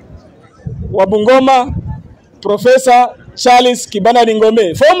wa Bungoma Professor Charles Kibana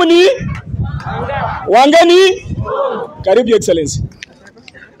Lingome fomu ni Wangani karibu your excellency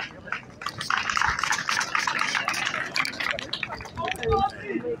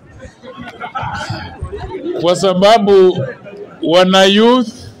kwa sababu wana youth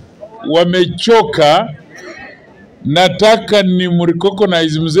wamechoka, nataka ni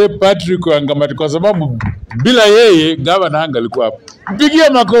mrecognize mzee Patrick Wangamati kwa sababu bila yeye gavana angalikuwa hapo. Mpigie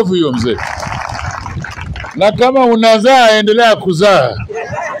makofi huyo mzee. Na kama unazaa endelea kuzaa.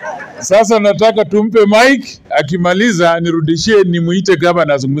 Sasa nataka tumpe mic, akimaliza nirudishie nimuite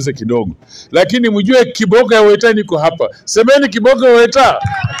gavana azungumze kidogo. Lakini mjue kiboko ya Weta niko hapa. Semeni kiboko ya Weta.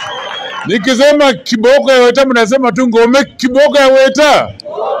 Nikisema kiboko ya Weta mnasema tu Ngome kiboko ya Weta.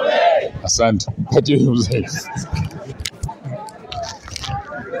 Ngome. Asante. Patie mzee.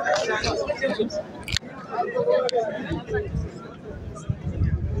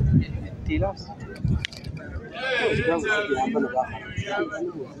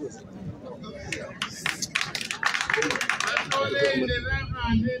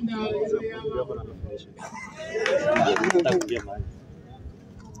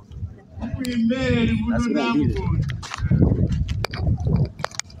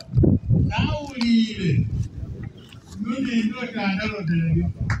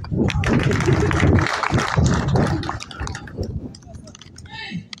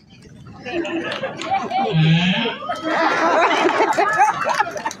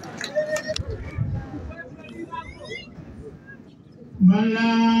 Mala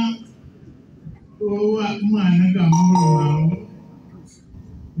owa mwana kamuru wao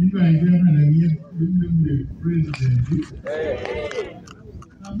nibaidana na yeye ndio president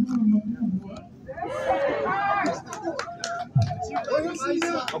kamuru mkubwa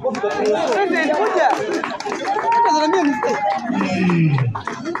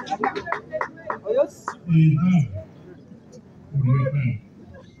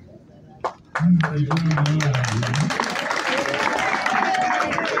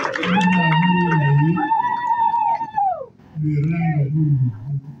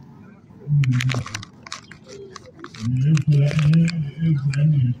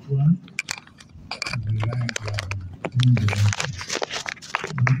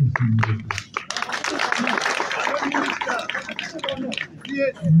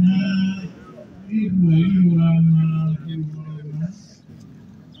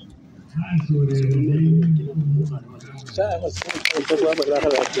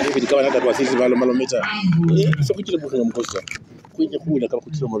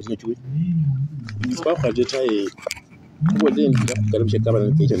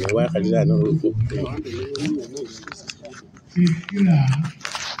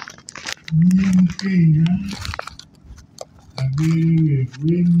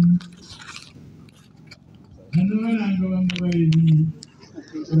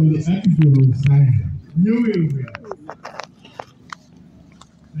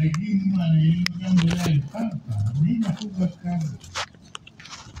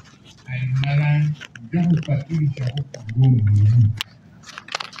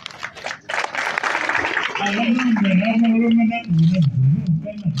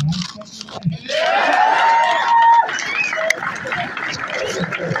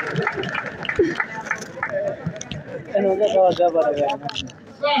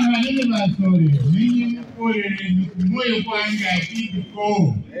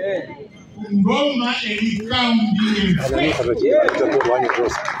Bungoma is county.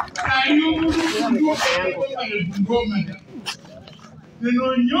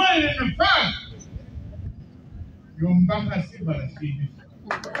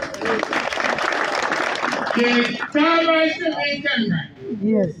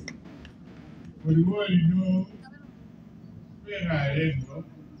 Yes. But you know, where I live,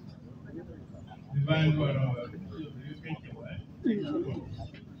 the band was over.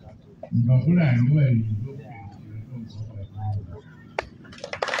 Governor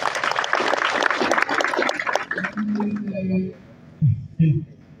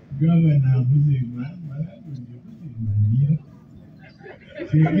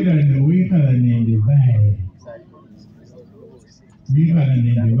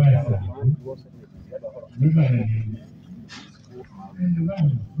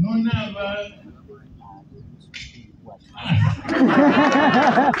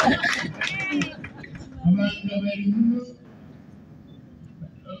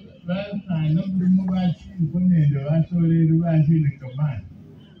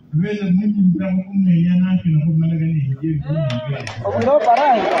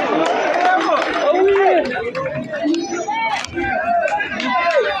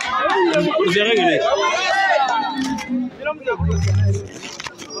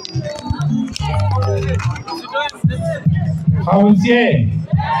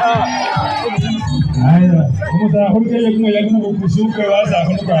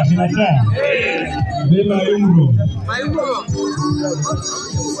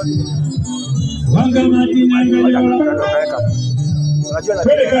Wangamati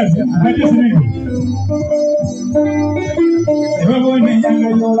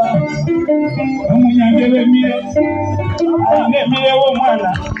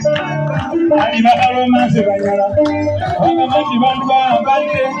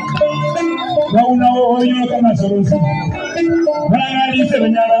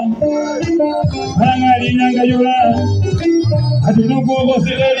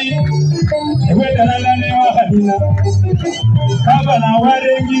Kabana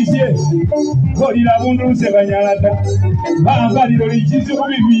warengisye kolira bundu lusebanyalata bambaliro likizi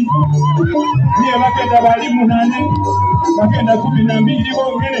kubibi niye bakenda bali munane bakenda 12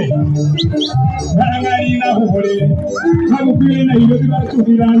 bongere balangalina kukolere babukwire na ibyo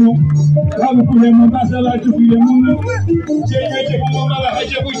bibatubirano babukwire mu mbasa batubire muno cyenye cye kumomba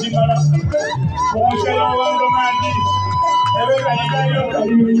bakaje kujimala kwashara Wangamati ebeka nikayo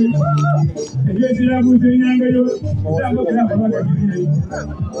kaliyo Yesira buze nyanga yo jambo kana kwa kile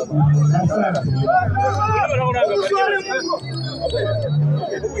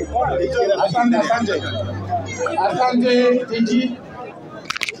asante Tiji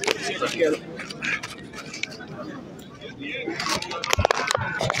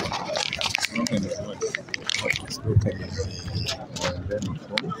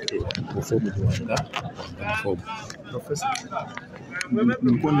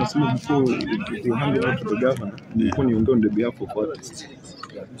Nilikuwa nasema before you hand it out to the governor, nilikuwa niongee on the behalf of artists.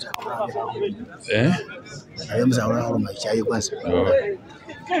 Ayo mzaura au maisha yake kwanza.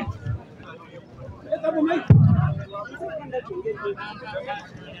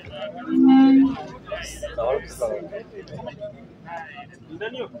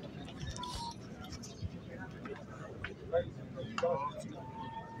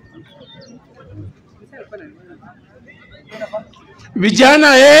 Vijana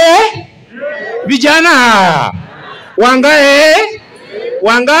vijana wanga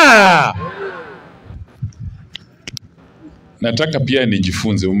wanga. Nataka pia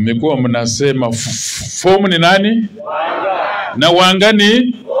nijifunze. Mmekuwa mnasema fomu ni nani? Na wanga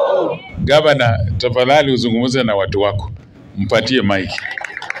ni gavana. Tafadhali uzungumze na watu wako, mpatie mic.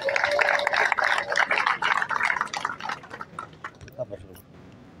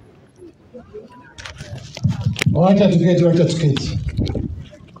 Wacha tuketi.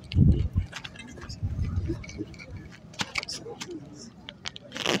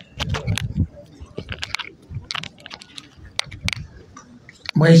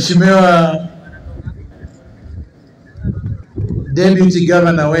 Mheshimiwa Deputy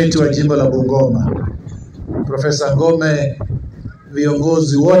Governor wetu wa jimbo la Bungoma, Profesa Ngome,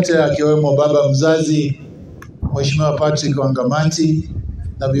 viongozi wote akiwemo baba mzazi Mheshimiwa Patrick Wangamati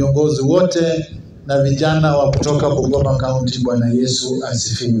na viongozi wote na vijana wa kutoka Bungoma County, Bwana Yesu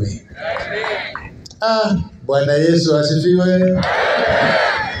asifiwe. Bwana Yesu asifiwe.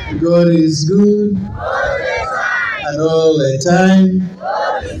 God is good and all the time.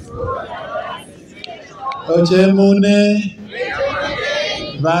 Ochemune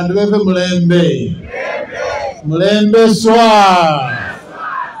bandu befe mulembe swa.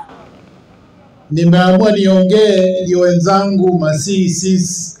 Nimeamua niongee ndio wenzangu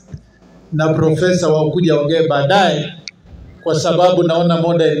masisis na profesa wakuja ongee baadaye, kwa sababu naona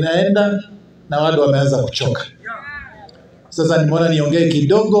muda inaenda na watu wameanza kuchoka. Sasa nimeona niongee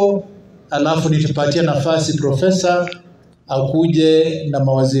kidogo, alafu nitupatie nafasi profesa akuje na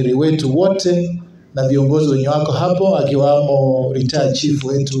mawaziri wetu wote na viongozi wenye wako hapo, akiwamo retired chief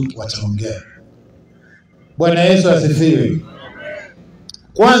wetu wataongea. Bwana Yesu asifiwe.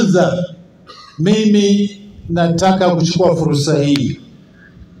 Kwanza mimi nataka kuchukua fursa hii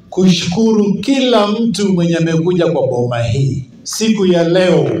kushukuru kila mtu mwenye amekuja kwa boma hii siku ya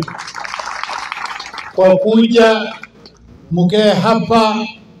leo, kwa kuja mkae hapa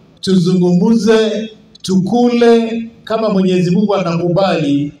tuzungumuze, tukule, kama Mwenyezi Mungu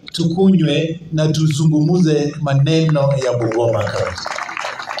anakubali tukunywe na tuzungumuze maneno ya Bungoma County.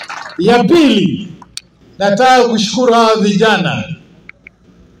 Ya pili, nataka kushukuru hawa vijana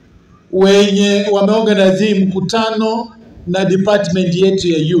wenye wameorganize mkutano na department yetu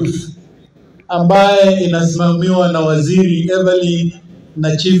ya youth ambaye inasimamiwa na waziri Evelyn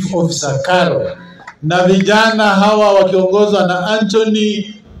na chief officer Karo, na vijana hawa wakiongozwa na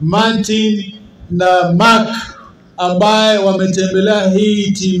Anthony, Martin na Mark ambaye wametembelea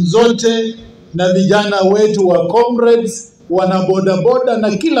hii team zote, na vijana wetu wa comrades, wana bodaboda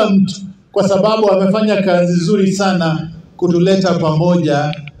na kila mtu, kwa sababu wamefanya kazi nzuri sana kutuleta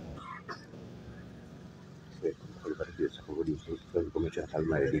pamoja.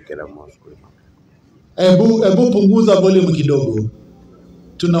 Ebu punguza volume kidogo.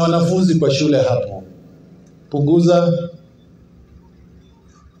 Tuna wanafunzi kwa shule hapo. Punguza.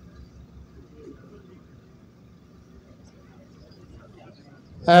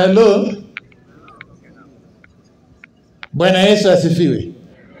 Hello. Bwana Yesu asifiwe.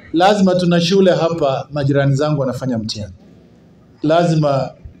 Lazima tuna shule hapa, majirani zangu wanafanya mtihani. Lazima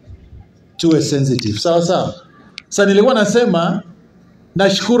tuwe sensitive. Sawa sawa. Sasa nilikuwa nasema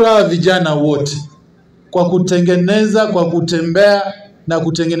nashukuru hawa vijana wote kwa kutengeneza, kwa kutembea na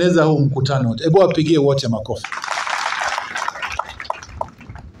kutengeneza huu mkutano. Hebu wapigie wote makofi.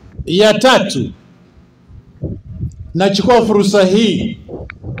 Ya tatu, nachukua fursa hii,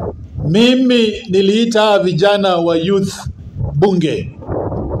 mimi niliita hawa vijana wa youth bunge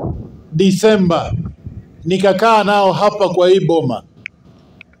Disemba, nikakaa nao hapa kwa hii boma,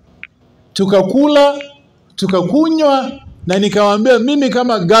 tukakula, tukakunywa, na nikawaambia mimi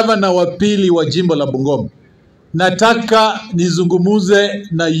kama governor wa pili wa jimbo la Bungoma nataka nizungumuze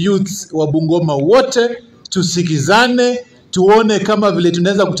na youth wa Bungoma wote, tusikizane, tuone kama vile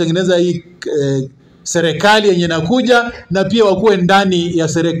tunaweza kutengeneza hii serikali yenye nakuja, na pia wakuwe ndani ya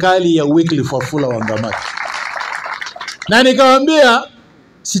serikali ya Wycliffe Wafula Wangamati. Na nikawaambia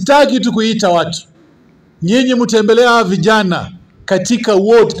sitaki tu kuita watu, nyinyi mtembelea vijana katika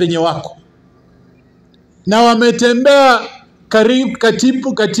ward penye wako, na wametembea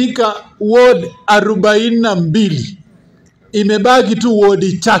katibu katika ward 42. Imebaki tu ward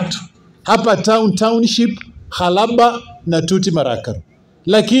 3 hapa township, Halaba na Tuti Marakaru.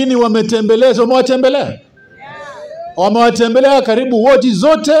 Lakini wamewatembelea karibu ward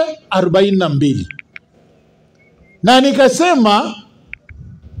zote 42. Na nikasema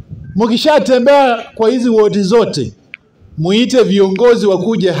mkishatembea kwa hizi ward zote, muite viongozi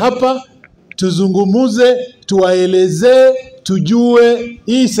wakuje hapa tuzungumuze, tuwaelezee, tujue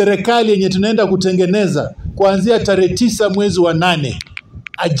hii serikali yenye tunaenda kutengeneza kuanzia tarehe 9 mwezi wa 8,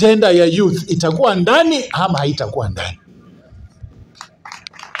 agenda ya youth itakuwa ndani ama haitakuwa ndani.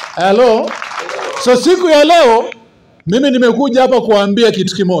 Hello? So siku ya leo mimi nimekuja hapa kuambia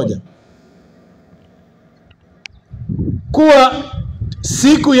kitu kimoja. Kuwa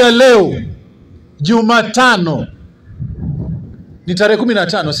siku ya leo Jumatano ni tarehe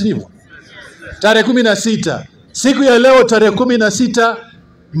 15, si ndivyo? Tarehe 16. Siku ya leo tarehe 16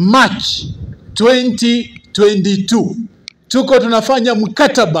 March 2022. Tuko tunafanya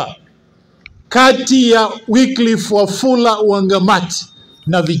mkataba kati ya Wycliffe Wafula Wangamati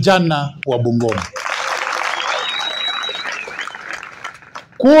na vijana wa Bungoma.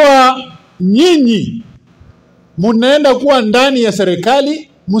 Kuwa nyinyi munaenda kuwa ndani ya serikali,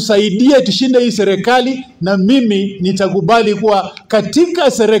 musaidie tushinde hii serikali, na mimi nitakubali kuwa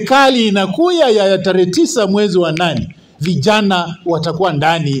katika serikali inakuya ya tarehe 9 mwezi wa 8, vijana watakuwa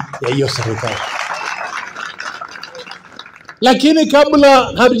ndani ya hiyo serikali. Lakini kabla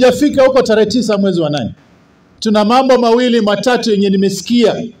hatujafika huko tarehe 9 mwezi wa 8, tuna mambo mawili matatu yenye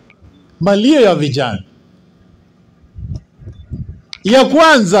nimesikia malio ya vijana. Ya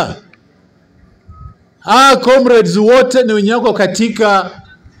kwanza, comrades wote ni wenye wako katika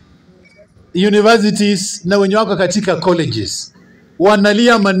universities na wenye wako katika colleges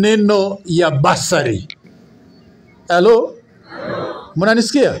wanalia maneno ya basari. Hello?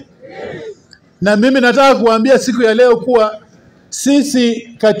 Mnanisikia? Na mimi nataka kuambia siku ya leo kuwa sisi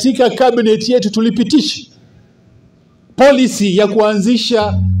katika cabinet yetu tulipitisha policy ya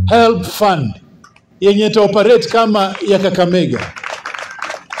kuanzisha help fund yenye itaoperate kama ya Kakamega.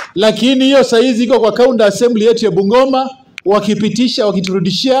 Lakini hiyo saizi iko kwa county assembly yetu ya Bungoma, wakipitisha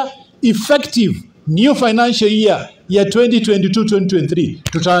wakiturudishia effective new financial year ya 2022-2023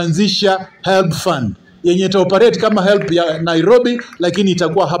 tutaanzisha help fund yenye itaoperate kama help ya Nairobi, lakini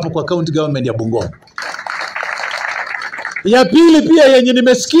itakuwa hapo kwa county government ya Bungoma. Ya pili pia yenye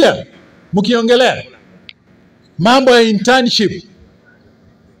nimesikia mkiongelea mambo ya internship.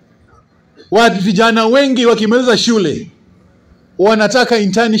 Vijana wengi wakimaliza shule wanataka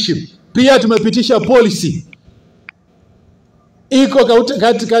internship. Pia tumepitisha policy iko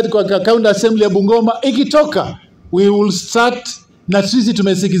kwa county assembly ya Bungoma, ikitoka we will start, na sisi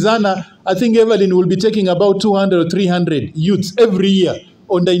tumesikizana. I think Evelyn will be taking about 200 or 300 youths every year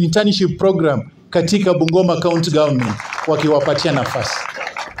on the internship program katika Bungoma County government, wakiwapatia nafasi.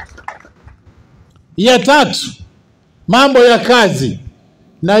 Ya tatu, mambo ya kazi,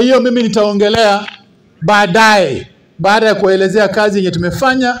 na hiyo mimi nitaongelea baadaye, baada ya kuelezea kazi yenye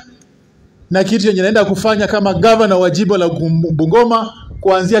tumefanya na kitu yenye naenda kufanya kama governor wa jimbo la Bungoma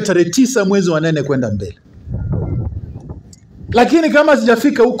kuanzia tarehe 9 mwezi wa 8 kwenda mbele. Lakini kama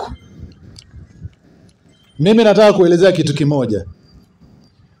sijafika huko, mimi nataka kuelezea kitu kimoja.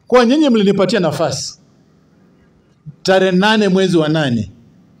 Kwa nyinyi mlinipatia nafasi tarehe 8 mwezi wa 8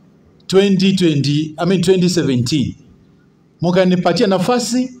 2017, mkanipatia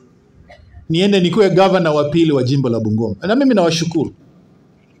nafasi niende nikuwe governor wa pili wa jimbo la Bungoma, na mimi nawashukuru.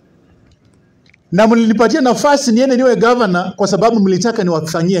 Na mlinipatia nafasi niende niwe governor kwa sababu mlitaka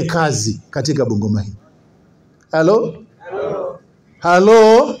niwafanyie kazi katika Bungoma hii. Hello?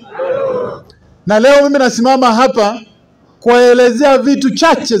 Hello? Na leo mimi nasimama hapa kuelezea vitu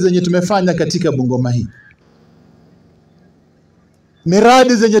chache zenye tumefanya katika Bungoma hii.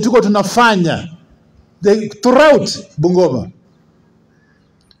 Miradi zenye tuko tunafanya throughout Bungoma.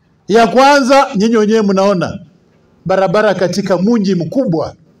 Ya kwanza, nyinyi wenyewe mnaona barabara katika mji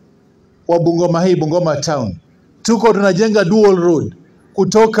mkubwa wa Bungoma hii, Bungoma town. Tuko tunajenga dual road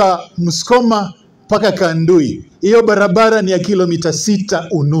kutoka Muskoma mpaka Kandui. Hiyo barabara ni ya kilomita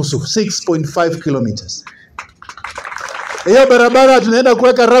 6.5, 6.5 kilometers. Hiyo barabara tunaenda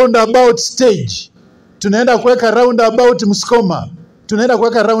kuweka roundabout stage. Tunaenda kuweka roundabout Muskoma. Tunaenda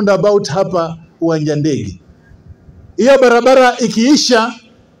kuweka roundabout hapa uwanja ndege. Hiyo barabara ikiisha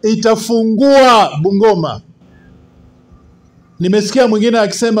itafungua Bungoma. Nimesikia mwingine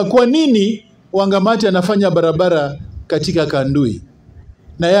akisema kwa nini Wangamati anafanya barabara katika Kandui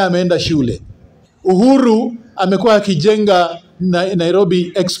na yeye ameenda shule. Uhuru amekuwa akijenga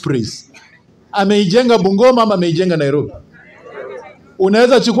Nairobi Express. Ameijenga Bungoma ama ameijenga Nairobi?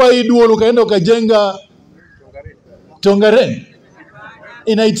 Unaweza chukua hii dual ukaenda ukajenga Tongaren.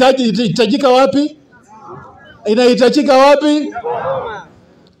 Inahitajika wapi? Inahitajika wapi?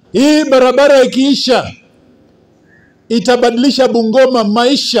 Hii barabara ikiisha itabadilisha Bungoma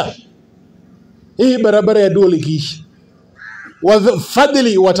maisha. Hii barabara ya dual ikiisha,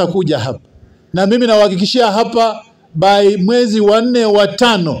 wafadhili watakuja hapa, na mimi nawahakikishia hapa by mwezi wa 4 wa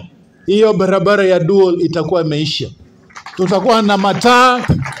 5 hiyo barabara ya dual itakuwa imeisha. Tutakuwa na mataa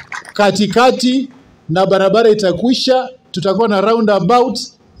katikati na barabara itakwisha. Tutakuwa na roundabout,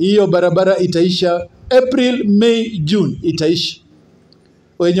 hiyo barabara itaisha April, May, June itaisha.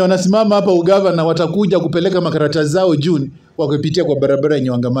 Wenye wanasimama hapa ugavana watakuja kupeleka makaratasi zao June wakipitia kwa barabara yenye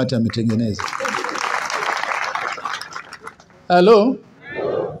Wangamati ametengeneza. Hello?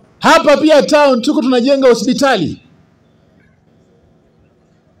 Hapa pia town tuko tunajenga hospitali.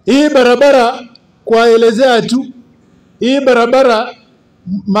 Hii barabara kwaelezea tu, hii barabara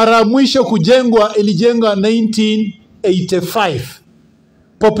mara mwisho kujengwa ilijengwa 1985.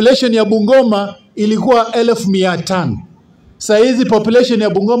 Population ya Bungoma ilikuwa 1500. Sasa hizi population ya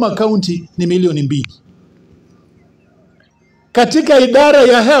Bungoma County ni 2,000,000. Katika idara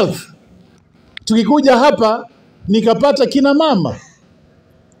ya health tukikuja hapa nikapata kina mama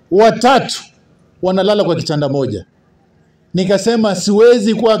 3 wanalala kwa kitanda moja. Nikasema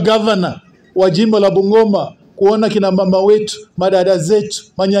siwezi kuwa governor wa jimbo la Bungoma kuona kina mama wetu, madada zetu,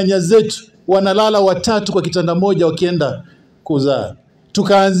 manyanya zetu wanalala 3 kwa kitanda moja wakienda kuzaa.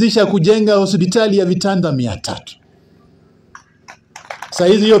 Tukaanzisha kujenga hospitali ya vitanda 300. Sasa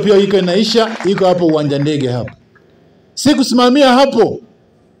hizi hiyo pia iko inaisha, iko hapo uwanja ndege hapo. Sikusimamia hapo.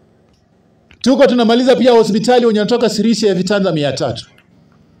 Tuko tunamaliza pia hospitali wenye wanatoka Sirisia ya vitanda 300.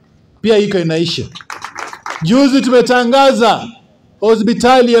 Pia iko inaisha. Juzi tumetangaza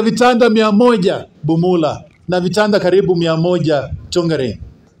hospitali ya vitanda 100 Bumula na vitanda karibu 100 Tongaren.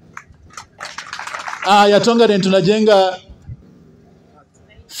 Ya Tongaren tunajenga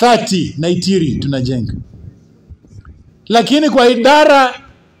 30 na Itiri tunajenga. Lakini kwa idara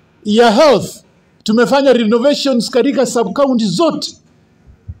ya health tumefanya renovations katika sub county zote.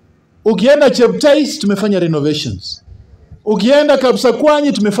 Ukienda Cheptais tumefanya renovations. Ukienda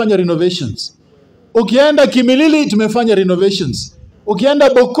Kapsakwanyi tumefanya renovations. Ukienda Kimilili tumefanya renovations. Ukienda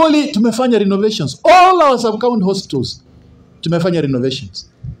Bokoli tumefanya renovations. All our sub county hospitals tumefanya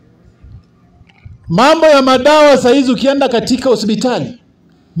renovations. Mambo ya madawa saa hizi ukienda katika hospitali,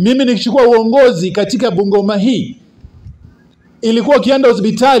 mimi nikichukua uongozi katika Bungoma hii, ilikuwa ukienda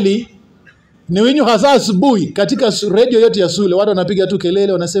hospitali ni winyu hasa asubuhi katika radio yote ya shule watu wanapiga tu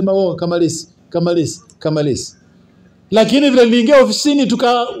kelele wanasema Kamalesi. Lakini vile niliingia ofisini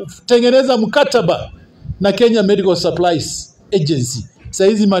tukatengeneza mkataba na Kenya Medical Supplies Agency. Sasa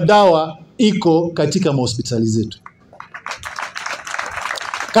hizi madawa iko katika hospitali zetu.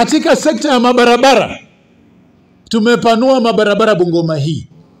 Katika sekta ya mabarabara tumepanua mabarabara Bungoma hii.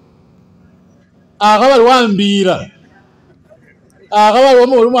 Agawal wambira. Agawal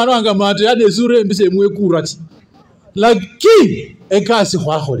wamwana Wangamati yade sure mbise mwe kurati. Lakini ekasi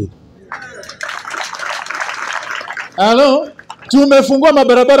khwakhole. Tumefungua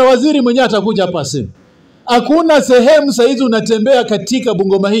mabarabara, waziri mwenyewe atakuja hapa sema. Hakuna sehemu saizi unatembea katika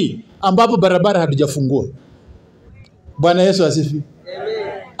Bungoma hii ambapo barabara hatujafungua. Bwana Yesu asifiwe.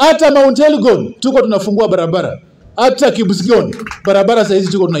 Hata Mount Elgon tuko tunafungua barabara. Hata Kibusgon barabara saizi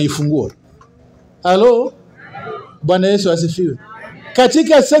tuko tunaifungua. Bwana Yesu asifiwe.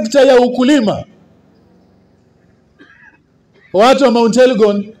 Katika sekta ya ukulima, watu wa Mount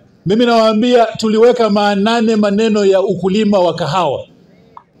Elgon mimi nawaambia tuliweka maanane maneno ya ukulima wa kahawa.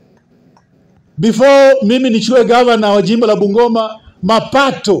 Before mimi nichukue governor wa jimbo la Bungoma,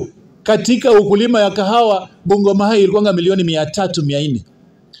 mapato katika ukulima ya kahawa Bungoma hii ilikuwa milioni 300-400.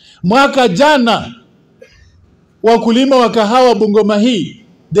 Mwaka jana wakulima wa kahawa Bungoma hii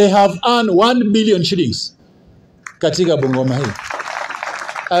they have earned 1 billion shillings katika Bungoma hii.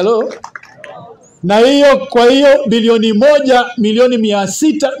 Na hiyo kwa hiyo bilioni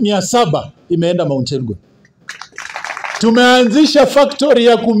 1,600,700 imeenda Mount Elgon. Tumeanzisha factory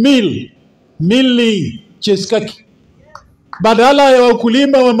ya milling Cheskaki. Badala ya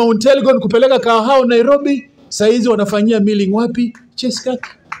wakulima wa Mount Elgon kupeleka kahawa Nairobi, saizi wanafanyia milling wapi? Cheskaki.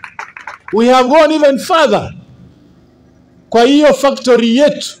 We have gone even further. Kwa hiyo factory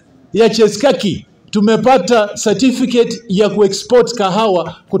yetu ya Cheskaki tumepata certificate ya kuexport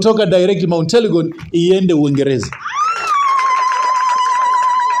kahawa kutoka direct Mount Elgon iende Uingereza.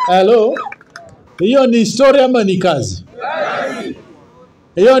 Hiyo ni story ama ni kazi?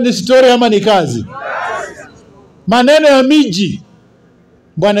 Hiyo ni story ama ni kazi? Maneno ya miji.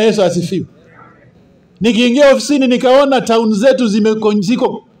 Bwana Yesu asifiwe. Nikiingia ofisini nikaona town zetu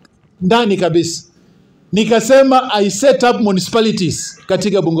ziko ndani kabisa. Nikasema I set up municipalities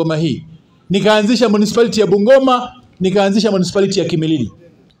katika Bungoma hii. Nikaanzisha municipality ya Bungoma, nikaanzisha municipality ya Kimilili.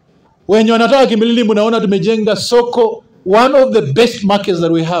 Wenye wanatoka Kimilili mnaona tumejenga soko, one of the best markets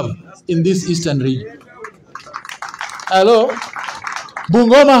that we have in this eastern region. Hello?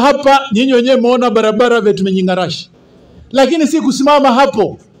 Bungoma hapa nyinyi wenyewe muona barabara vetu tumenyingarashi. Lakini si kusimama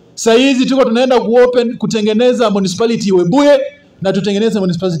hapo. Sasa hizi tuko tunaenda kutengeneza municipality Webuye na tutengeneza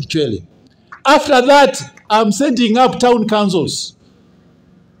municipality Chwele. After that, I'm setting up town councils.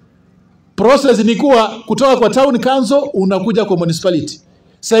 Process ni kuwa kutoka kwa town council unakuja kwa municipality.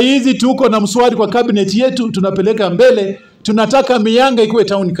 Sasa hizi tuko na mswada kwa cabinet yetu tunapeleka mbele, tunataka Miyanga ikuwe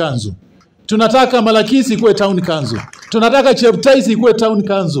town council. Tunataka Malakisi ikuwe town council. Tunataka Cheptais ikuwe town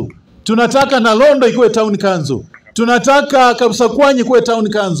council. Tunataka Nalondo ikuwe town council. Tunataka Kapsakwanyi ikuwe town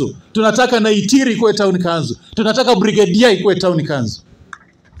council. Tunataka Naitiri ikuwe town council. Tunataka Brigadier ikuwe town council.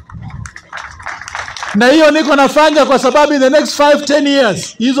 Na hiyo niko nafanya kwa sababu in the next 5-10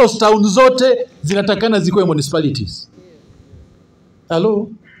 years hizo town zote zinatakana zikuwe municipalities. Hello?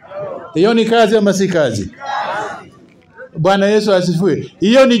 Hiyo ni kazi ama si kazi? Bwana Yesu asifiwe.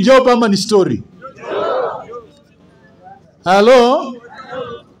 Hiyo ni job ama ni story? Hello?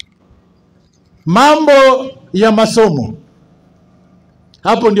 Mambo ya masomo.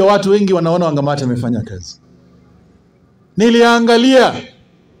 Hapo ndio watu wengi wanaona Wangamati amefanya kazi. Niliangalia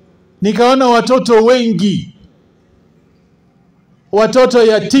nikaona watoto wengi, watoto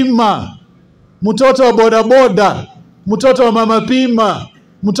yatima, mtoto wa bodaboda, mtoto wa mama pima,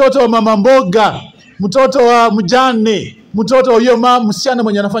 mtoto wa mama mboga, mtoto wa mjane, mtoto wa huyo mama msichana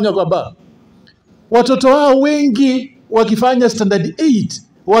mwenye anafanya kwa baba. Watoto hao wengi wakifanya standard 8,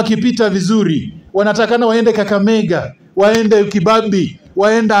 wakipita vizuri, wanatakana waende Kakamega, waende Kibabi,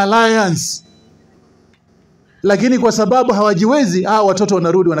 waende Alliance. Lakini kwa sababu hawajiwezi, watoto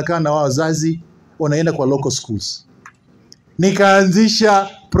wanarudi wanakaa na wao wazazi, wanaenda kwa local schools. Nikaanzisha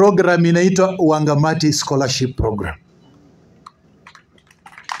program inaitwa Wangamati Scholarship Program.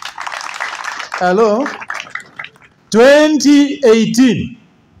 Hello? 2018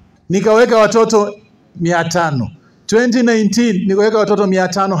 nikaweka watoto 500. 2019 nikaweka watoto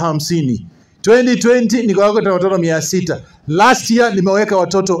 550. 2020 nikaweka watoto 600. Last year nimeweka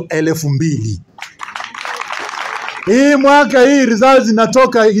watoto 2000. Hii mwaka hii results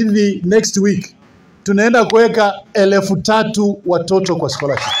zinatoka hivi next week. Tunaenda kuweka 3000 watoto kwa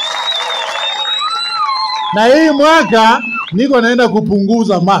scholarship. Na hii mwaka niko naenda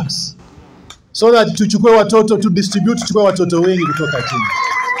kupunguza max. So that tuchukue watoto, tuchukue watoto wengi kutoka chini.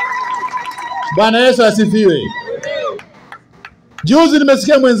 Bwana Yesu asifiwe. Juzi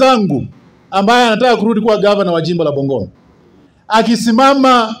nimesikia mwenzangu ambaye anataka kurudi kuwa governor wa jimbo la Bungoma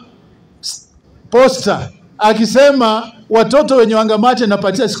akisimama poster akisema watoto wenye Wangamati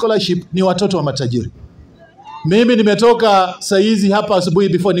napatia scholarship ni watoto wa matajiri. Mimi nimetoka saizi hapa asubuhi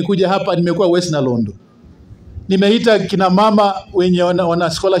before nikuja hapa nimekuwa West Nalondo. Nimeita kina mama wenye wana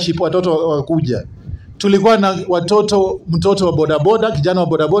scholarship watoto wakuja. Tulikuwa na mtoto wa bodaboda, kijana wa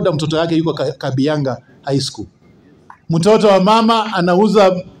bodaboda, mtoto yake yuko Kabianga High School. Mtoto wa mama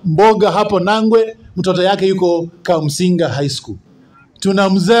anauza mboga hapo Nangwe, mtoto yake yuko Kamsinga High School. Tuna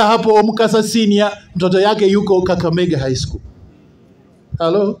mzee hapo Omkasa Senior, mtoto yake yuko Kakamega High School.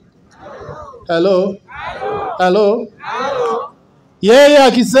 Hello? Hello? Hello? Yeye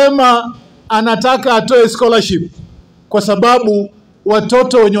akisema anataka atoe scholarship kwa sababu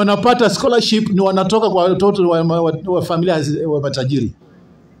watoto wenye wanapata scholarship ni wanatoka kwa watoto wa familia wa matajiri.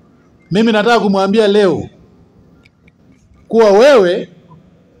 Mimi nataka kumwambia leo kuwa wewe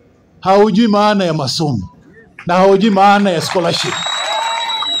haujui maana ya masomo na haujui maana ya scholarship.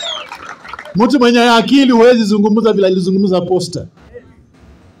 Mtu mwenye akili huwezi zungumza bila alizungumza poster.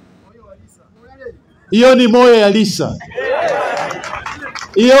 Hiyo ni moyo ya Lisa.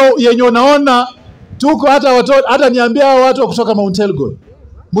 Hiyo yenye unaona tuko hata niambia watu kutoka Mount Elgon.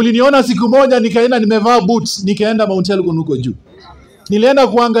 Mliniona siku moja nikaenda nimevaa boots nikaenda Mount Elgon huko juu. Nilienda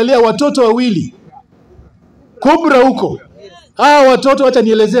kuangalia watoto wawili Kubra huko. Hawa watoto acha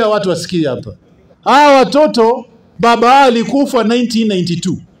nielezea watu wasikie hapa. Hawa watoto baba alikufa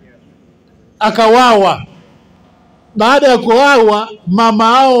 1992. Akawawa. Baada ya kuwawa mama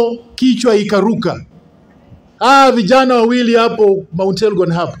hao kichwa ikaruka. Vijana wawili hapo Mount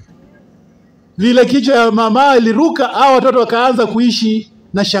Elgon hapo. Vile kichwa ya mama iliruka, hao watoto wakaanza kuishi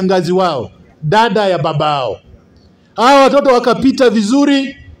na shangazi wao, dada ya babao. Hao watoto wakapita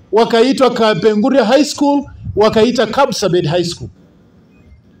vizuri, wakaitwa Kapenguria High School, wakaita Kapsabet High School.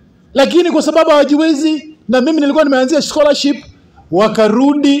 Lakini kwa sababu hawajiwezi, na mimi nilikuwa nimeanzia scholarship,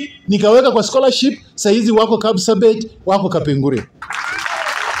 wakarudi, nikaweka kwa scholarship, saizi wako Kapsabet, wako Kapengure.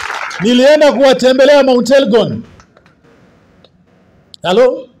 Nilienda kuwatembelea Mount Elgon.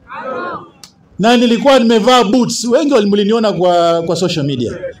 Hello? Na nilikuwa nimevaa boots. Wengi walimliniona kwa social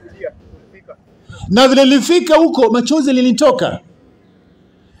media. Na vile nilifika huko machozi linitoka.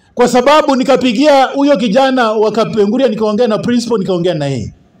 Kwa sababu nikapigia huyo kijana wa Kapenguria, nikaongea na principal, nikaongea na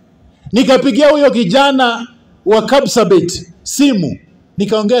yeye. Nikapigia huyo kijana wa Kapsabet simu,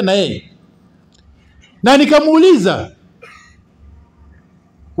 nikaongea na yeye. Na nikamuuliza,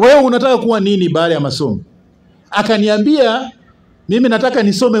 wewe unataka kuwa nini baada ya masomo? Akaniambia, mimi nataka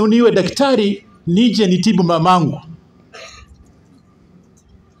nisome niwe daktari, nije nitibu mamangu.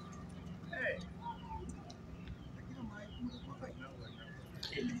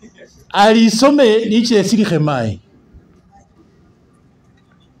 Alisome niche siri mai.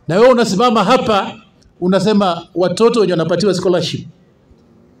 Na wewe unasimama hapa unasema watoto wenye wanapatiwa scholarship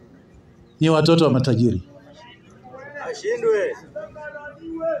ni watoto wa matajiri. Ashindwe.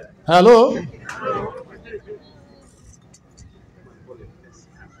 Hello?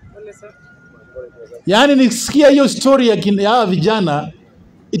 Yaani nisikia hiyo story ya vijana,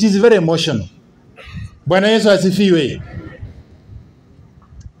 it is very emotional. Bwana Yesu asifiwe.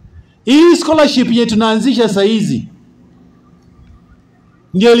 Hii scholarship yetu tunaanzisha saa hizi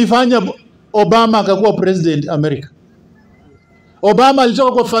ndio ilifanya Obama akakuwa president America. Obama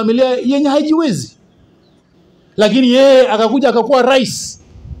alitoka kwa familia yenye haijiwezi, lakini yeye akakuja akakuwa rais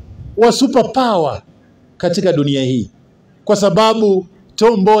wa super power katika dunia hii, kwa sababu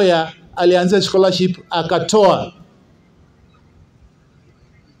Tom Mboya alianza scholarship akatoa.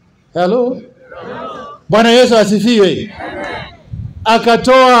 Hello? Bwana Yesu asifiwe.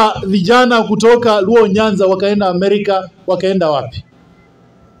 Akatoa vijana kutoka Luo Nyanza wakaenda Amerika, wakaenda wapi?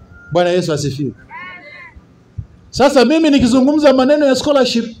 Bwana Yesu asifiwe. Sasa mimi nikizungumza maneno ya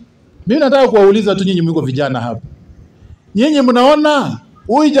scholarship, mimi nataka kuwauliza tu nyinyi mko vijana hapa. Nyinyi mnaona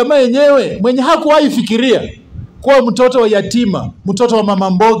huyu jamaa yenyewe mwenye hakuwahi fikiria kuwa mtoto wa yatima, mtoto wa mama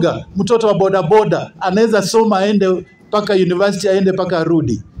mboga, mtoto wa boda boda, anaweza soma aende paka university, aende paka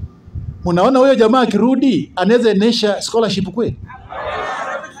arudi. Mnaona huyo jamaa akirudi anaweza enesha scholarship kweli?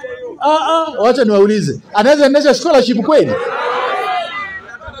 Wacha niwaulize. Anaweza enesha scholarship kweli?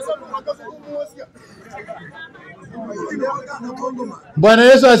 Bwana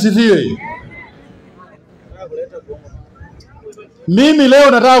Yesu asifiwe. Mimi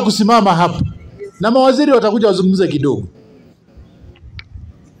leo nataka kusimama hapa na mawaziri watakuja wazungumze kidogo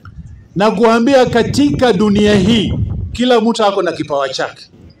na kuambia, katika dunia hii kila mtu ako na kipawa chake.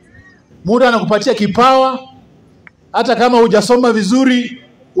 Mtu anakupatia kipawa hata kama hujasoma vizuri,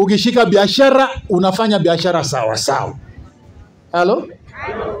 ukishika biashara unafanya biashara sawa sawa. Hello?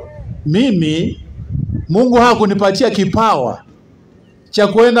 Mimi Mungu hakunipatia kipawa cha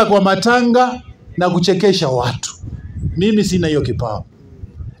kwenda kwa matanga na kuchekesha watu. Mimi sina hiyo kipawa.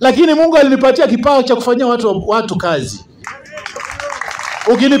 Lakini Mungu alinipatia kipawa cha kufanyia watu kazi.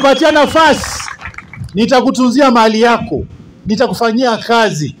 Ukinipatia nafasi, nitakutunzia mali yako, nitakufanyia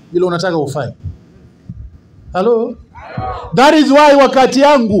kazi bila unataka ufanye. Hello? That is why wakati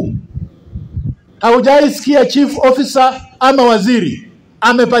yangu haujaisikia chief officer ama waziri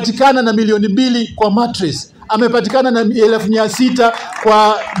amepatikana na milioni 2 kwa mattress, amepatikana na 1600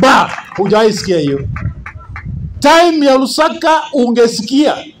 kwa bar. Hujaisikia hiyo. Time ya Lusaka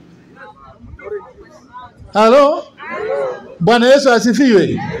ungesikia. Hello? Bwana Yesu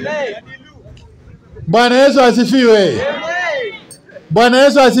asifiwe. Bwana Yesu asifiwe. Bwana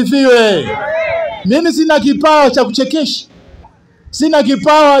Yesu asifiwe. Mimi sina kipawa cha kuchekesha. Sina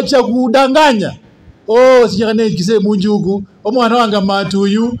kipawa cha kudanganya. Sijane kise munjugu. Omwana Wangamati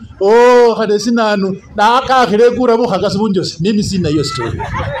uyu. Hade sinanu. Na akakire kura mu hakasubunjose. Mimi sina hiyo story.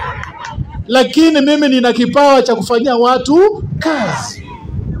 Lakini mimi nina kipawa cha kufanyia watu kazi.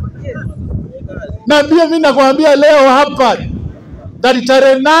 Na pia mimi nakwambia leo hapa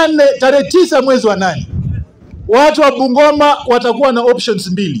tarehe 9 mwezi wa 8, watu wa Bungoma watakuwa na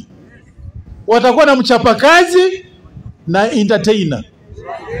options 2. Watakuwa na mchapakazi na entertainer.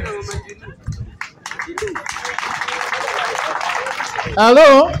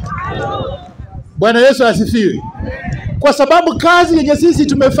 Hello? Bwana Yesu asifiwe. Kwa sababu kazi yenye sisi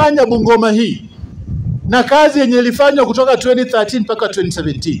tumefanya Bungoma hii na kazi yenye ilifanywa kutoka 2013 mpaka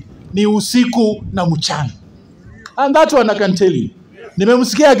 2017 ni usiku na mchana. And that one I can tell you.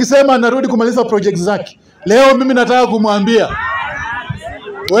 Nimemsikia akisema anarudi kumaliza project zake. Leo mimi nataka kumwambia,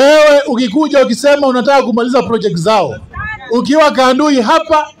 wewe ukikuja ukisema unataka kumaliza project zao, ukiwa Kandui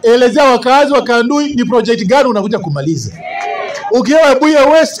hapa, elezea wakazi wa Kandui ni project gani unakuja kumaliza. Ukiwa Buya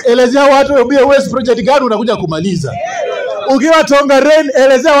West, elezea watu wa Buya West project gani unakuja kumaliza. Ukiwa Tongaren,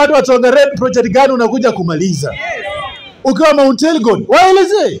 elezea watu wa Tongaren project gani unakuja kumaliza. Ukiwa Mount Elgon,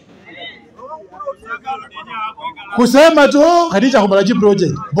 waelezee. Kusema tu hadicha kumala chi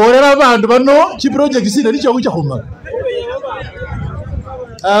project. Borera bandu bano chi project sina hadicha kuja kumala.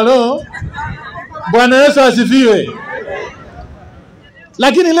 Halo. Bwana Yesu asifiwe.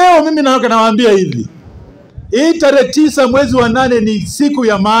 Lakini leo mimi nawaambia hivi. Hii tarehe 9 mwezi wa 8 ni siku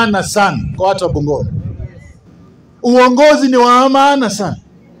ya maana sana kwa watu wa Bungoma. Uongozi ni wa maana sana.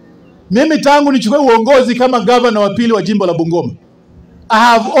 Mimi tangu nichukue uongozi kama governor wa pili wa jimbo la Bungoma, I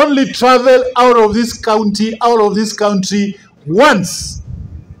have only traveled out of this country once,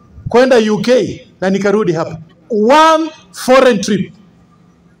 kwenda UK na nikarudi hapa. One foreign trip.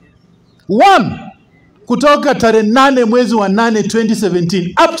 One. Kutoka tarehe 8 mwezi wa 8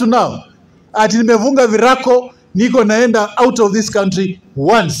 2017 up to now. Ati nimevunga virako, niko naenda out of this country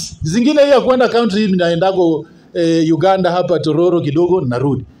once. Zingine ya kwenda country naendako Uganda hapa Tororo kidogo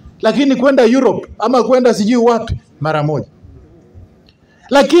narudi. Lakini kwenda Europe ama kwenda sijui wapi mara moja.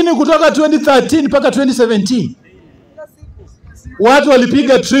 Lakini kutoka 2013 mpaka 2017 watu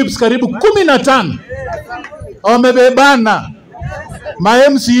walipiga trips karibu 15. Wamebebana. Ma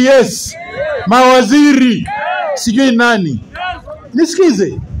MCS, mawaziri, sijui nani.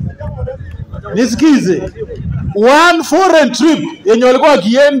 Nisikize. One foreign trip yenye walikuwa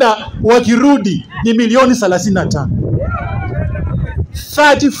wakienda wakirudi ni milioni 35.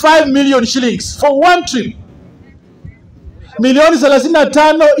 35 million shillings for one trip. Milioni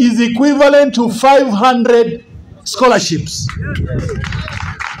 35 is equivalent to 500 scholarships.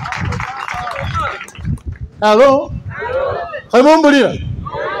 Hello? Haimumbulia.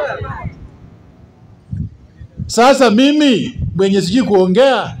 Sasa mimi mwenye sijui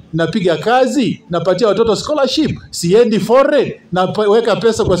kuongea, napiga kazi, napatia watoto scholarship, siendi foreign, naweka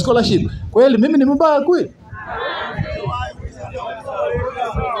pesa kwa scholarship. Kweli mimi ni mbaya kweli?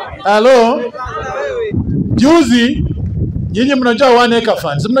 Hello? Juzi nyinyi mnajua 1 acre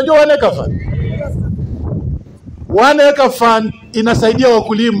fund. Mnajua 1 acre fund? 1 acre fund inasaidia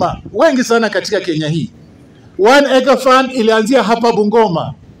wakulima wengi sana katika Kenya hii. 1 acre fund ilianzia hapa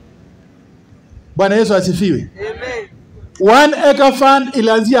Bungoma. Bwana Yesu asifiwe. Amen. 1 acre fund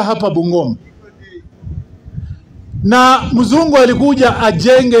ilianzia hapa Bungoma. Na mzungu alikuja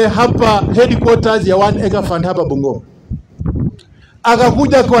ajenge hapa headquarters ya 1 acre fund hapa Bungoma.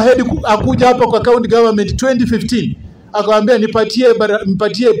 Akakuja akuja hapa kwa county government 2015. Akawaambia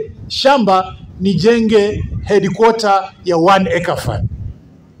nipatie shamba nijenge headquarter ya 1 acre fund.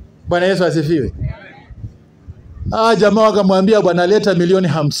 Bwana Yesu asifiwe. Jamaa wakamwambia bwana leta milioni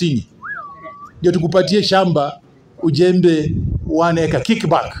 50. Ndio tukupatie shamba ujembe 1 acre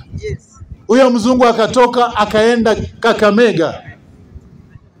kickback. Huyo mzungu akatoka akaenda Kakamega.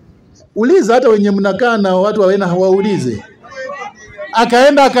 Uliza hata wenye mnakaa na watu wawena hawaulize.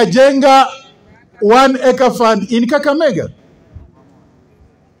 Akaenda akajenga 1 acre fund in Kakamega.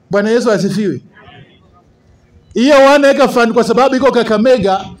 Bwana Yesu asifiwe. Hiyo 1 acre fund kwa sababu iko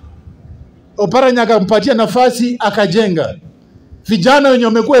Kakamega, Oparanya akampatia nafasi akajenga. Vijana wenye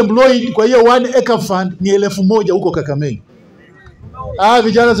wamekuwa employed kwa hiyo 1 acre fund ni 1,000 huko Kakamega.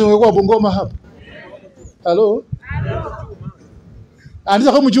 Vijana zimekuwa Bungoma hapa. Hello?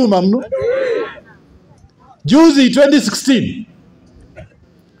 Anza kama mjuma mno. Juzi 2016.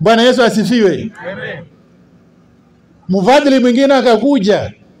 Bwana Yesu asifiwe. Amen. Mfadhili mwingine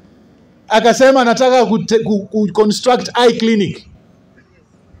akakuja akasema nataka construct eye clinic.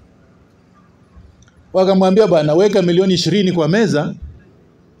 Wakamwambia bwana weka milioni 20 kwa meza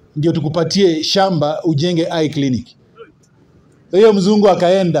ndio tukupatie shamba ujenge eye clinic. Huyo mzungu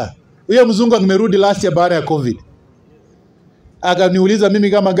akaenda. Huyo mzungu amerudi last year baada ya COVID. Akaniuliza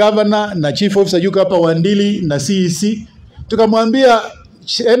mimi kama governor na chief officer yuko hapa Wandili na CEC. Tukamwambia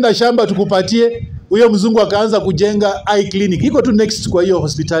enda shamba tukupatie. Huyo mzungu akaanza kujenga eye clinic. Iko tu next kwa hiyo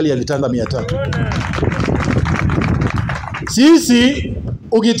hospitali ya vitanda 300. Sisi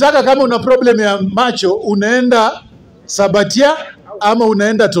ukitaka kama una problem ya macho unaenda Sabatia ama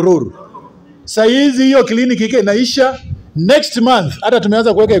unaenda Tororo. Saizi hiyo clinic ike inaisha next month. Hata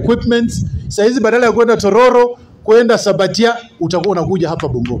tumeanza kuweka equipments. Saizi badala ya kwenda Tororo kwenda Sabatia utakuwa unakuja hapa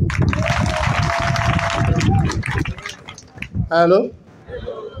Bungoma. Hello?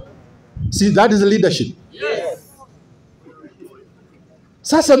 See, that is the leadership. Yes.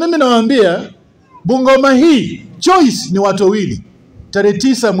 Sasa mimi nawaambia Bungoma hii choice ni watu wawili. Tarehe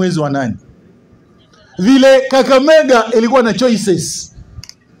 9 mwezi wa 8. Vile Kakamega ilikuwa na choices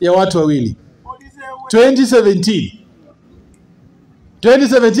ya watu wawili.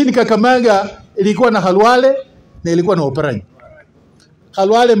 2017 Kakamega ilikuwa na Halwale na ilikuwa na Oparanya.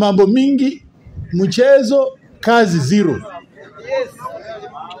 Halwale mambo mingi, mchezo, kazi zero.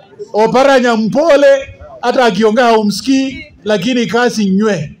 Oparanya mpole, hata akiongea haumsikii, lakini kasi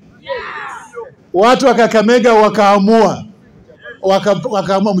nywe. Watu wa Kakamega wakaamua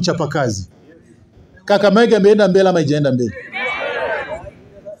mchapakazi. Kakamega imeenda mbele ama haijaenda mbele?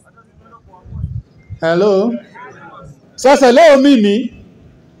 Hello. Sasa leo mimi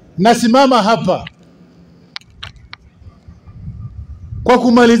nasimama hapa kwa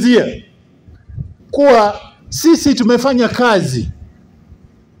kumalizia kuwa sisi tumefanya kazi,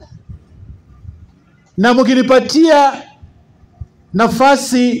 na mkinipatia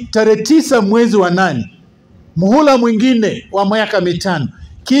nafasi tarehe 9 mwezi wa 8, muhula mwingine wa miaka 5,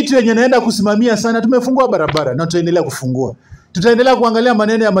 kitu yenye naenda kusimamia sana, tumefungua barabara na tutaendelea kufungua. Tutaendelea kuangalia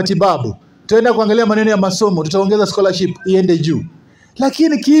maneno ya matibabu, tutaenda kuangalia maneno ya masomo, tutaongeza scholarship iende juu.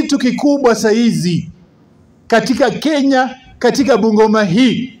 Lakini kitu kikubwa saizi katika Kenya, katika Bungoma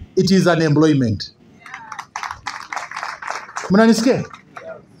hii, it is unemployment. Mnanisikia?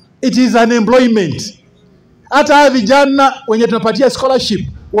 It is unemployment. Hata vijana wenye tunapatia scholarship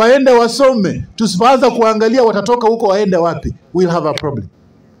waende wasome, tusipoanza kuangalia watatoka huko waende wapi, we'll have a problem.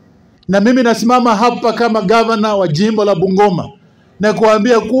 Na mimi nasimama hapa kama governor wa jimbo la Bungoma na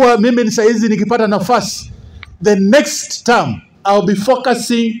kuambia kuwa mimi ni saizi nikipata nafasi, the next term I'll be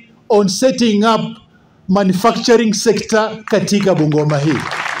focusing on setting up manufacturing sector katika Bungoma hii.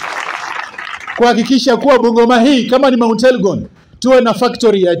 Kuhakikisha kuwa Bungoma hii kama ni Mount Elgon, tuwe na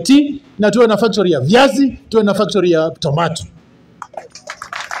factory ya tea, na tuwe na factory ya viazi, tuwe na factory ya tomato.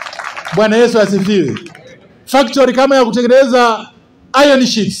 Bwana Yesu asifiwe. Factory kama ya kutengeneza iron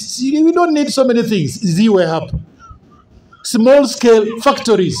sheets. We don't need so many things. Ziwe hapa. Small scale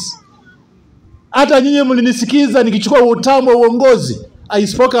factories. Hata nyinyi mlinisikiza nikichukua utamu wa uongozi, I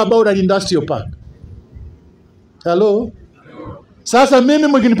spoke about an industrial park. Hello? Sasa mimi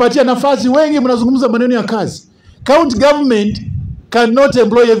mkinipatia nafasi, wengi mnazungumza maneno ya kazi. County government cannot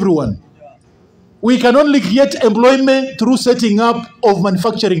employ everyone. We can only create employment through setting up of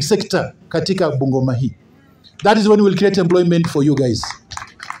manufacturing sector katika Bungoma hii. That is when we will create employment for you guys.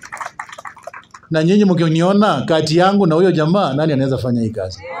 Na nyinyi mkioniona kati yangu na huyo jamaa, nani anaweza fanya hii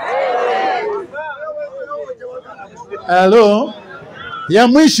kazi? Hello? Ya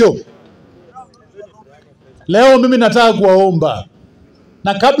mwisho. Leo mimi nataka kuwaomba.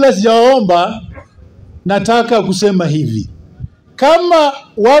 Na kabla sijawaomba, nataka kusema hivi. Kama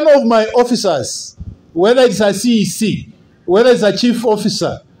one of my officers, whether it's a CEC, whether it's a chief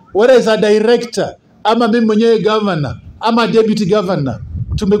officer, whether it's a director, ama mimi mwenyewe governor, ama deputy governor,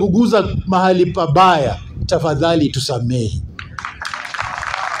 tumeguguza mahali pabaya, tafadhali tusamehe.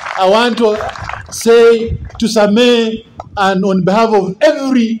 I want to say tusamehe and on behalf of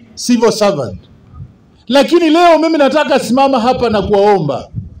every civil servant. Lakini leo mimi nataka simama hapa na kuwaomba.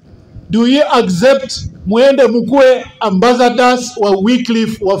 Do you accept muende mkue ambassadors wa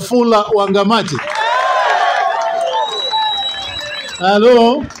Wycliffe, Wafula, Wangamati?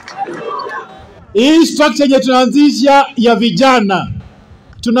 Hello? Hii structure yenye tunaanzisha ya vijana,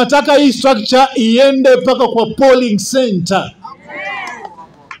 tunataka hii structure iende paka kwa polling center.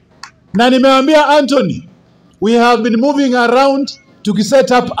 Na nimeambia Anthony, we have been moving around to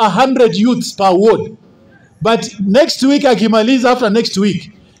set up 100 youths per ward. But next week akimaliza, after next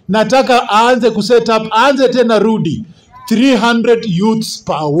week, nataka aanze kuset up, aanze tena rudi 300 youths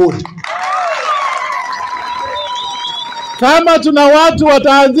per ward. Kama tuna watu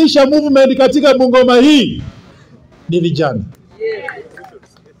wataanzisha movement katika Bungoma hii, ni vijana.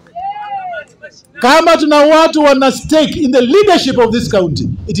 Kama tuna watu wana stake in the leadership of this county,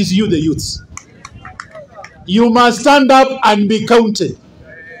 it is you, the youths. You must stand up and be counted.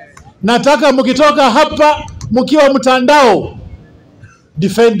 Nataka mkitoka hapa, mkiwa mtandao,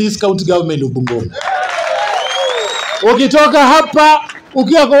 defend this county government of Bungoma. Ukitoka hapa,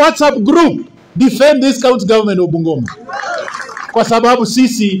 ukiwa kwa WhatsApp group, defend this county government of Bungoma. Kwa sababu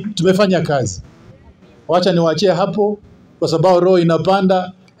sisi tumefanya kazi. Wacha niwaachie hapo, kwa sababu roho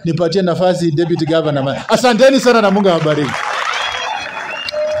inapanda, nipatie nafasi deputy governor. Asanteni sana na Mungu awabariki.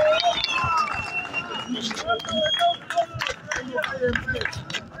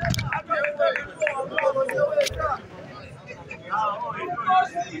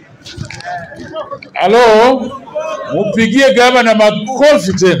 Halo, mupigie gavana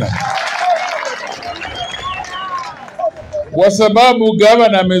makofi tena. Kwa sababu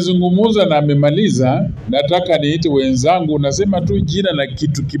gavana amezungumuza na amemaliza, nataka niite wenzangu, nasema tu jina na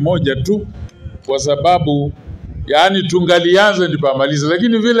kitu kimoja tu, kwa sababu yani tungalianza ndipo amaliza,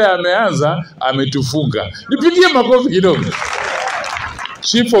 lakini vile ameanza ametufunga. Nipigie makofi kidogo.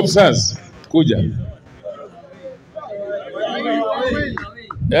 Chief of Science, kuja.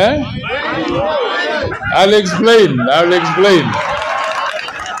 I'll explain.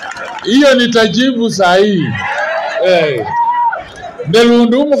 Hiyo nitajibu sahi.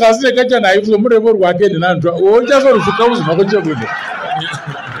 Nelundu mukasile kacha na ifu murebo rwake dinantwa. Oja so rufuka uzima kocha bude.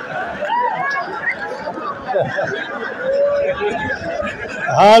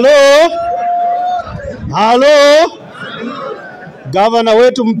 Halo. Gavana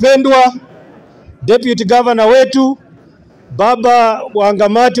wetu mpendwa, Deputy Governor wetu, Baba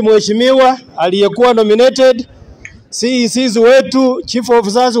Wangamati mheshimiwa aliyekuwa nominated, CECs wetu, Chief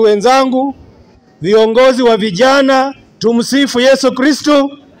Officers wenzangu, viongozi wa vijana, tumsifu Yesu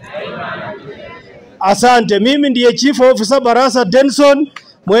Kristo. Asante. Mimi ndiye Chief Officer Barasa Denson,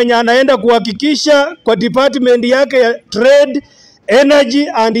 mwenye anaenda kuhakikisha kwa department yake ya Trade, Energy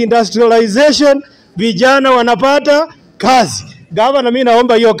and Industrialization vijana wanapata kazi. Gavana, mimi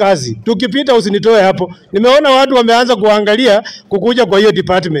naomba hiyo kazi. Tukipita usinitoe hapo. Nimeona watu wameanza kuangalia kukuja kwa hiyo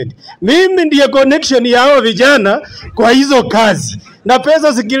department. Mimi ndiye connection ya hao vijana kwa hizo kazi. Na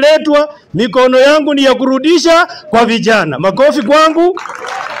pesa zikiletwa, mikono yangu ni ya kurudisha kwa vijana. Makofi kwangu.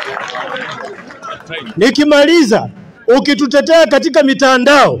 Nikimaliza, ukitutetea katika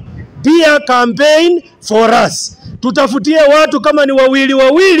mitandao, pia campaign for us. Tutafutie watu kama ni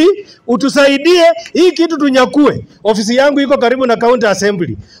wawili, utusaidie hii kitu tunyakue. Ofisi yangu iko karibu na county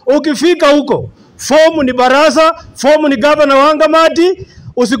assembly. Ukifika huko, fomu ni Barasa, fomu ni Governor Wangamati,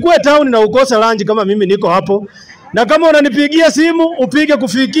 usikue town na ukose lunch kama mimi niko hapo. Na kama unanipigia simu, upige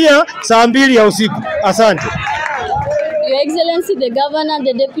kufikia saa 2 ya usiku. Asante. Your Excellency, the Governor,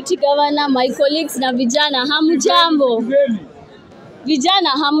 the Deputy Governor, my colleagues na vijana, hamjambo. Vijana,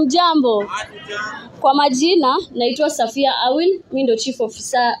 hamjambo. Kwa majina, naitwa Safia Awil, mimi ndo Chief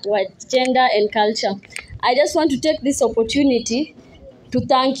Officer wa Gender and Culture. I just want to take this opportunity to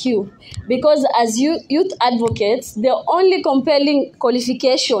thank you because as youth advocates, the only compelling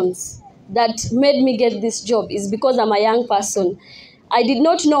qualifications that made me get this job is because I'm a young person. I did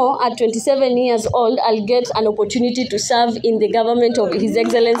not know at 27 years old I'll get an opportunity to serve in the government of His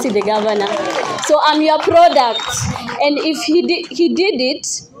Excellency the Governor. So I'm your product, and if he did it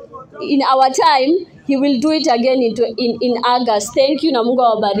in our time, he will do it again in August. Thank you na Mungu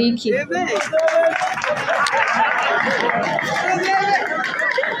awabariki.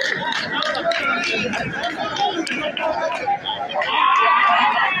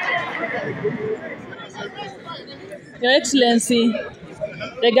 Your Excellency,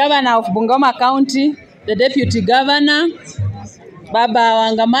 the Governor of Bungoma County, the Deputy Governor, Baba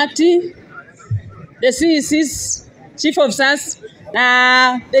Wangamati, the CECs, Chief Officers,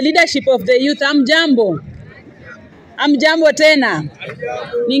 na the leadership of the youth, amjambo tena.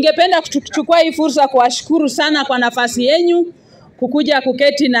 Ningependa kuchukua hii fursa kuwashukuru sana kwa nafasi yenu kukuja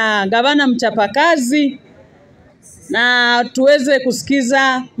kuketi na gavana mchapakazi na tuweze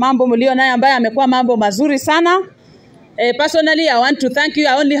kusikiza mambo mlio nayo ambayo amekuwa mambo mazuri sana. Personally, I want to thank you.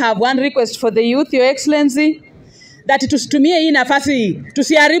 I only have one request for the youth, Your Excellency, that tusitumie hii nafasi,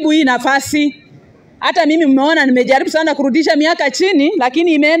 tusiharibu hii nafasi. Hata mimi mmeona nimejaribu sana kurudisha miaka chini,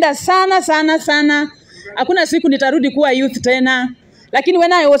 lakini imeenda sana. Hakuna siku nitarudi kuwa youth tena. Lakini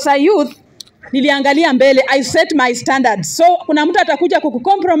when I was a youth, niliangalia mbele, I set my standards. So kuna mtu atakuja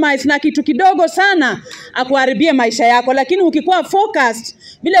kukucompromise na kitu kidogo sana akuharibie maisha yako, lakini ukikuwa focused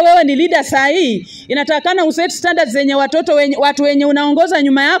vile wewe ni leader sahi, inatakana uset standards zenye watu wenye unaongoza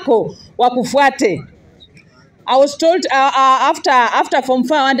nyuma yako wakufuate. I was told after Form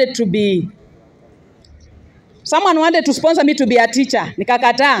 4 I wanted to be, someone wanted to sponsor me to be a teacher,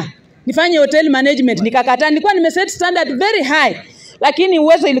 nikakataa. Nifanye hotel management, nikakataa. Nilikuwa nimeset standard very high, lakini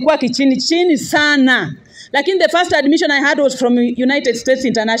uwezo ilikuwa chini sana. Lakini the first admission I had was from United States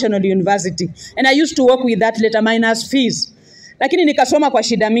International University, and I used to work with that letter minus fees. Lakini nikasoma kwa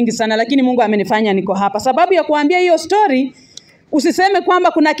shida mingi sana, lakini Mungu amenifanya niko hapa. Sababu ya kuambia hiyo story, usiseme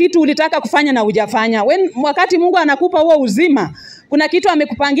kwamba kuna kitu ulitaka kufanya na hujafanya. Wakati Mungu anakupa huo uzima, kuna kitu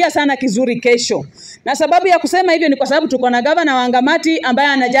amekupangia sana kizuri kesho. Na sababu ya kusema hivyo ni kwa sababu tuko na Governor Wangamati ambaye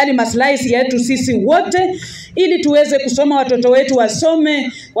anajali maslahi yetu sisi wote, ili tuweze kusoma, watoto wetu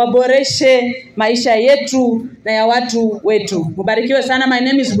wasome, waboreshe maisha yetu na ya watu wetu. Mubarikiwe sana. My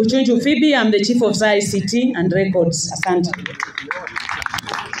name is Buchunchu Phoebe. I'm the Chief of ICT and Records. Asante.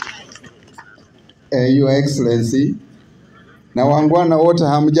 Your Excellency, na wangwana wote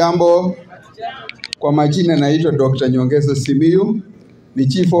hamjambo. Kwa majina naitwa Dr. Nyongesa Simiyu, ni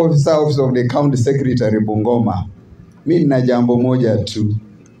Chief Officer of the County Secretary Bungoma. Mimi nina jambo moja tu.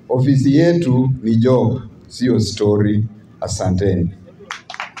 Ofisi yetu ni job, sio story. Asanteni.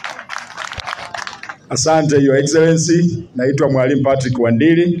 Asante Your Excellency, naitwa Mwalimu Patrick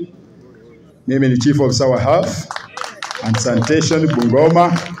Wandili. Mimi ni Chief Officer wa Health and Sanitation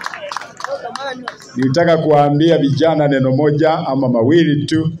Bungoma. nilitaka kuambia vijana neno moja ama mawili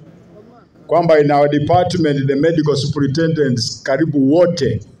tu, kwamba in our department the medical superintendents karibu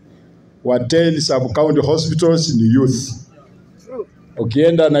wote wa 10 sub county hospitals ni youth.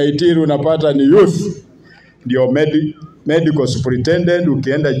 Ukienda Naitiri unapata ni youth ndio medical superintendent,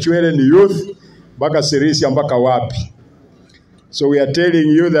 ukienda Chwele ni youth, mpaka Sirisia mpaka wapi. So we are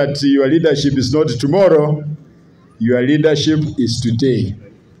telling you that your leadership is not tomorrow, your leadership is today.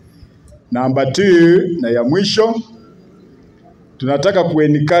 Number 2 na ya mwisho, tunataka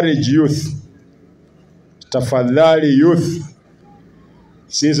encourage youth. Tafadhali youth,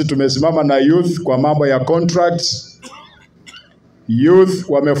 sisi tumesimama na youth kwa mambo ya contracts. Youth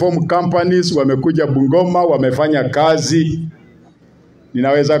wameform companies, wamekuja Bungoma, wamefanya kazi.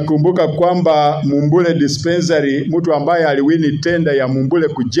 Ninaweza kumbuka kwamba Mumbule dispensary, mtu ambaye aliwini tenda ya Mumbule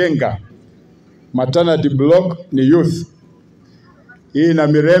kujenga maternity block ni youth. Hii na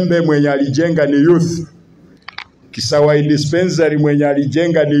Mirembe mwenye alijenga ni youth. Kisawai dispensary mwenye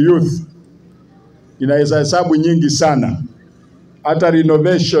alijenga ni youth. Inaweza hesabu nyingi sana. Hata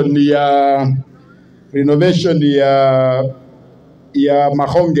renovation ya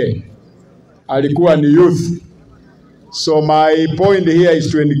Mahonge alikuwa ni youth. So my point here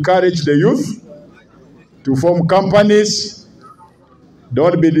is to encourage the youth to form companies.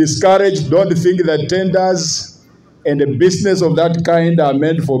 Don't be discouraged. Don't think that tenders and the business of that kind are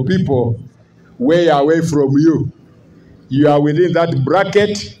meant for people way away from you. You are within that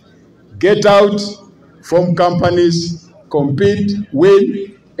bracket. Get out, form companies, compete,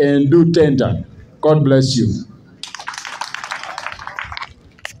 win, and do tender. God bless you.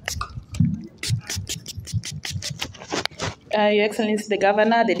 Your Excellency the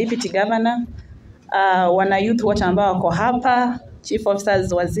Governor, the Deputy Governor, wana youth wote ambao wako hapa, Chief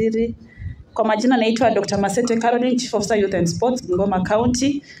Officers Waziri. Kwa majina naitwa Dr. Masete Caroline, Chief Officer Youth and Sports, Bungoma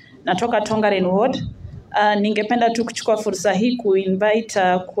County. Natoka Tongaren Ward. Ningependa tu kuchukua fursa hii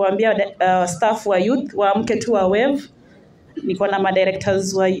kuinvite kuambia staff wa youth waamke tu wa wave. Niko na ma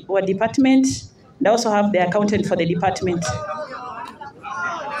directors wa department and also have the accountant for the department.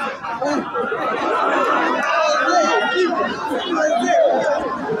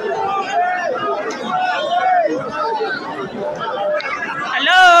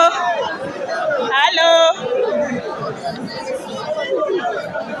 Hello.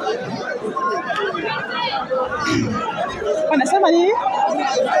 Wanasema nini?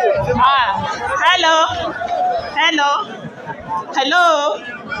 Hello.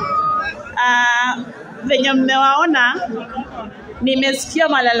 Venye mmewaona, nimesikia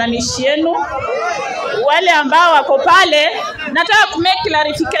malalamishi yenu. Wale ambao wako pale, nataka kumake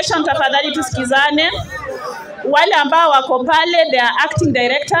clarification, tafadhali tusikizane. Wale ambao wako pale, they are acting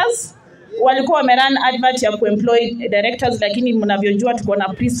directors. Walikuwa wamerun advert ya kuemploy directors, lakini mnavyojua tuko na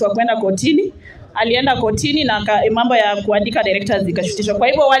priest wa kwenda kotini. Alienda kotini na mambo ya kuandika directors ikashutishwa. Kwa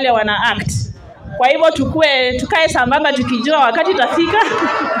hivyo wale wana act. Kwa hivyo tukae sambamba tukijua wakati tafika.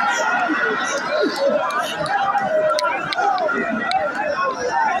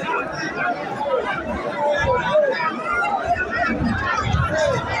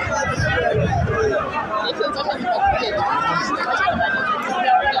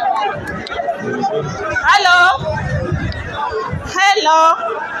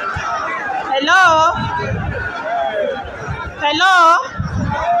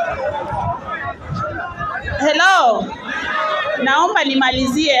 Hello. Naomba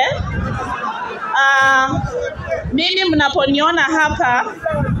nimalizie. Mimi mnaponiona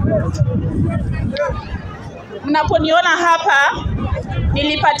hapa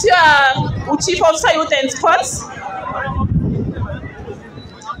nilipatiwa Chief Officer Youth and Sports.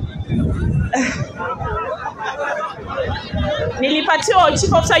 Nilipatiwa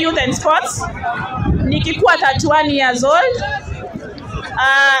Chief Officer Youth and Sports nikikuwa 31 years old.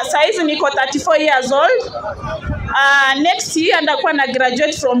 Saizi niko 34 years old. Next year ndakuwa na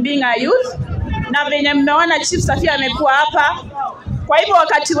graduate from being a youth. Na venye mmeona Chief Safia amekuwa hapa. Kwa hivyo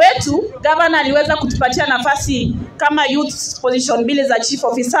wakati wetu governor aliweza kutupatia nafasi kama youth position mbili za chief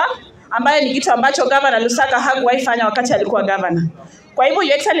officer, ambaye ni kitu ambacho governor Lusaka hakuwahi fanya wakati alikuwa governor. Kwa hivyo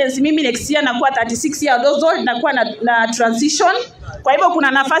your excellency, mimi next year nakuwa 36 years old, nakuwa na transition. Kwa hivyo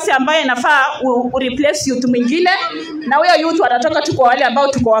kuna nafasi ambayo inafaa replace youth mwingine, na huyo youth watatoka tu kwa wale ambao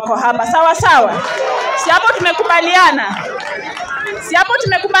tuko wako hapa. Sawa. Si hapo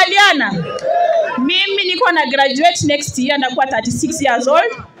tumekubaliana? Mimi niko na graduate next year, nakuwa 36 years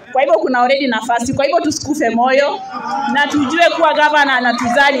old. Kwa hivyo kuna already nafasi. Kwa hivyo tusikufe moyo na tujue kuwa governor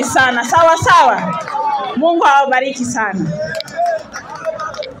anatuzali sana. Sawa. Mungu awabariki sana.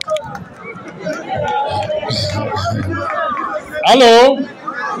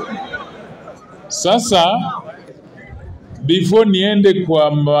 Sasa before niende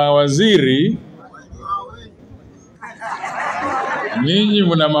kwa mawaziri, ninyi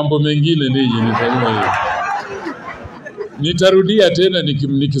mna mambo mengine ninyi nifanywe hiyo. Nitarudia tena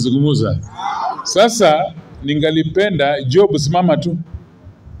nikizungumza. Sasa ningalipenda Job, simama tu.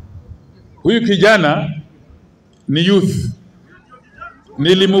 Huyu kijana ni youth.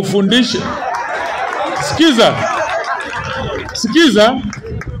 Nilimfundisha. Sikiza.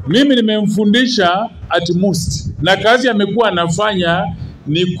 Mimi nimemfundisha at most. Na kazi amekuwa anafanya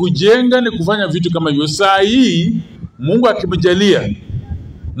ni kujenga, ni kufanya vitu kama hivyo. Saa hii Mungu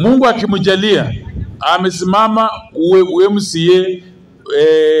akimjalia amesimama MCA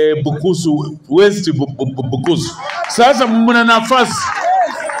Bukusu West Bukusu. Sasa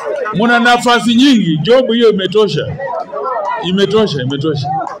muna nafasi nyingi. Job hiyo imetosha.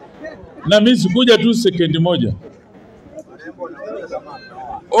 Na mimi sikuja tu sekendi moja.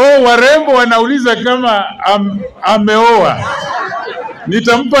 Warembo wanauliza kama ameoa.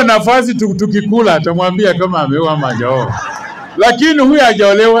 Nitampa nafasi tukikula, atamwambia kama ameoa ama hajaoa. Lakini huyu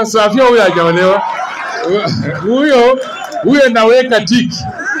hajaolewa, Safia huyu hajaolewa. Huyo naweka tiki.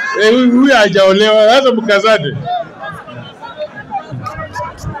 Huyu hajaolewa, hata mkazade.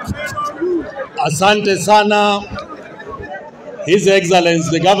 Asante sana, His Excellency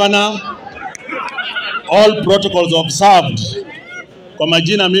the Governor. All protocols observed. Kwa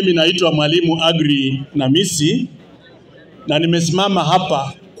majina mimi naitwa Mwalimu Agri Namisi, na nimesimama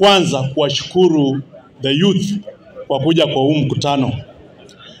hapa kwanza kuwashukuru the youth kwa kuja kwa huu mkutano.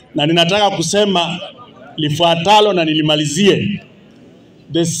 Na ninataka kusema lifuatalo na nilimalizie.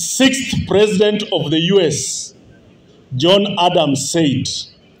 The 6th President of the US, John Adams, said,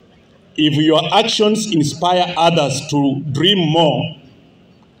 if your actions inspire others to dream more,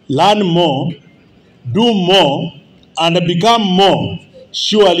 learn more, do more, and become more,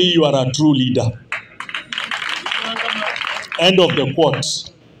 surely you are a true leader. End of the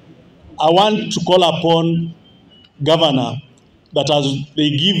quote. I want to call upon Governor that as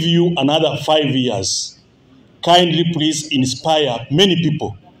they give you another 5 years, kindly please inspire many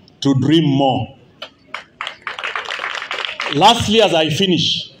people to dream more. Lastly, as I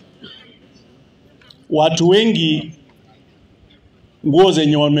finish, watu wengi nguo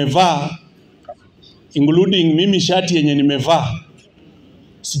zenye wamevaa, including mimi shati yenye nimevaa,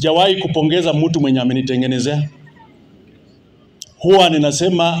 sijawahi kupongeza mtu mwenye amenitengenezea. Huwa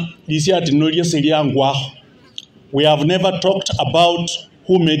ninasema disi ati nolia seria ngwaho. We have never talked about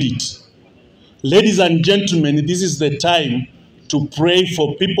who made it. Ladies and gentlemen, this is the time to pray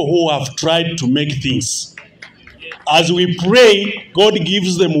for people who have tried to make things. As we pray, God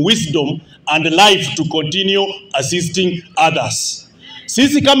gives them wisdom and life to continue assisting others.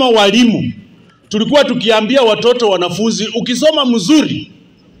 Sisi kama walimu tulikuwa tukiambia watoto wanafunzi, ukisoma mzuri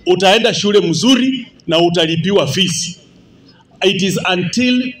utaenda shule mzuri na utalipiwa fees. It is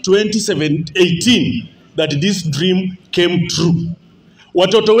until 2018 that this dream came true.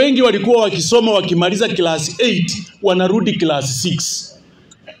 Watoto wengi walikuwa wakisoma wakimaliza class 8 wanarudi class 6.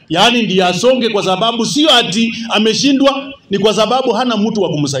 Yaani ndiye asonge kwa sababu sio ati ameshindwa, ni kwa sababu hana mtu wa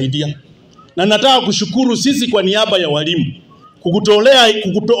kumsaidia. Na nataka kushukuru sisi kwa niaba ya walimu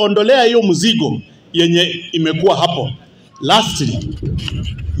kukutoondolea hiyo mzigo yenye imekuwa hapo. Lastly,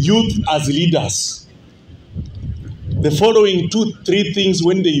 youth as leaders. The following 2-3 things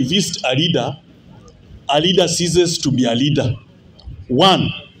when they visit a leader ceases to be a leader.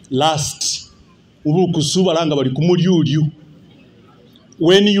 1, last.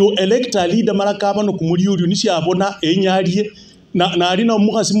 When you elect a leader, marakaba no kumuriuri nisi abona enyarie na alina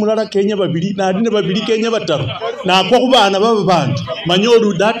omukasi mulala Kenya babiri na alina babiri Kenya bataru na kwa kubana baba bandi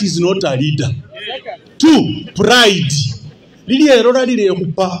manyoru, that is not a leader. 2, pride. Lili erora lili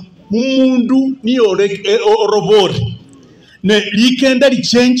kupa mundu ni orobori ne likenda li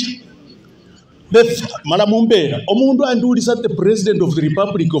change the malamumbera omundu andulisa the President of the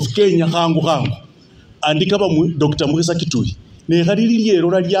Republic of Kenya hangu andikaba Dr. Mugisa Kitui ne khalili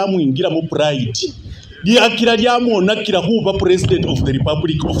lyerora lyamwingira mu pride lyakira lyamona kira huba President of the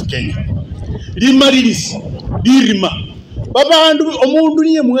Republic of Kenya limalilisi lirima babandu omundu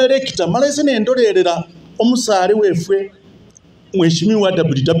niye mwerekita malese nendorerera omusare wefwe mweshimiwa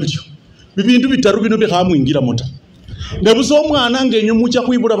WW bibindu bitaru bino bihamwingira mota nebuso omwana ngenyo mucha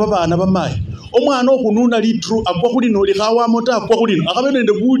kwibura babana bamayi omwana okununa litru akwa kuli noli khawa mota akwa kuli akabe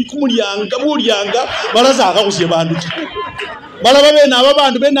nende buli kumulyanga balaza akakusye bandu bala babena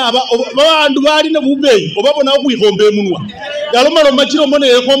ababandu benaba babandu bali ne bubeyi obabona okwikhombe emunwa yalomalo machiro mone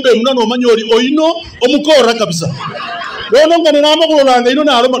ekhombe emunwa no manyoli oyino omukora kabisa lono ngane na makolo langa ino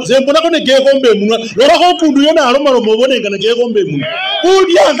na aroma sembona kone ke kombe munwa lora ko kundu yo na aroma ro mobone ngane ke kombe munwa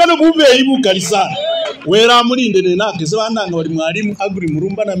kudi angane bube ibu kalisa wera mulinde ne nake sebandanga bali mwalimu agri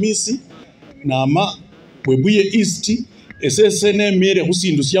murumba na misi nama bwebuye east SSN mere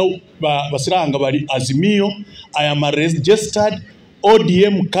kusindu sya basiranga bali Azimio. I am a registered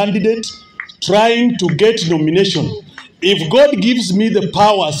ODM candidate trying to get nomination. If God gives me the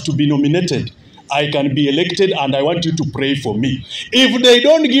powers to be nominated, I can be elected, and I want you to pray for me. If they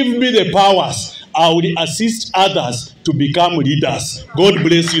don't give me the powers, I will assist others to become leaders. God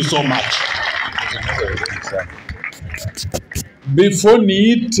bless you so much. Before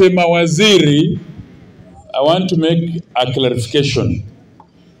niite mawaziri, I want to make a clarification.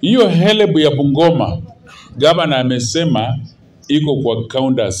 Hiyo help ya Bungoma, gavana amesema iko kwa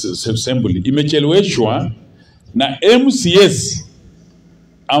county assembly. Imecheleweshwa na MCS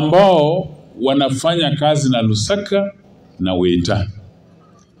ambao wanafanya kazi na Lusaka na Weta.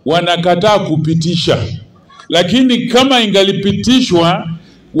 Wanakataa kupitisha. Lakini kama ingalipitishwa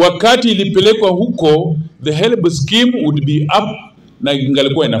wakati ilipelekwa huko, the help scheme would be up na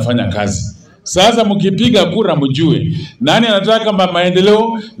ingalikuwa inafanya kazi. Sasa mkipiga kura mjue nani anataka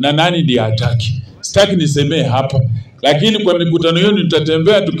maendeleo na nani ndiye hataki. Sitaki nisemee hapa, lakini kwa mikutano yenu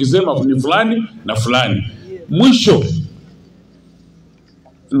nitatembea tukisema ni fulani na fulani. Mwisho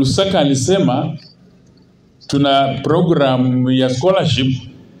Lusaka alisema tuna program ya scholarship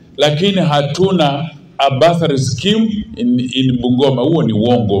lakini hatuna a bursary scheme in Bungoma. Huo ni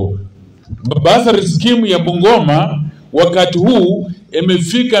uongo. Bursary scheme ya Bungoma wakati huu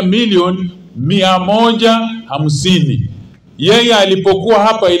imefika milioni 150. Yeye alipokuwa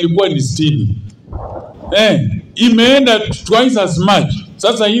hapa ilikuwa ni 60. Imeenda twice as much.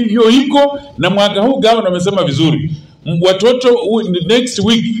 Sasa hiyo iko na mwaka huu gavana amesema vizuri. Watoto next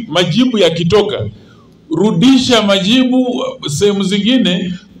week majibu yakitoka, rudisha majibu sehemu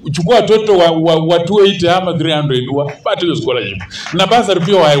zingine, uchukua watoto watu 8 ama 300 wapate hiyo scholarship. Na basi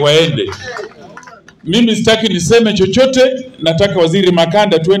pia waende. Mimi sitaki niseme chochote, nataka waziri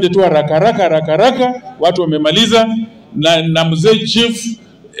Makanda tuende tu haraka watu wamemaliza na mzee chief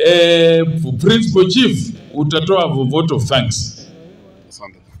principal chief utatoa vote of thanks.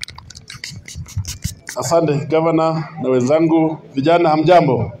 Asante governor na wenzangu. Vijana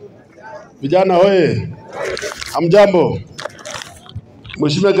hamjambo? Vijana hoye, hamjambo?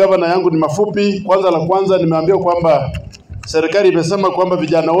 Mheshimiwa governor, yangu ni mafupi. Kwanza la kwanza nimeambiwa kwamba serikali imesema kwamba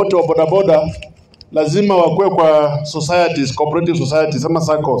vijana wote wa bodaboda lazima wakue kwa societies, cooperative societies ama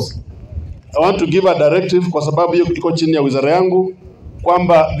SACCOs. I want to give a directive kwa sababu hiyo iko chini ya wizara yangu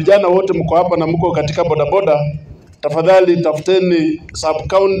kwamba vijana wote mko hapa na mko katika bodaboda, tafadhali tafuteni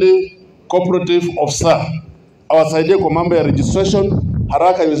sub-county cooperative officer awasaidie kwa mambo ya registration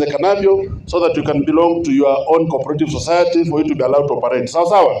haraka iwezekanavyo so that you can belong to your own cooperative society for you to be allowed to operate. Sawa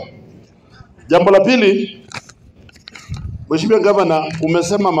sawa. Jambo la pili, Mheshimiwa Governor,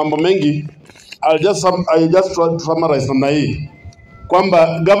 umesema mambo mengi. I'll just try to summarize namna hii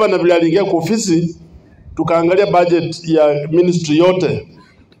kwamba governor vile aliingia kwa ofisi tukaangalia budget ya ministry yote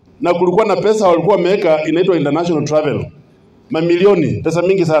na kulikuwa na pesa walikuwa wameweka inaitwa international travel, mamilioni, pesa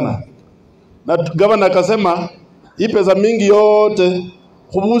mingi sana. Na governor akasema hii pesa mingi yote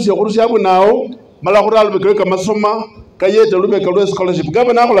kubusi ya kurusi hapo nao mala kuralo bekaweka masoma kayete lube scholarship.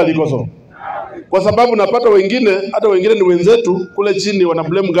 Governor ako lalikoso kwa sababu napata wengine, hata wengine ni wenzetu kule chini wana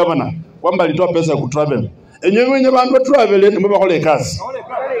blame governor kwamba alitoa pesa ya kutravel. Enyewe wenye bantu wa travel ni mbaba kole kazi.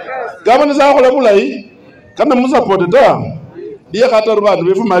 Governor za kola bulai kana musa poteta dia kata rubadu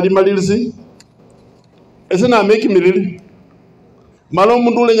befu mali malilisi esena meki milili malo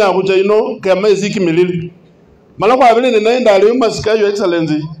mundu le nyaku chaino kama eziki milili malo kwa vile ninaenda leo masika your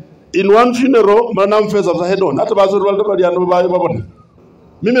excellency in one funeral mana mfesa za head on hata bazuri wale bali ando babona.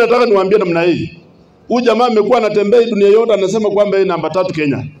 Mimi nataka niwaambie namna hii, huyu jamaa amekuwa anatembea dunia yote anasema kwamba yeye namba 3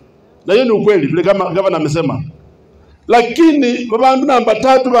 Kenya, na hiyo ni ukweli vile kama governor amesema, lakini babandu namba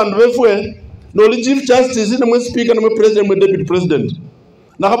 3 bandu befwe no chief justice na mwe speaker na mwe president mwe deputy president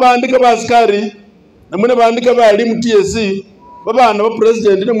na kabandika ba askari na mwe bandika ba elimu TSC babana ba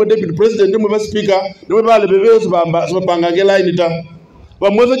president na mwe deputy president mwe ba speaker na mwe bale bebezo bapanga line ta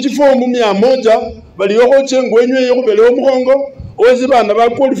bamweza chifomu 100 bali yoko chengo enywe yoko bele omukongo ozi bana ba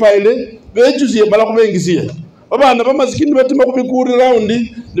qualified bejusiye bala kubengisiye babana bamasikini batima kubikuri round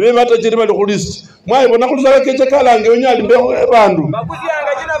nibe batajiri bali ku list mwaye bona kuzala kecha kalange onyali mbe bandu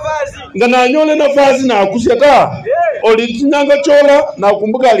bakuziyanga jina vazi ngana nyole na vazi na akusiya ta olinyanga chola na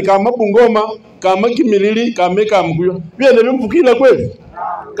kumbuka alikama Bungoma kama Kimilili kama Kamguyo byene bimvukila kweli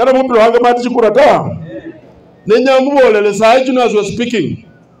kana mumbi Wangamati chikura ta nenyambu bolele saa hicho as we speaking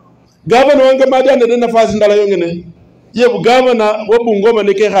governor Wangamati ande na vazi ndala yongene ye bugavana wa Bungoma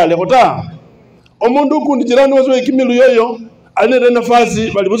nikehale kota omundu ukundi jirani wazo ikimilu yoyo anere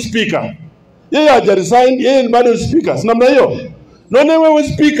nafasi bali bu speaker yeye aja resign yeye bado speaker sinamna hiyo none wewe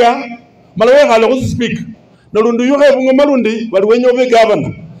speaker mala wewe hale ku speaker na rundu yuhe Bungoma rundi bali wenyobe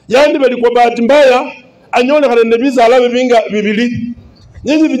governor yandi bali kwa bahati mbaya anyole kale nebiza alabe binga bibili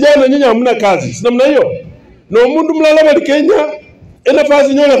nyinyi vijana nyinyi hamna kazi sinamna hiyo no mundu mlala bali Kenya ena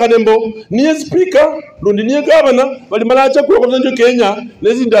fasi nyole kanembo niye speaker rundi niye governor bali malacha kwa njo Kenya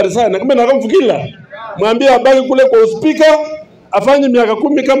nezi ndari sana kama nakamfukila mwambie abaki kule kwa speaker afanye miaka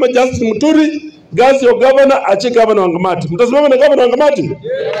 10 kama Justin Muturi gazi ya governor ache governor Wangamati. Mtasimama na governor Wangamati?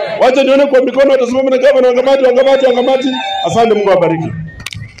 Wacha nione kwa mikono watasimama na governor Wangamati. Asante, Mungu awabariki.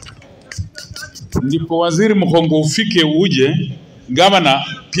 Ndipo waziri Mkongo ufike uje, gavana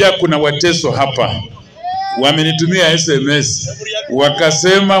pia kuna wateso hapa. Wamenitumia SMS.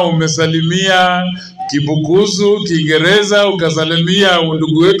 Wakasema umesalimia Kibukusu, Kiingereza, ukasalimia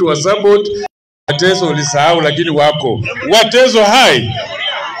ndugu wetu wa Sabot. Wateso ulisahau lakini wako. Wateso hai.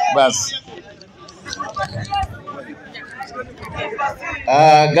 Basi.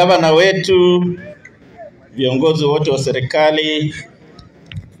 Gavana wetu, viongozi wote wa serikali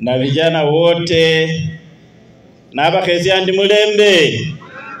na vijana wote na abakezi andi mulembe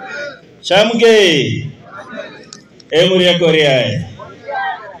chamge emuri ya Korea.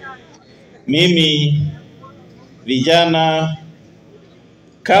 Mimi vijana,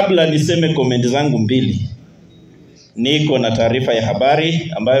 kabla niseme komenti zangu mbili, niko na taarifa ya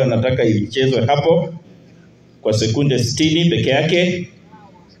habari ambayo nataka ichezwe hapo kwa sekunde 60 peke yake,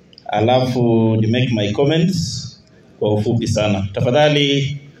 alafu ni make my comments kwa ufupi sana.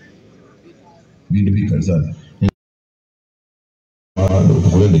 Tafadhali bindu bikazana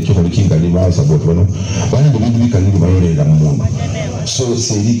kulende kiko likinga liba support bano bana bindu bikalili balolera mumuntu so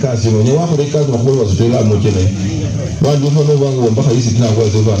serikazi mwenye wako rekazi wakolo wazotela mokene bandu hono bango mpaka hizi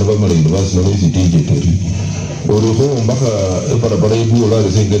tinakwaze bana bamalendo basi no hizi tinje Oroho mpaka barabara yetu la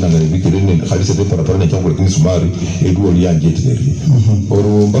rezenga na ngabikirene khalisa de barabara na chango lakini sumari edu lianje tiri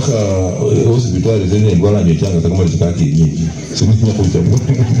oro mpaka hospitali zenye ngwala nyechanga kama zikaki nyingi sisi tunakuja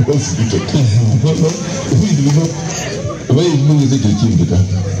hospitali hivi ndivyo wewe mungu zetu kimdika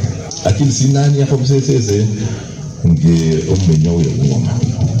lakini si nani hapo mseseze nge omenyo ya Bungoma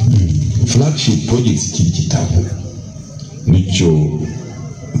flagship projects kitabu nicho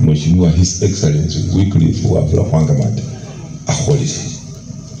Mheshimiwa His Excellency Wycliffe wa Wangamati akholise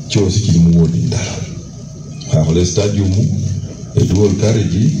chose kili muwodi ndala akhole stadium dual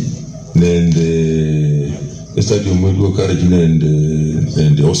carriage nende stadium dual carriage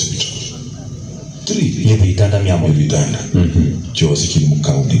nende hospital 3 yebe itanda myamo vitanda chose kili mu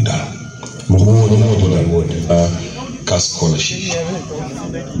county ndala muwodi na cash scholarship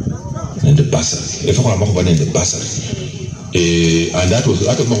nende bursary efakwa makuba nende bursary and that was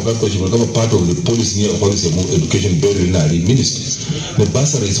part of the policy of education very ministry. The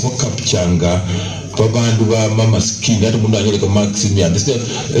bursary is for capchanga babandu ba mama skin that mundu anyole ka maximum this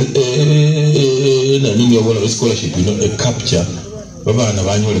na nini ya scholarship a capture babana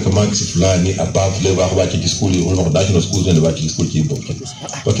banyole ka maxi fulani above level aho baki school or national schools and baki school kibo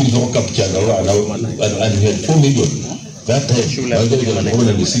bakini for capchanga and he had 4 million that time I got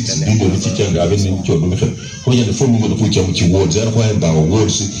the 6 billion chichanga abeni chodo hoja the 4 million kucha mu chiwards ara kwa emba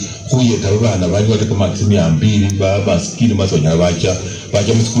awards kuye tabana banywa ka maximum 2 baba skini masonya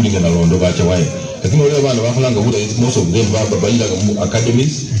bacha mu schooling na londo bacha wae lakini wale bana bakulanga kuda most of them baba baila mu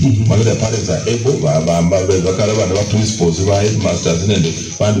academies wale the parents are able baba bakala bana ba principals ba headmasters nende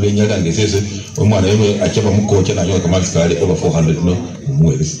bandu benyala ngesese omwana yeye achaba mu coach na yoka maximum over 400 no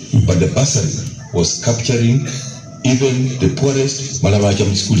mwezi but the bursary was capturing even the poorest malabacha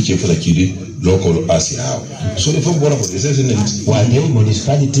mu school chief la kidi local as how so if one of this isn't why the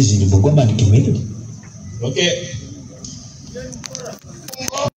municipalities in Bungoma ni kimili okay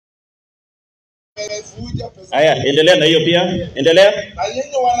aya endelea na hiyo pia endelea na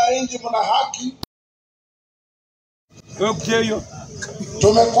yenye wananchi mna haki okay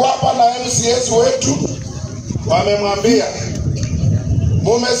tumekuwa hapa na MCS wetu wamemwambia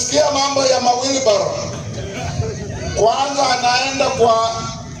mumesikia mambo ya mawilbaro. Kwanza anaenda kwa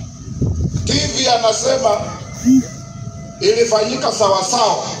TV anasema ilifanyika sawa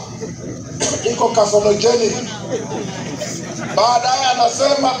sawa, iko carcinogenic. Baadaye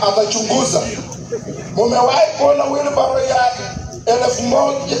anasema atachunguza. Mumewahi kuona wheelbarrow ya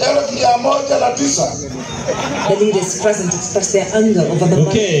 1109? The leaders present expressed their anger over the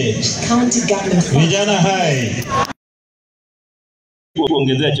county government. Vijana hai.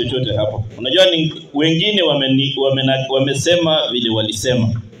 Kuongezea chochote hapo. Unajua ni wengine wamesema vile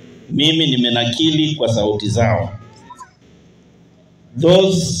walisema. Mimi nimenakili kwa sauti zao.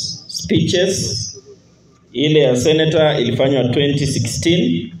 Those speeches, ile ya senator ilifanywa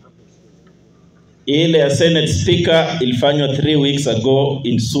 2016, ile ya Senate Speaker ilifanywa 3 weeks ago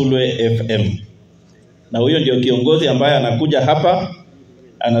in Sulwe FM. Na huyo ndio kiongozi ambaye anakuja hapa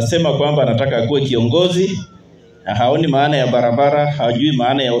anasema kwamba anataka akuwe kiongozi, na haoni maana ya barabara, hajui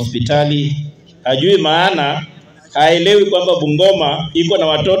maana ya hospitali, hajui maana, haelewi kwamba Bungoma iko na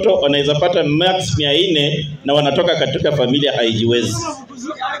watoto wanaweza pata max 400 na wanatoka katika familia haijiwezi.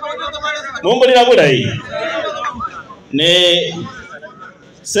 Mungu ni nabula hii. Ne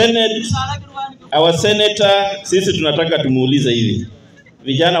Senate, our senator, sisi tunataka tumuulize hivi.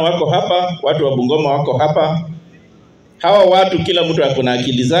 Vijana wako hapa, watu wa Bungoma wako hapa. Hawa watu kila mtu ako na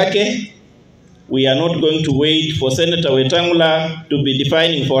akili zake. We are not going to wait for Senator Wetangula to be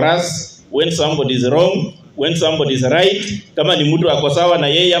defining for us when somebody is wrong, when somebody is right. Kama ni mtu ako sawa na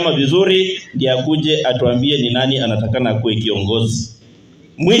yeye ama vizuri, ndiye akuje atuambie ni nani anatakana kuwe kiongozi.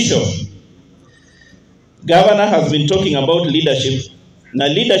 Mwisho, Governor has been talking about leadership. Na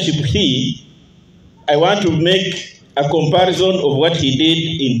leadership hii, I want to make a comparison of what he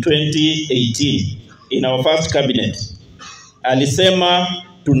did in 2018 in our first cabinet. Alisema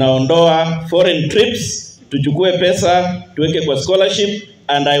tunaondoa foreign trips, tuchukue pesa, tuweke kwa scholarship,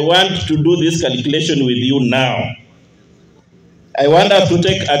 and I want to do this calculation with you now. I want us to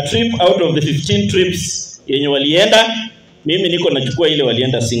take a trip out of the 15 trips yenye walienda. Mimi niko nachukua ile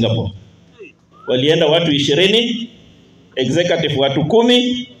walienda Singapore. Walienda watu 20, executive watu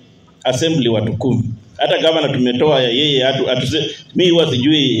 10, assembly watu 10. Hata governor tumetoa yeye mimi huwa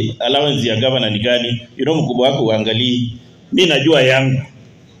sijui allowance ya governor ni gani. You know mkubwa wako uangalie. Mimi najua yangu.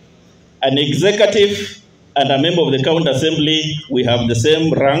 An executive and a member of the county assembly, we have the same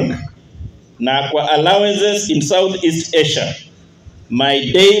rank. Na kwa allowances in Southeast Asia,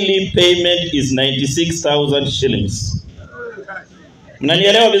 my daily payment is 96,000 shillings.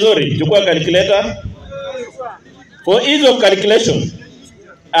 Mnanielewa vizuri? Chukua calculator. For ease of calculation,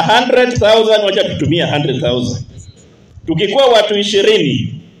 100,000 wacha tutumia 100,000. Tukikuwa watu 20,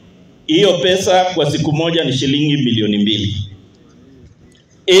 hiyo pesa kwa siku moja ni shilingi milioni 2.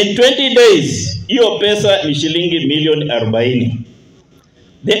 In 20 days, hiyo pesa ni shilingi milioni 40.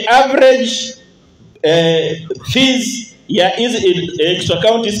 The average fees ya extra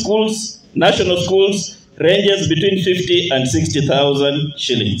county schools, national schools ranges between 50 and 60,000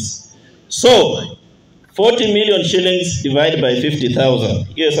 shillings. So, 40 million shillings divided by 50,000.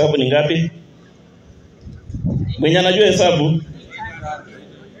 Hiyo hesabu ni ngapi? Mwenye anajua hesabu?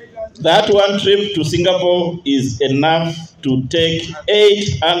 That one trip to Singapore is enough to take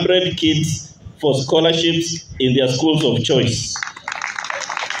 800 kids for scholarships in their schools of choice.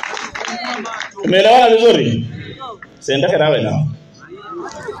 Umeelewana vizuri? Senda karawe nao.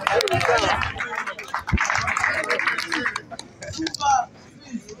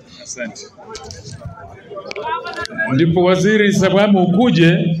 Asante. Ndipo waziri sababu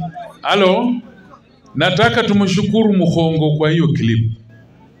ukuje. Halo, nataka tumshukuru Muhongo kwa hiyo clip.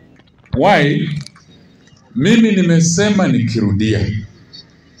 Why? Mimi nimesema nikirudia.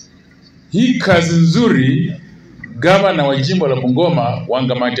 Hii kazi nzuri gavana wa jimbo la Bungoma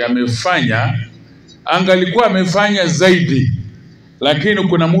Wangamati amefanya, angalikuwa amefanya zaidi. Lakini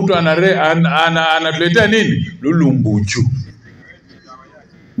kuna mtu anatuletea nini? Lulumbuchu.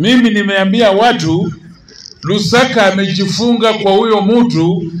 Mimi nimeambia watu Lusaka amejifunga kwa huyo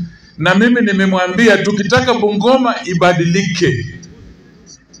mtu, na mimi nimemwambia tukitaka Bungoma ibadilike,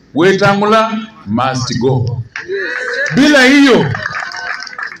 Wetangula must go. Bila hiyo,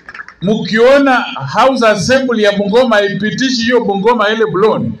 mkiona House Assembly ya Bungoma ipitishi hiyo Bungoma ile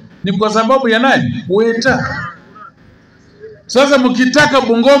blon, ni kwa sababu ya nani? Weta. Sasa mkitaka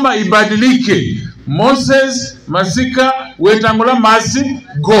Bungoma ibadilike, Moses, Masika, Wetangula must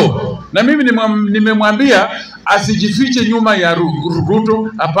go. Na mimi nimemwambia asijifiche nyuma ya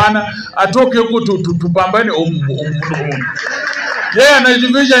Ruto, hapana, atoke huko tupambane. Yeye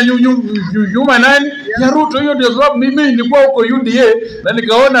anajificha nyuma nani? Ya Ruto. Hiyo ndio sababu mimi nilikuwa huko UDA na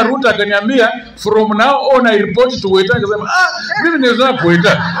nikaona Ruto akaniambia from now on I report to Weta. Akasema mimi niweza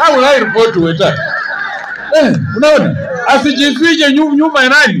kuita. How I report to Weta? Unaona? Asijifiche nyuma ya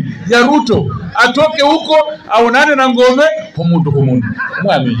nani? Ya Ruto. Atoke huko aonane na ngome humundu.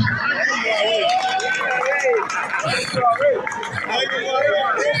 Mwami.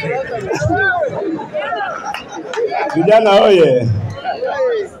 Vijana oye.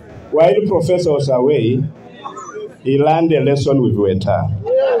 While professor was away, he learned a lesson with Weta.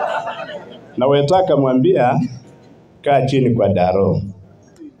 Na Weta akamwambia kaa chini kwa daro.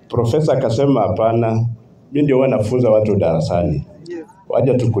 Professor akasema hapana, mimi ndio wanafunza watu darasani.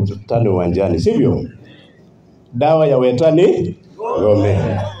 Waje tukutane uwanjani, sivyo? Dawa ya Weta ni Ngome.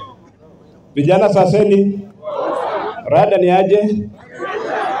 Vijana saseni, rada ni aje?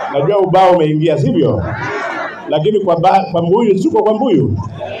 Najua ubao umeingia, sivyo? Lakini kwa mbuyu, tuko kwa mbuyu.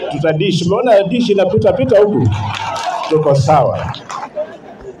 Tutadishi, umeona dish inapita pita huku. Tuko sawa.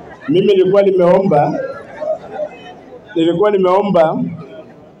 Mimi nilikuwa nimeomba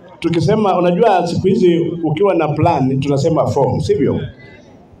tukisema, unajua siku hizi ukiwa na plan tunasema form, sivyo?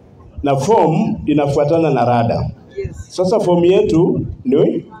 Na form inafuatana na rada. Sasa form yetu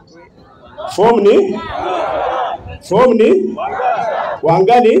ni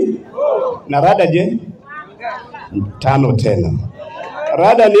Wangani na rada je? 5 tena.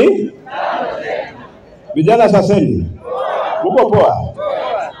 Rada ni vijana saseni. Uko poa?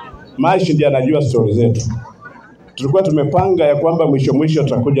 Mashi ndiye anajua story zetu. Tulikuwa tumepanga ya kwamba mwisho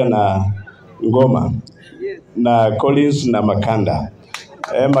tutakuja na ngoma na Collins na Makanda.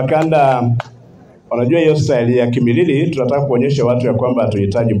 Makanda, unajua hiyo style ya Kimilili, tunataka kuonyesha watu ya kwamba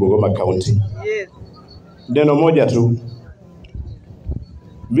tuhitaji Bungoma County. Neno moja tu.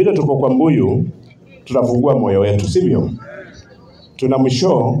 Vile tuko kwa mbuyu, tunafungua moyo wetu, sivyo?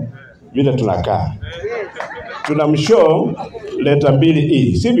 Tunamshow vile tunakaa. Tunamshow leta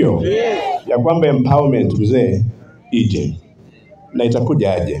 2E, sivyo? Ya kwamba empowerment mzee ije. Na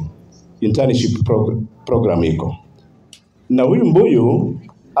itakuja aje. Internship program iko. Na huyu mbuyu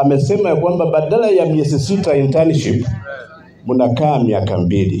amesema ya kwamba badala ya miezi 6 internship mnakaa miaka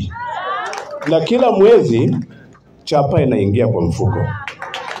 2. Na kila mwezi chapa inaingia kwa mfuko.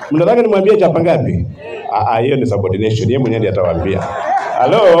 Mnataka nimwambie chapa ngapi? Hiyo ni subordination. Yeye mwenyewe atawaambia.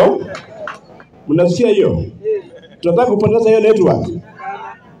 Hello? Mnasikia hiyo? Tunataka kupoteza hiyo network.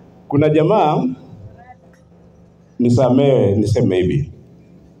 Kuna jamaa niseme hivi.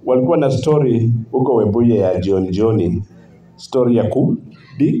 Walikuwa na story huko Webuye ya John story ya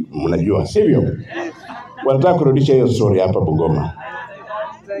mnajua, sivyo? Wanataka kurudisha hiyo story hapa Bungoma.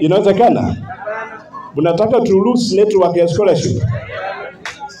 Inawezekana? Mnataka to lose network ya scholarship.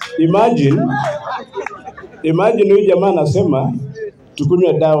 Imagine huyu jamaa anasema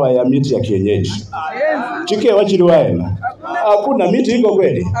tukunywe dawa ya miti ya kienyeji. Chike wachili waena. Hakuna miti iko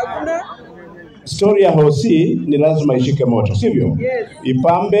kweli. Story ya hosi ni lazima ishike moto, sivyo?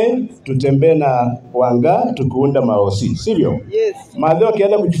 Ipambe, tutembee na wanga, tukuunda mahosi, sivyo? Maadhi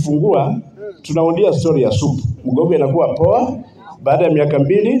wakienda kujifungua, tunaundia story ya supu. Mgogo inakuwa poa, baada ya miaka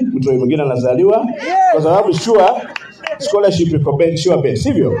 2, mtu mwingine anazaliwa, kwa sababu scholarship iko sure,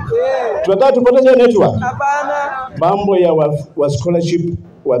 sivyo? Tunataka tupoteze network. Mambo ya wa scholarship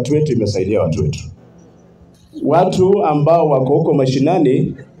watu wetu imesaidia watu wetu. Watu ambao wako huko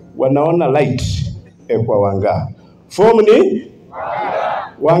mashinani wanaona light kwa wanga. Form ni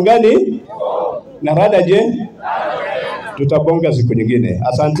Wangani na rada je? Tutabonga siku nyingine.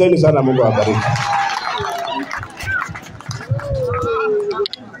 Asanteni sana, Mungu awabariki.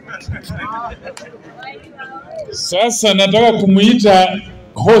 Sasa nataka kumuita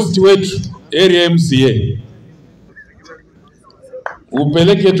host wetu area MCA.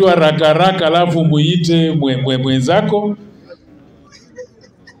 Upeleke tu haraka alafu muite mwenzako.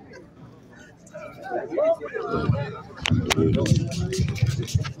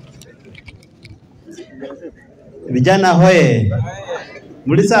 Vijana hoye.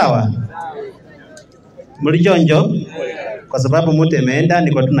 Muli sawa? Muli jonjo? Kwa sababu mute imeenda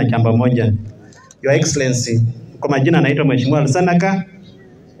niko tuna chamba moja. Your Excellency, kwa majina naitwa Mheshimiwa Lusanaka,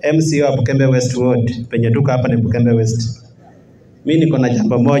 MCA wa Bukembe West Ward. Penye tuko hapa ni Bukembe West. Mimi niko na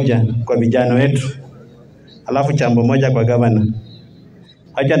chamba moja kwa vijana wetu. Alafu chamba moja kwa governor.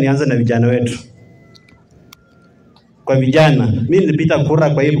 Acha nianze na vijana wetu. Kwa vijana, mimi nilipita kura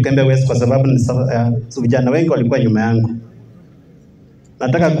kwa hii Bukembe West kwa sababu vijana wengi walikuwa nyuma yangu.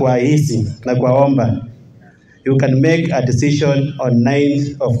 Nataka kuwahisi na kuwaomba, you can make a decision on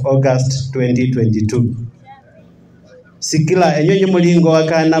 9th of August 2022. Sikila enyo mulingo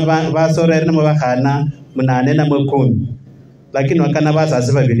wakana basorere na mubakana munane na 10. Lakini wakana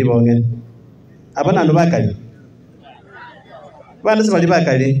basase babiri bongen. Abana ndo bakali. Bana sibali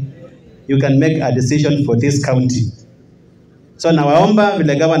bakali. You can make a decision for this county. So nawaomba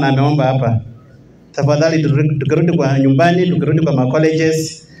vile gavana ameomba hapa. Tafadhali tukirudi kwa nyumbani, tukirudi kwa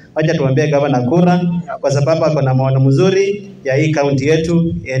colleges, wacha tuambie gavana kura kwa sababu ako na maono mzuri ya hii county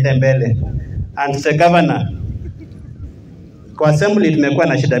yetu iende mbele. And the governor, kwa assembly tumekuwa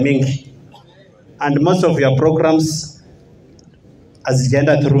na shida mingi. And most of your programs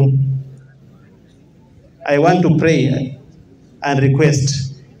hazijaenda through. I want to pray and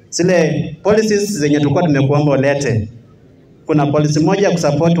request zile policies zenye tulikuwa tumekuomba ulete. Kuna policy moja ya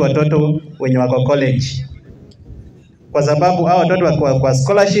kusupport watoto wenye wako college. kwa sababu hao watoto kwa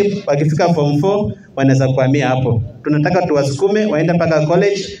scholarship wakifika form 4 wanaweza kuhamia hapo. Tunataka tuwasukume waende mpaka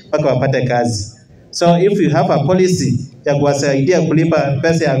college mpaka wapate kazi. So if you have a policy ya kuwasaidia kulipa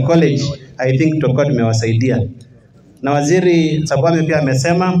pesa ya college, I think tutakuwa tumewasaidia. Na waziri Sabwame pia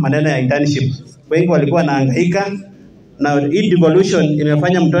amesema maneno ya internship. Wengi walikuwa wanahangaika na hii devolution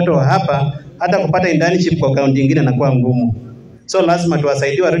imefanya mtoto wa hapa hata kupata internship kwa kaunti nyingine inakuwa ngumu. So lazima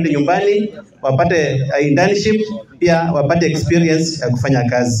tuwasaidie warudi nyumbani, wapate internship, pia wapate experience ya kufanya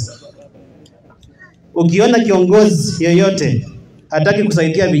kazi. Ukiona kiongozi yeyote hataki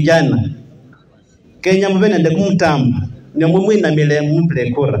kusaidia vijana, Kenya mbele ndio kumtamu, ni mumu na mile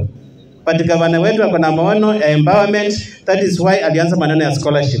mple kura. But governor wetu ako na maono ya empowerment, that is why alianza maneno ya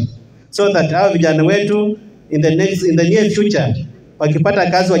scholarship. So that hao vijana wetu in the near future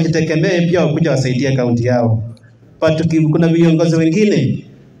wakipata kazi wajitegemee, pia wakuja wasaidie kaunti yao. But kuna viongozi wengine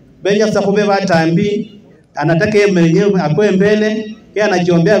Benya sakubeba tambi anataka yeye mwenyewe akoe mbele, yeye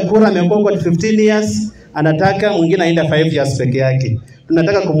anajiombea kura, amekuwa kwa 15 years, anataka mwingine aenda 5 years peke yake.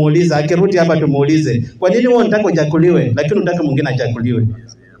 Tunataka kumuuliza, akirudi hapa tumuulize, kwa nini wewe unataka ujakuliwe lakini unataka mwingine ajakuliwe?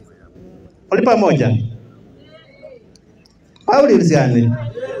 Walipa moja. Pauli usiane.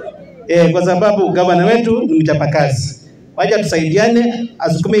 Kwa sababu gavana wetu ni mchapakazi. Waje tusaidiane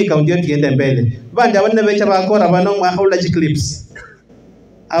asukume kaunti yetu iende mbele. Banda wana becha bakora bano mwahaula clips.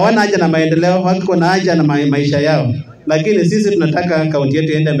 Hawana haja na maendeleo, wako na haja na maisha yao. Lakini sisi tunataka kaunti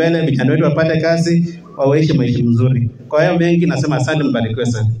yetu iende mbele, vijana wetu wapate kazi, waishi maisha mzuri. Kwa hiyo mengi nasema asante, mbarikiwe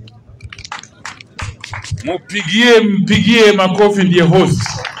sana. Mpigie makofi ndiye host.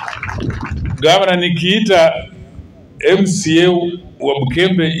 Gavana nikiita MCA wa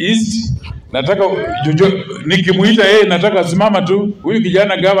Bukembe East, nataka nikimuita yeye nataka simama tu. Huyu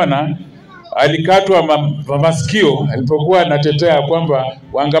kijana gavana alikatwa masikio alipokuwa anatetea kwamba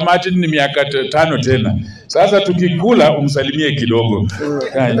Wangamati ni miaka 5 tena. Sasa tukikula umsalimie kidogo.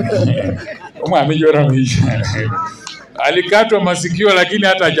 Amejora maisha. Alikatwa masikio lakini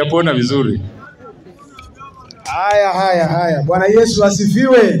hata hajapona vizuri. Haya. Bwana Yesu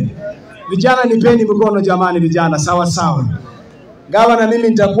asifiwe. Vijana nipeni mkono jamani, vijana sawa. Gavana, mimi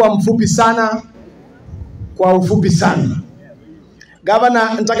nitakuwa mfupi sana, kwa ufupi sana.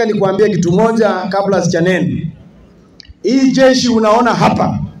 Gavana, nataka nikuambie kitu moja kabla sijanena. Hii jeshi unaona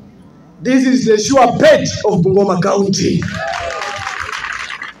hapa, this is the sure pet of Bungoma County.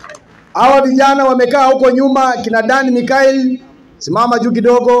 Hawa vijana wamekaa huko nyuma, kina Dan Mikael, simama juu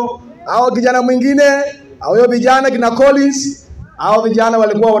kidogo. Hawa kijana mwingine, hao vijana kina Collins, hao vijana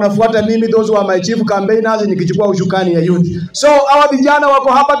walikuwa wanafuata mimi, those were my chief campaigners nikichukua ushukani ya youth. So hawa vijana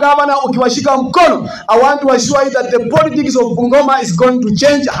wako hapa gavana, ukiwashika mkono, I want to assure you that the politics of Bungoma is going to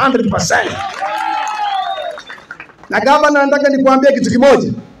change 100%. Na gavana, nataka nikuambie kitu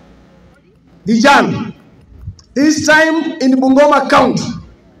kimoja. Vijana, this time in Bungoma County,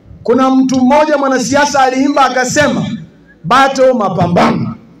 kuna mtu mmoja mwanasiasa aliimba akasema, bato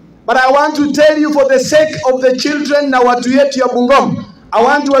mapambano. But I want to tell you, for the sake of the children na watu yetu ya Bungoma, I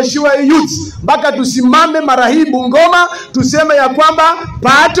want to assure you youth, mpaka tusimame mara hii Bungoma, tuseme ya kwamba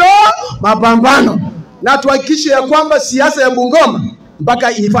pato mapambano. Na tuhakikishe ya kwamba siasa ya Bungoma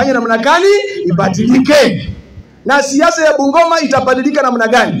mpaka ifanye namna gani, ibadilike. Na siasa ya Bungoma itabadilika namna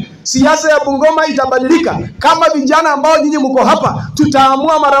gani? Siasa ya Bungoma itabadilika kama vijana ambao nyinyi mko hapa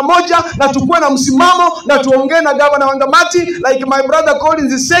tutaamua mara moja na tukue na msimamo na tuongee na Governor Wangamati, like my brother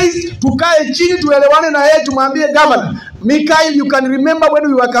Collins says, tukae chini tuelewane na yeye, tumwambie Governor Mikael, you can remember when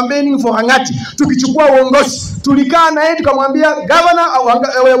we were campaigning for Hangati, tukichukua uongozi tulikaa na yeye tukamwambia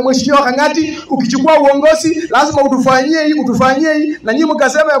Governor, Mheshimiwa Hangati, ukichukua uongozi lazima utufanyie hii, na nyinyi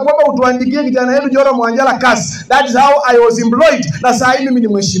mkasema ya kwamba utuandikie kijana yetu Joro Mwanjala kasi. That is how I was employed, na sasa mimi ni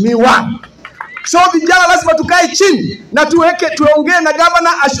mheshimiwa. So vijana lazima tukae chini na tuongee na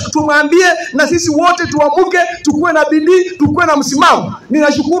governor, tumwambie na sisi wote tuamuke, tukue na bidii, tukue na msimamo.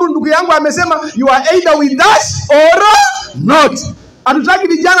 Ninashukuru ndugu yangu amesema you are either with us or not. Hatutaki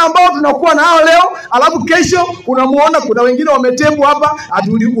vijana ambao tunakuwa na hao leo alafu kesho unamuona kuna wengine wametembwa hapa,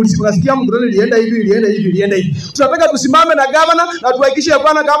 unasikia mkutano ilienda hivi. Tunataka tusimame na governor na tuhakikishe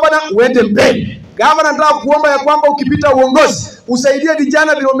kwamba governor uende mbele. Gavana, nataka kuomba ya kwamba ukipita uongozi usaidie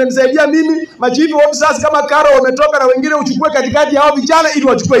vijana vile umemsaidia mimi, machief officers kama Karo wametoka na wengine, uchukue katikati ya hao vijana ili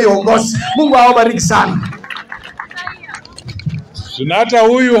wachukue hiyo uongozi. Mungu awabariki sana. Hata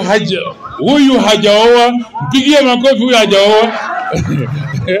huyu hajaoa, mpigie makofi, huyu hajaoa.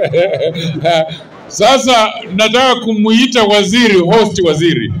 Sasa nataka kumuita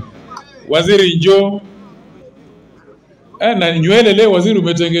waziri njoo. Na nywele leo waziri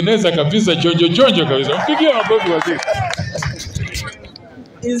umetengeneza kabisa, chonjo kabisa. Mpigie makofi waziri.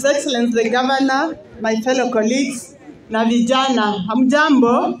 His Excellency the Governor, my fellow colleagues, na vijana,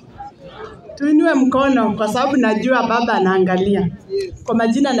 hamjambo? Tuinue mkono kwa sababu najua baba anaangalia. Kwa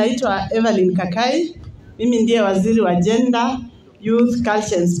majina naitwa Evelyn Kakai. Mimi ndiye waziri wa Gender, Youth,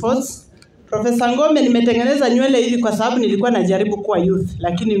 Culture and Sports. Profesa Ngome, nimetengeneza nywele hivi kwa sababu nilikuwa najaribu kuwa youth,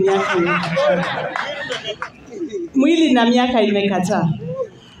 lakini miaka imekataa. Mwili na miaka imekataa.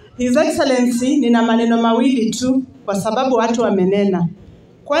 His Excellency, nina maneno mawili tu kwa sababu watu wamenena.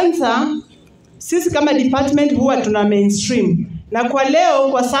 Kwanza, sisi kama department huwa tuna mainstream. Na kwa leo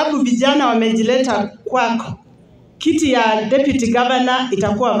kwa sababu vijana wamejileta kwako, kiti ya deputy governor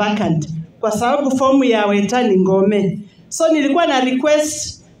itakuwa vacant kwa sababu fomu ya Wetani Ngome. So nilikuwa na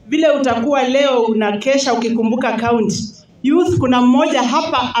request vile utakuwa leo unakesha ukikumbuka county youth, kuna mmoja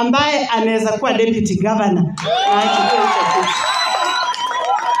hapa ambaye anaweza kuwa deputy governor.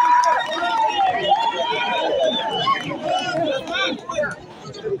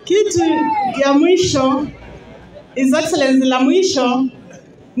 Kitu ya mwisho, His Excellency, la mwisho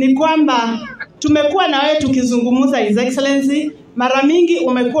ni kwamba tumekuwa na wewe tukizungumza His Excellency, mara mingi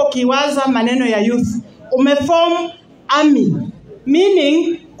umekuwa ukiwaza maneno ya youth. Umeform army,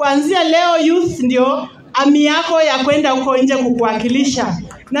 meaning kuanzia leo youth ndio army yako ya kwenda huko nje kukuwakilisha.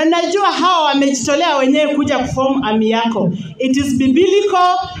 Na najua hawa wamejitolea wenyewe kuja kuform army yako. It is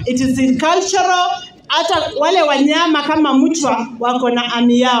biblical, it is cultural. Hata wale wanyama kama mchwa wako na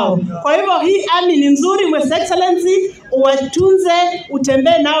army yao. Kwa hivyo hii army ni nzuri, His Excellency, uwatunze,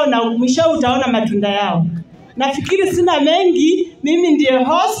 utembee nao na mwisho utaona matunda yao. Nafikiri sina mengi, mimi ndiye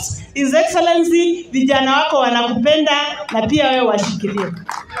host. His Excellency, vijana wako wanakupenda na pia wewe washikilie.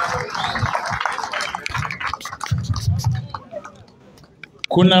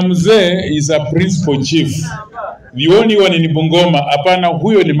 Kuna mzee is a principal chief. The only one in Bungoma. Hapana,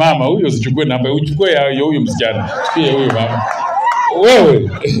 huyo ni mama, huyo usichukue namba, uchukue ya huyo msichana. Chukue huyo mama.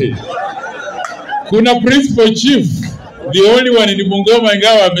 Wewe. Kuna principal chief, the only one in Bungoma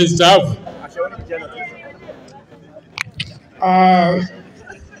ingawa amestaafu.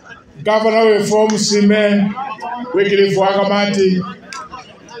 Governor we form sime wikili Wangamati.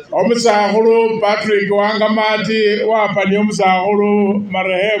 Omusahulu Patrick Wangamati wapani omusahulu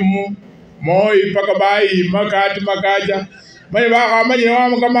marehemu Moi paka bayi makati makaja. Mai baka manyi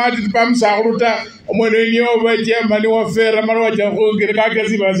Wangamati pamusahulu ta omwene niyo bajema ni wafera marwa jahungire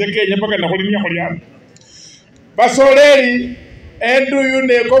kagezi bazekenya paka nakulinya kulyana. Basoleri endu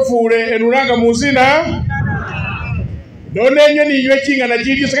yune kofure enuranga musina. Done nyoni nywe kinga na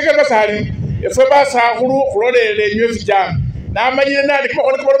jidi sekeke basale. Efe basahulu kulolele nywe vijana. Na amanyire nali kwa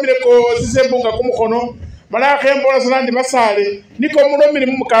kolomile ko sisembunga kumukono mala khembola sanandi basale niko mulomile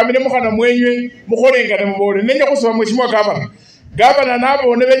mukamile mukhana mwenywe mukholengana mubole nenya kusaba mheshimiwa gavana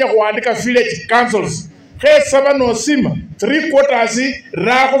nabo nebenya kuandika village councils khesaba nosima 3/4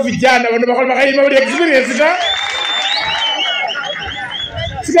 rakho vijana bano bakhola bakayima bali experience ta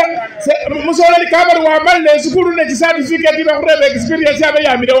sika musola likabali wamale sikulu ne certificate ba khureba experience yabe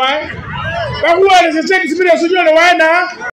yamile wa bakuwele se experience nyone wa na